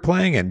character you're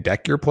playing and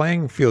deck you're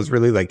playing feels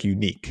really like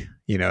unique.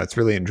 It's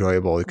really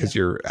enjoyable because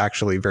you're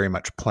actually very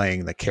much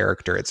playing the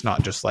character. It's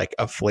not just like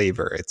a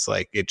flavor. It's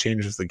like it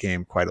changes the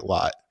game quite a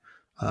lot,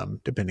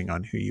 depending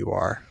on who you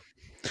are.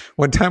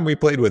 One time we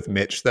played with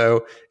Mitch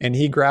though, and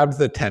he grabbed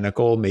the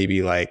tentacle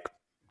maybe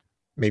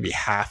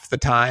half the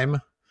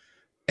time,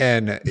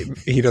 and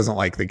he doesn't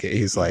like the game.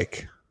 He's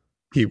like,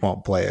 he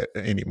won't play it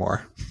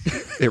anymore.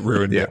 It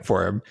ruined it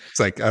for him. It's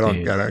like, I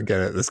don't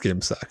get it. This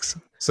game sucks.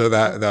 So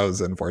that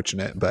was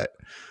unfortunate, but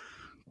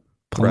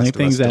pulling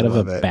things out of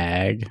a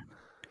bag.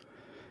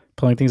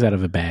 Pulling things out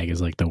of a bag is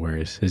like the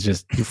worst. It's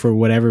just for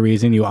whatever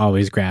reason you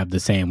always grab the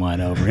same one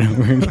over and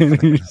over again.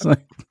 You're just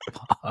like,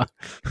 fuck.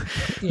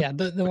 Yeah,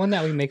 the one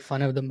that we make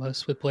fun of the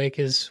most with Blake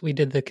is we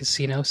did the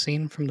casino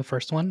scene from the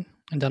first one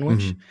in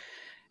Dunwich,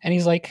 and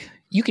he's like,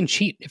 "You can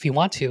cheat if you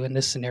want to in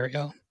this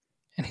scenario."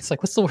 And he's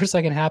like, "What's the worst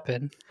that can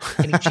happen?"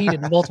 And he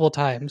cheated multiple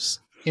times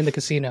in the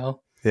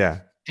casino. Yeah.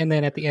 And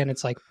then at the end,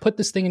 it's like, put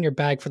this thing in your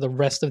bag for the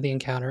rest of the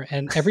encounter.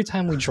 And every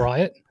time we draw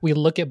it, we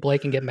look at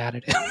Blake and get mad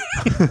at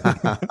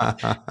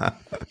him.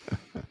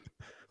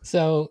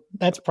 So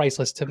that's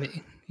priceless to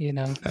me,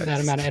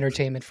 that amount of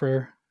entertainment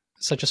for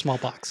such a small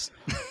box.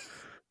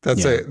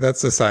 That's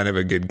a sign of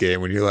a good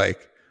game when you're like,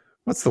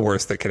 what's the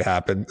worst that could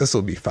happen? This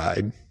will be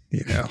fine,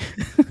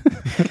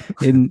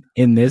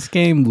 In this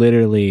game,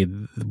 literally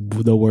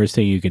the worst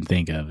thing you can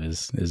think of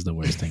is the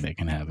worst thing that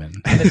can happen.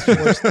 And it's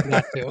worse than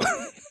that too.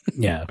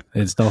 Yeah,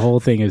 it's the whole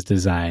thing is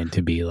designed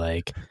to be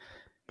like,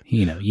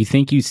 you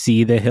think you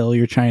see the hill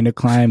you're trying to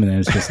climb, and then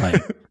it's just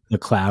like the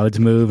clouds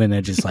move, and they're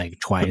just like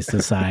twice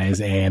the size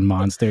and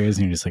monsters,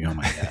 and you're just like, oh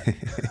my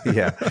god.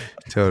 Yeah,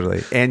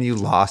 totally. And you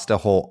lost a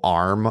whole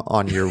arm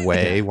on your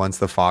way once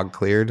the fog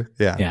cleared.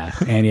 Yeah,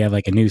 and you have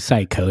like a new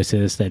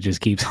psychosis that just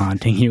keeps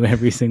haunting you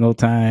every single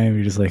time.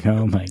 You're just like,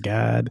 oh my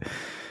god.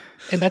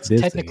 And that's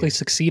technically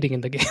succeeding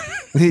in the game.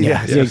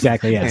 Yeah,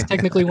 exactly. Yeah, it's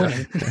technically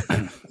winning.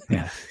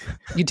 Yeah,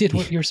 you did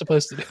what you were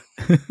supposed to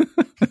do.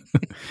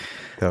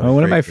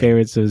 One of my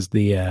favorites was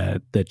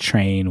the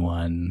train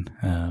one.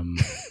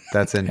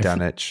 That's in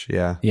Dunwich.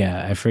 Yeah,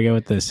 I forget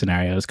what the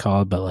scenario is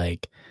called, but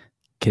like,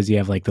 because you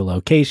have like the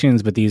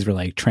locations, but these were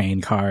like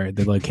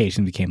the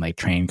location became like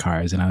train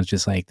cars, and I was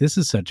just like, this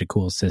is such a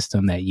cool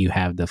system that you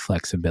have the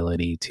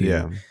flexibility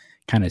to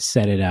kind of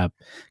set it up.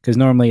 Because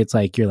normally it's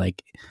like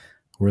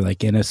we're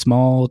like in a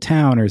small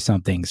town or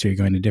something, so you're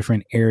going to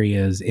different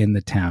areas in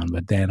the town,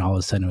 but then all of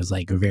a sudden it was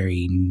like a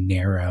very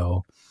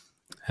narrow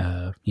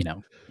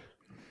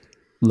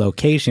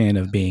location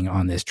of being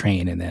on this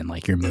train, and then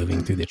like you're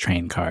moving through the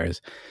train cars,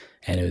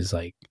 and it was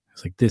like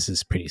this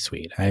is pretty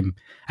sweet. I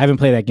haven't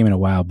played that game in a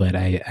while, but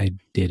I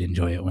did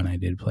enjoy it when I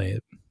did play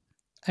it.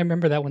 I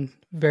remember that one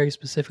very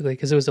specifically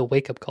because it was a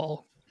wake-up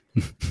call.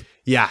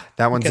 Yeah,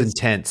 that one's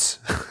intense.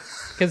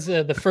 Because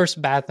the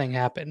first bad thing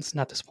happens,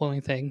 not the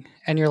spoiling thing,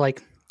 and you're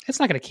like, it's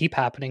not going to keep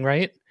happening,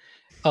 right?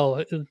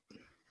 Oh,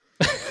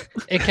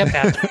 It kept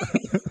happening.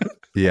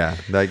 Yeah,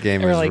 that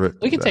game And we're is.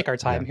 like, we can take our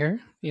time here.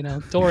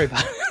 Don't worry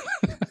about it.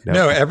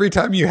 No, every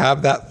time you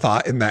have that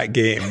thought in that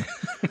game,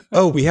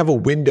 oh, we have a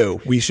window.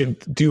 We should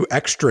do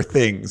extra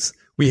things.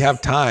 We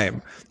have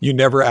time. You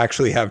never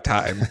actually have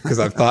time because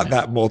I've thought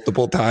that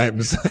multiple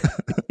times.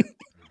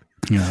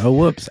 Oh,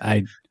 whoops.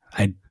 I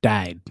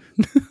died.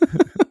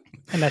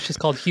 And that's just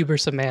called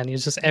hubris of man.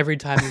 It's just every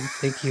time you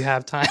think you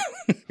have time.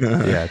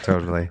 Yeah,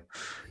 totally.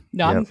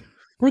 No,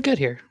 we're good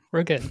here.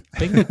 We're good.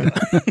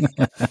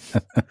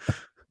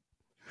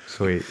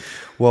 Sweet.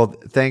 Well,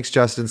 thanks,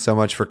 Justin, so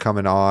much for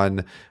coming on.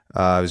 It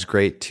was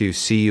great to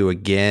see you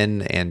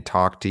again and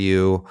talk to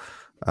you.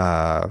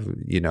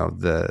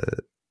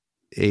 The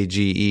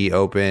AGE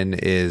Open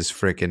is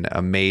freaking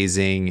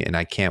amazing, and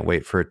I can't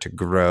wait for it to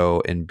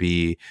grow and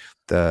be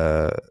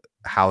the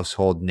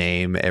household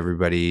name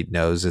everybody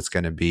knows it's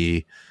going to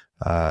be,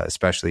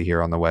 especially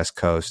here on the West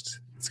Coast.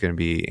 It's going to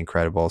be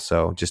incredible.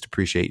 So just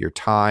appreciate your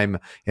time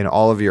and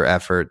all of your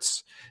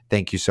efforts.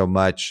 Thank you so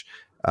much.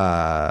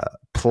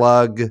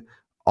 Plug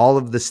all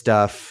of the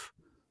stuff,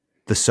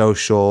 the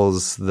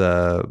socials,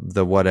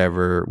 the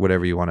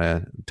whatever you want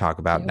to talk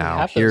about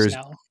now.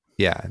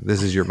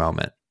 This is your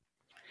moment.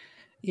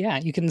 Yeah,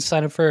 you can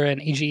sign up for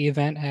an AGE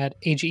event at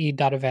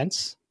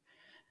age.events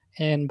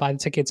and buy the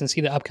tickets and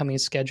see the upcoming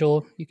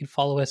schedule. You can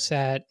follow us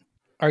at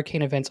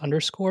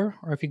arcaneevents_, or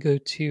if you go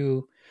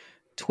to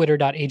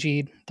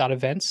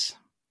twitter.ag.events,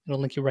 it'll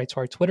link you right to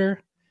our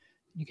Twitter.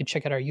 You can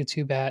check out our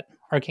YouTube at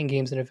Arcane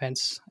Games and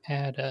Events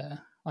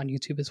on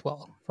YouTube as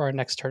well for our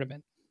next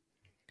tournament.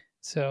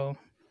 So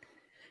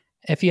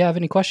if you have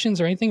any questions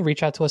or anything,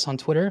 reach out to us on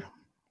Twitter.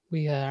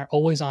 We are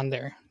always on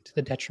there to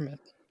the detriment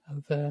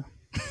of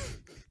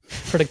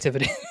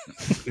productivity.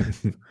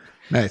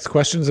 Nice.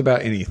 Questions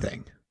about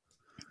anything.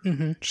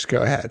 Mm-hmm. Just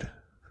go ahead.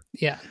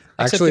 Yeah.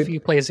 Except if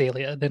you play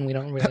Azalea, then we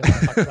don't really want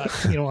to talk about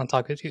it. You don't want to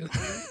talk to you.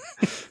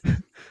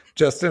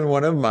 Justin,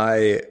 one of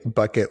my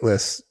bucket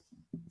list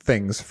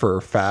things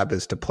for Fab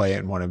is to play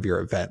in one of your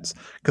events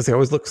because it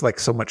always looks like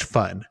so much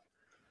fun,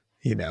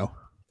 They're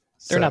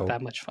not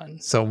that much fun.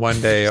 So one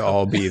day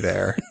I'll be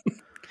there.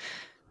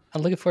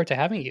 I'm looking forward to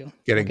having you.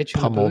 Getting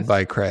pummeled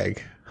by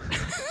Craig.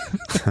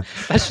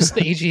 That's just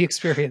the AG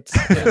experience.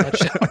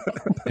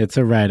 It's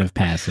a rite of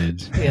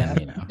passage. Yeah.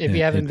 If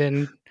you haven't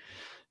been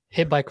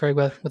hit by Craig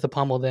with a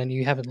pummel, then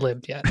you haven't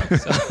lived yet.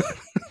 So.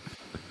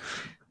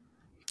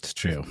 It's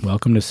true.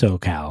 Welcome to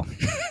SoCal.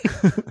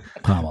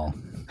 Pummel.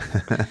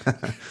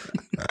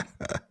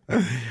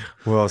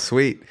 Well,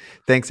 sweet.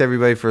 Thanks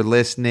everybody for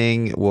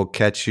listening. We'll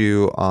catch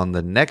you on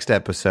the next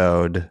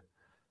episode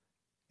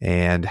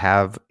and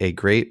have a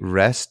great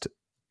rest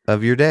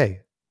of your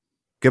day.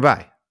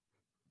 Goodbye.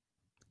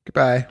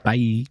 Goodbye.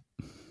 Bye.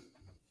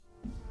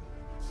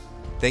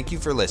 Thank you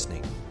for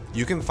listening.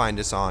 You can find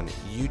us on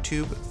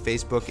YouTube,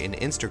 Facebook, and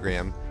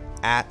Instagram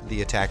at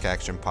the Attack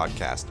Action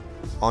Podcast.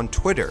 On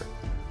Twitter,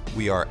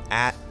 we are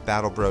at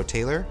BattleBro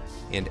Taylor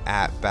and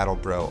at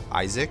BattleBro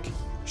Isaac.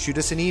 Shoot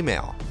us an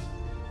email,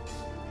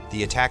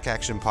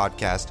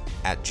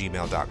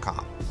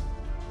 theattackactionpodcast@gmail.com.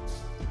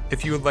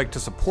 If you would like to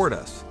support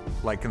us,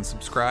 like and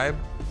subscribe,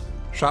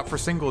 shop for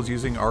singles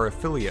using our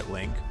affiliate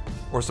link,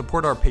 or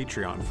support our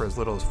Patreon for as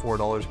little as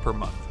 $4 per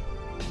month.